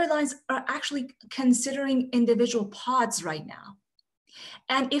 Airlines are actually considering individual pods right now.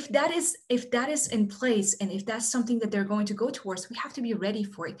 And if that is in place, and if that's something that they're going to go towards, we have to be ready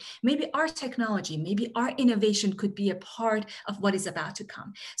for it. Maybe our technology, maybe our innovation could be a part of what is about to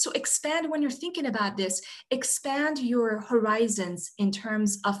come. So expand, when you're thinking about this, expand your horizons in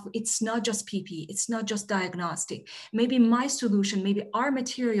terms of, it's not just PPE, it's not just diagnostic. Maybe my solution, maybe our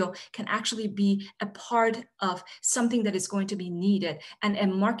material can actually be a part of something that is going to be needed and a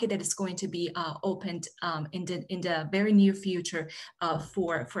market that is going to be opened in the very near future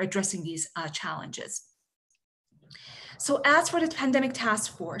for addressing these challenges. So as for the pandemic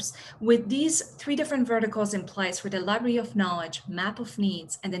task force, with these 3 different verticals in place for the library of knowledge, map of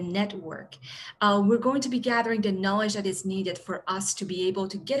needs, and the network, we're going to be gathering the knowledge that is needed for us to be able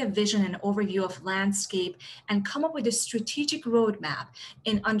to get a vision and overview of landscape and come up with a strategic roadmap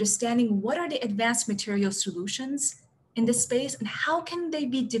in understanding what are the advanced material solutions in this space and how can they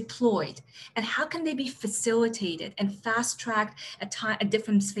be deployed and how can they be facilitated and fast-tracked at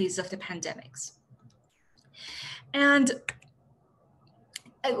different phases of the pandemics. And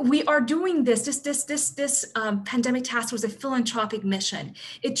we are doing this pandemic task force, a philanthropic mission.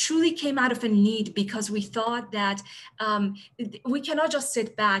 It truly came out of a need because we thought that we cannot just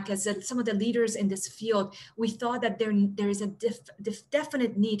sit back. As some of the leaders in this field, we thought that there is a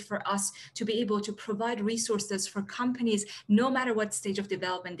definite need for us to be able to provide resources for companies, no matter what stage of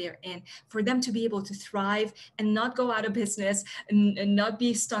development they're in, for them to be able to thrive and not go out of business and not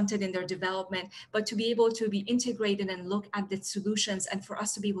be stunted in their development, but to be able to be integrated and look at the solutions, and for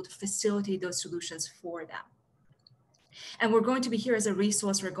us to be able to facilitate those solutions for them. And we're going to be here as a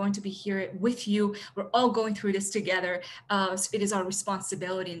resource. We're going to be here with you. We're all going through this together. So it is our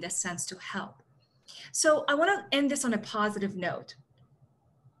responsibility in this sense to help. So I want to end this on a positive note.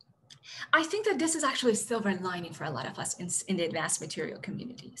 I think that this is actually a silver lining for a lot of us in the advanced material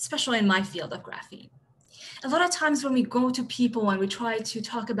community, especially in my field of graphene. A lot of times when we go to people and we try to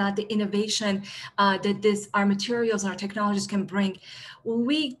talk about the innovation that our materials and our technologies can bring,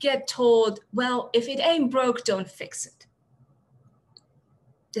 we get told, well, if it ain't broke, don't fix it.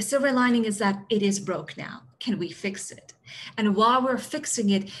 The silver lining is that it is broke now. Can we fix it? And while we're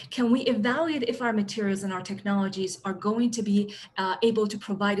fixing it, can we evaluate if our materials and our technologies are going to be able to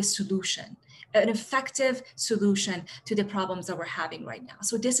provide a solution, an effective solution to the problems that we're having right now?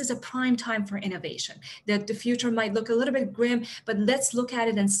 So this is a prime time for innovation. That the future might look a little bit grim, but let's look at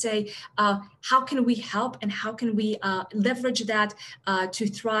it and say, how can we help and how can we leverage that to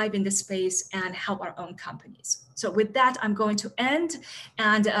thrive in this space and help our own companies? So with that, I'm going to end,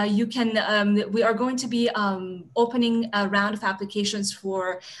 and we are going to be opening a round of applications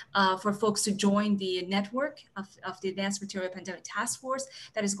for folks to join the network of the Advanced Material Pandemic Task Force.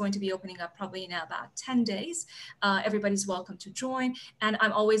 That is going to be opening up probably in about 10 days. Everybody's welcome to join, and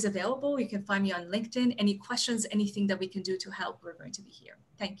I'm always available. You can find me on LinkedIn. Any questions, anything that we can do to help, we're going to be here.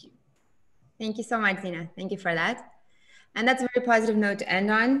 Thank you. Thank you so much, Zina. Thank you for that. And that's a very positive note to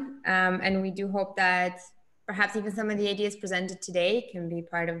end on. And we do hope that perhaps even some of the ideas presented today can be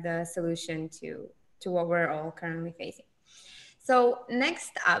part of the solution to what we're all currently facing. So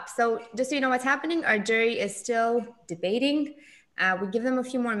next up, so just so you know what's happening, our jury is still debating. We give them a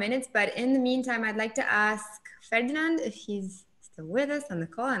few more minutes, but in the meantime, I'd like to ask Ferdinand, if he's still with us on the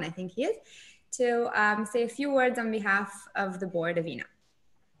call, and I think he is, to say a few words on behalf of the board of INAM.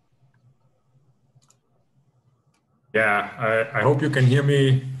 Yeah, I hope you can hear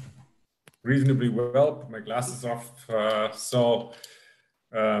me reasonably well. Put my glasses off.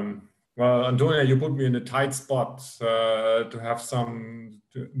 Well, Antonia, you put me in a tight spot to have some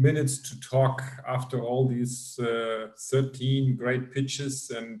minutes to talk after all these 13 great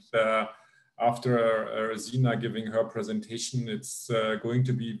pitches, and after Zina giving her presentation, it's going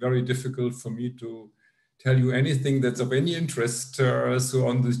to be very difficult for me to tell you anything that's of any interest. So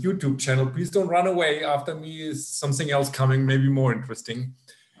on this YouTube channel, please don't run away. After me is something else coming, maybe more interesting.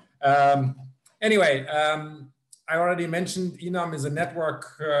 Anyway, I already mentioned INAM is a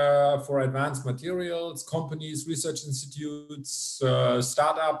network for advanced materials, companies, research institutes,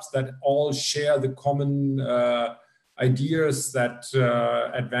 startups that all share the common ideas that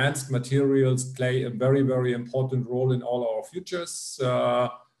advanced materials play a very, very important role in all our futures.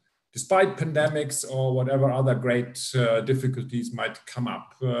 Despite pandemics or whatever other great difficulties might come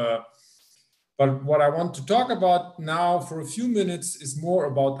up. But what I want to talk about now for a few minutes is more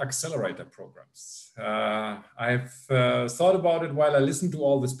about accelerator programs. I've thought about it while I listened to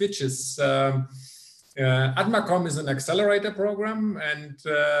all the speeches. AdMaCamp is an accelerator program, and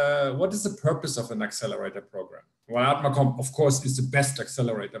what is the purpose of an accelerator program? Well, AdMaCamp, of course, is the best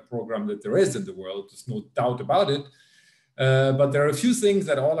accelerator program that there is in the world. There's no doubt about it. But there are a few things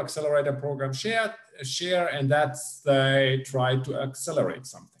that all accelerator programs share, and that's they try to accelerate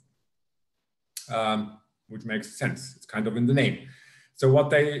something, which makes sense. It's kind of in the name. So what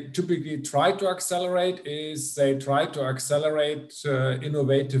they typically try to accelerate is they try to accelerate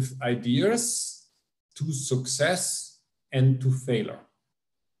innovative ideas to success and to failure.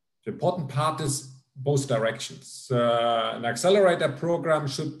 The important part is both directions. An accelerator program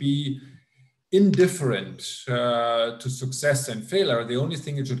should be indifferent to success and failure. The only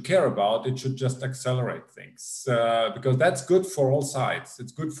thing it should care about, it should just accelerate things because that's good for all sides.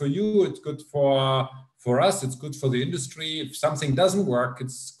 It's good for you, it's good for us, it's good for the industry. If something doesn't work,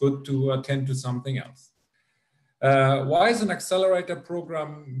 it's good to attend to something else. Why is an accelerator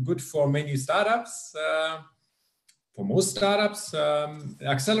program good for many startups? For most startups,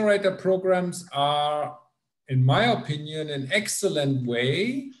 accelerator programs are, in my opinion, an excellent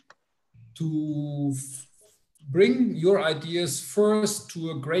way to bring your ideas first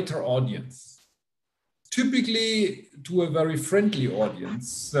to a greater audience, typically to a very friendly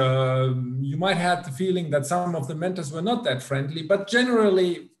audience. You might have the feeling that some of the mentors were not that friendly, but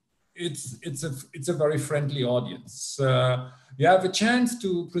generally it's a very friendly audience. You have a chance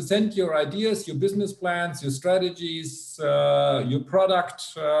to present your ideas, your business plans, your strategies, your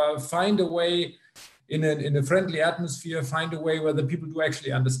product, find a way in a friendly atmosphere, find a way where the people do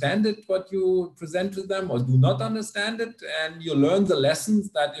actually understand it, what you present to them, or do not understand it. And you learn the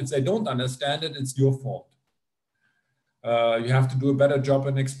lessons that if they don't understand it, it's your fault. You have to do a better job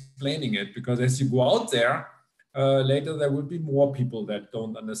in explaining it, because as you go out there, later there will be more people that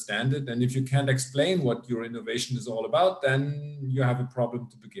don't understand it. And if you can't explain what your innovation is all about, then you have a problem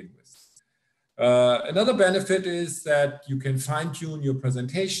to begin with. Another benefit is that you can fine-tune your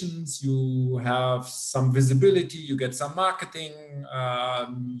presentations, you have some visibility, you get some marketing,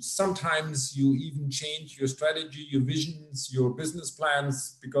 sometimes you even change your strategy, your visions, your business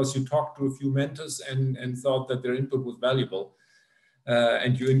plans, because you talked to a few mentors and thought that their input was valuable.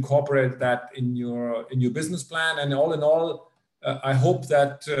 And you incorporate that in your business plan. And all in all, I hope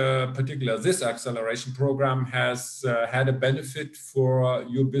that particularly this acceleration program has had a benefit for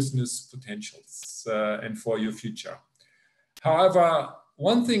your business potentials and for your future. However,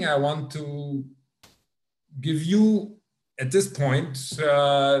 one thing I want to give you at this point,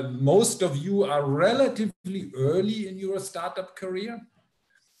 most of you are relatively early in your startup career.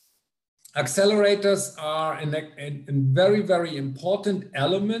 Accelerators are a very, very important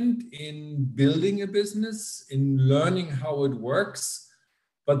element in building a business, in learning how it works,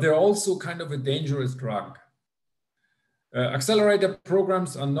 but they're also kind of a dangerous drug. Accelerator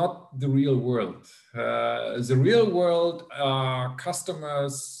programs are not the real world. The real world are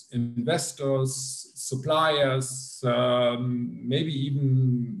customers, investors, suppliers, maybe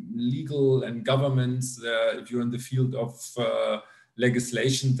even legal and governments, if you're in the field of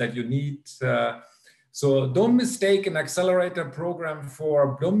legislation that you need. So don't mistake an accelerator program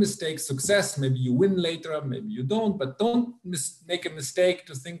don't mistake success. Maybe you win later, maybe you don't, but don't make a mistake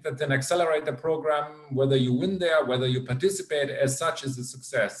to think that an accelerator program, whether you win there, whether you participate as such, is a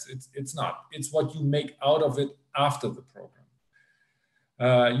success. It's not. It's what you make out of it after the program.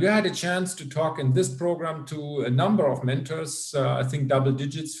 You had a chance to talk in this program to a number of mentors, I think double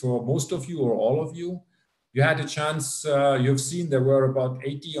digits for most of you or all of you. You had a chance, you've seen there were about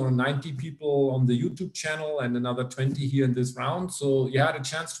 80 or 90 people on the YouTube channel and another 20 here in this round. So you had a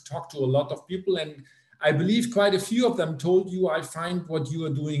chance to talk to a lot of people. And I believe quite a few of them told you, I find what you are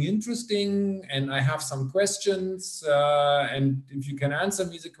doing interesting and I have some questions. And if you can answer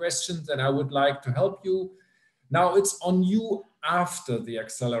me the questions, then I would like to help you. Now it's on you after the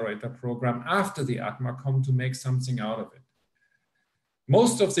accelerator program, after the AdMaCamp, to make something out of it.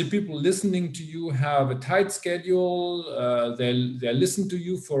 Most of the people listening to you have a tight schedule. They listen to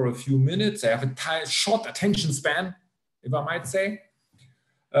you for a few minutes. They have a short attention span, if I might say.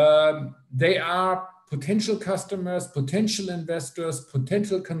 They are potential customers, potential investors,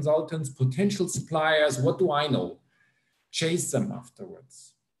 potential consultants, potential suppliers. What do I know? Chase them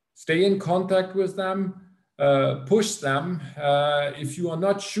afterwards. Stay in contact with them, push them. If you are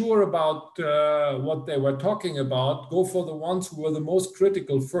not sure about what they were talking about, go for the ones who were the most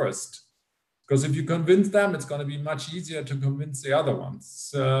critical first. Because if you convince them, it's going to be much easier to convince the other ones.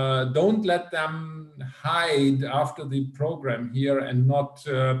 Don't let them hide after the program here and not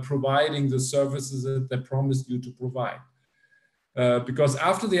providing the services that they promised you to provide. Because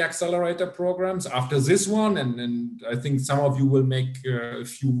after the accelerator programs, after this one, and I think some of you will make a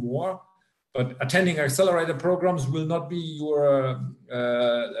few more, but attending accelerator programs will not be your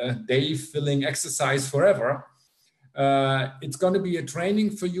day-filling exercise forever. It's going to be a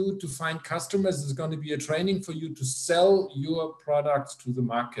training for you to find customers. It's going to be a training for you to sell your products to the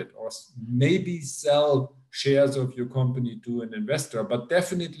market, or maybe sell shares of your company to an investor. But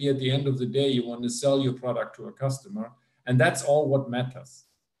definitely at the end of the day, you want to sell your product to a customer. And that's all what matters.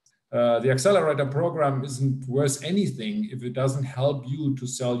 The accelerator program isn't worth anything if it doesn't help you to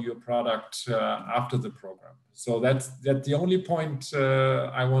sell your product after the program. So that's the only point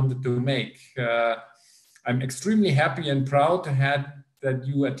I wanted to make. I'm extremely happy and proud to have that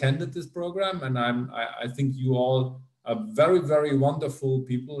you attended this program, and I think you all are very, very wonderful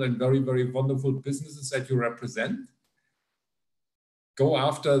people and very, very wonderful businesses that you represent. Go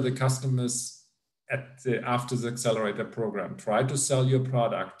after the customers after the accelerator program. Try to sell your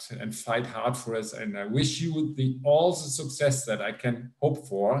product and fight hard for us. And I wish you all the success that I can hope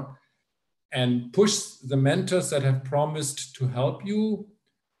for, and push the mentors that have promised to help you.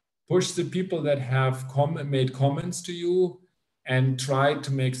 Push the people that have made comments to you, and try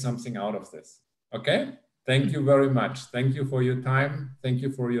to make something out of this. Okay? Thank you very much. Thank you for your time. Thank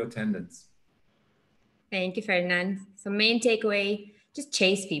you for your attendance. Thank you, Ferdinand. So main takeaway, just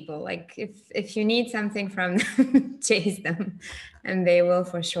chase people. Like if you need something from them, chase them, and they will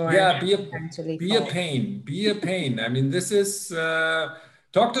for sure. Yeah, be a pain. Be a pain. I mean, this is,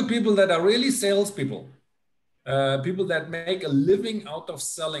 talk to people that are really salespeople. People that make a living out of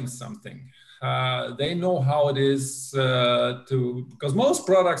selling something. They know how it is because most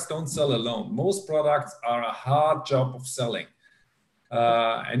products don't sell alone. Most products are a hard job of selling.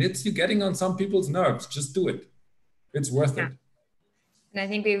 And it's you getting on some people's nerves. Just do it. It's worth it. And I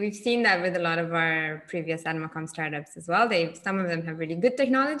think we've seen that with a lot of our previous AdMaCamp startups as well. Some of them have really good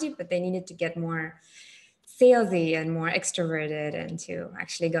technology, but they needed to get more salesy and more extroverted and to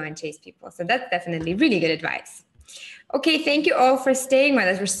actually go and chase people. So that's definitely really good advice. Okay, thank you all for staying with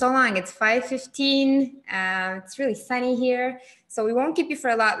us. We're so long. It's 5:15. It's really sunny here. So we won't keep you for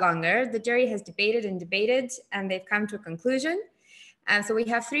a lot longer. The jury has debated and debated, and they've come to a conclusion. So we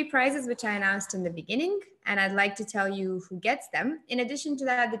have 3 prizes, which I announced in the beginning, and I'd like to tell you who gets them. In addition to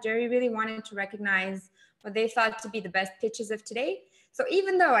that, the jury really wanted to recognize what they thought to be the best pitches of today. So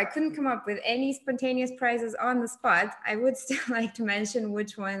even though I couldn't come up with any spontaneous prizes on the spot, I would still like to mention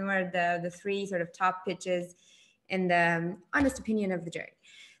which one were the 3 sort of top pitches in the honest opinion of the jury.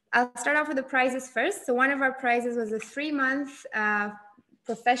 I'll start off with the prizes first. So one of our prizes was a 3-month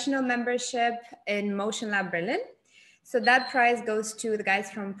professional membership in Motion Lab Berlin. So that prize goes to the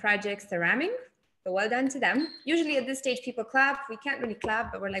guys from Project Ceramic. So well done to them. Usually at this stage, people clap. We can't really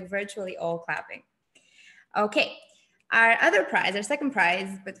clap, but we're like virtually all clapping. Okay. Our other prize, our second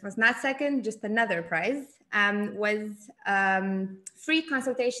prize, but was not second, just another prize, was free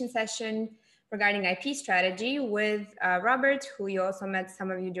consultation session regarding IP strategy with Robert, who you also met,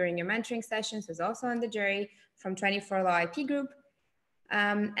 some of you during your mentoring sessions, who's also on the jury from 24 Law IP Group.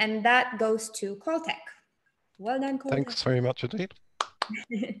 And that goes to Coltech. Well done, Coltech. Thanks very much indeed.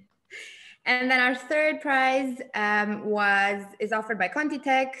 And then our third prize is offered by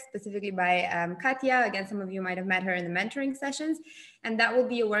ContiTech, specifically by Katja. Again, some of you might have met her in the mentoring sessions. And that will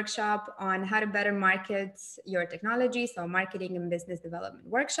be a workshop on how to better market your technology. So marketing and business development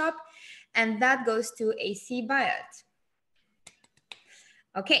workshop. And that goes to AC Biot.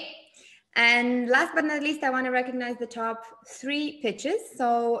 Okay. And last but not least, I want to recognize the top 3 pitches.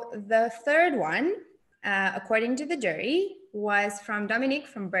 So the third one, according to the jury, was from Dominique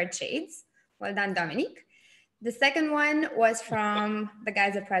from Bird Shades. Well done, Dominique. The second one was from the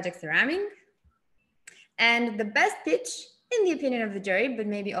guys at Project Ceramic. And the best pitch, in the opinion of the jury, but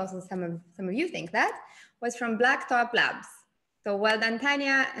maybe also some of you think that, was from Blacktop Labs. So well done,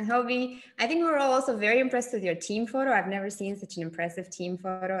 Tanya and Hobie. I think we were all also very impressed with your team photo. I've never seen such an impressive team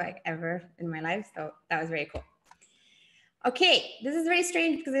photo like ever in my life. So that was very cool. Okay, this is very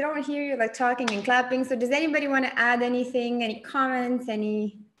strange because I don't hear you like talking and clapping. So does anybody want to add anything, any comments,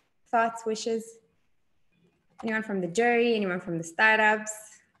 any thoughts, wishes? Anyone from the jury, anyone from the startups?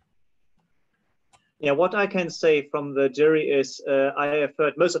 Yeah, what I can say from the jury is I have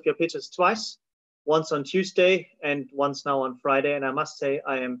heard most of your pitches twice, once on Tuesday and once now on Friday. And I must say,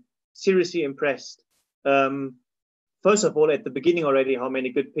 I am seriously impressed. First of all, at the beginning already, how many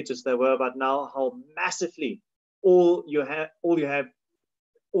good pitches there were, but now how massively all you have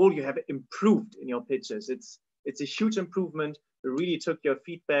improved in your pitches. It's a huge improvement. We really took your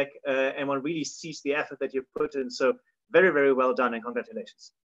feedback and one really sees the effort that you put in. So very, very well done and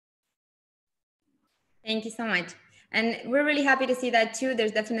congratulations. Thank you so much. And we're really happy to see that too.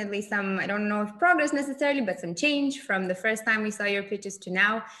 There's definitely some, I don't know if progress necessarily, but some change from the first time we saw your pitches to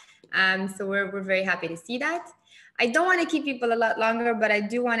now. So we're very happy to see that. I don't want to keep people a lot longer, but I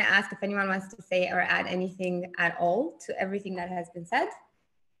do want to ask if anyone wants to say or add anything at all to everything that has been said.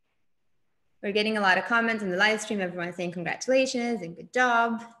 We're getting a lot of comments in the live stream. Everyone's saying congratulations and good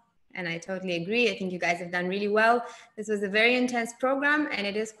job. And I totally agree. I think you guys have done really well. This was a very intense program and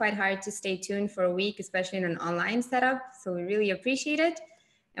it is quite hard to stay tuned for a week, especially in an online setup. So we really appreciate it.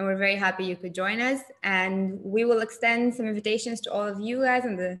 And we're very happy you could join us. And we will extend some invitations to all of you guys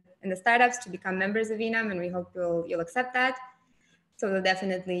in the startups to become members of INAM. And we hope you'll accept that. So we'll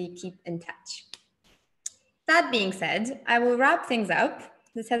definitely keep in touch. That being said, I will wrap things up.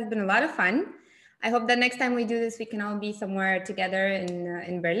 This has been a lot of fun. I hope that next time we do this, we can all be somewhere together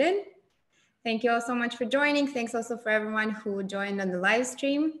in Berlin. Thank you all so much for joining. Thanks also for everyone who joined on the live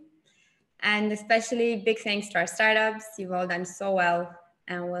stream. And especially big thanks to our startups. You've all done so well,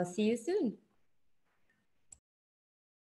 and we'll see you soon.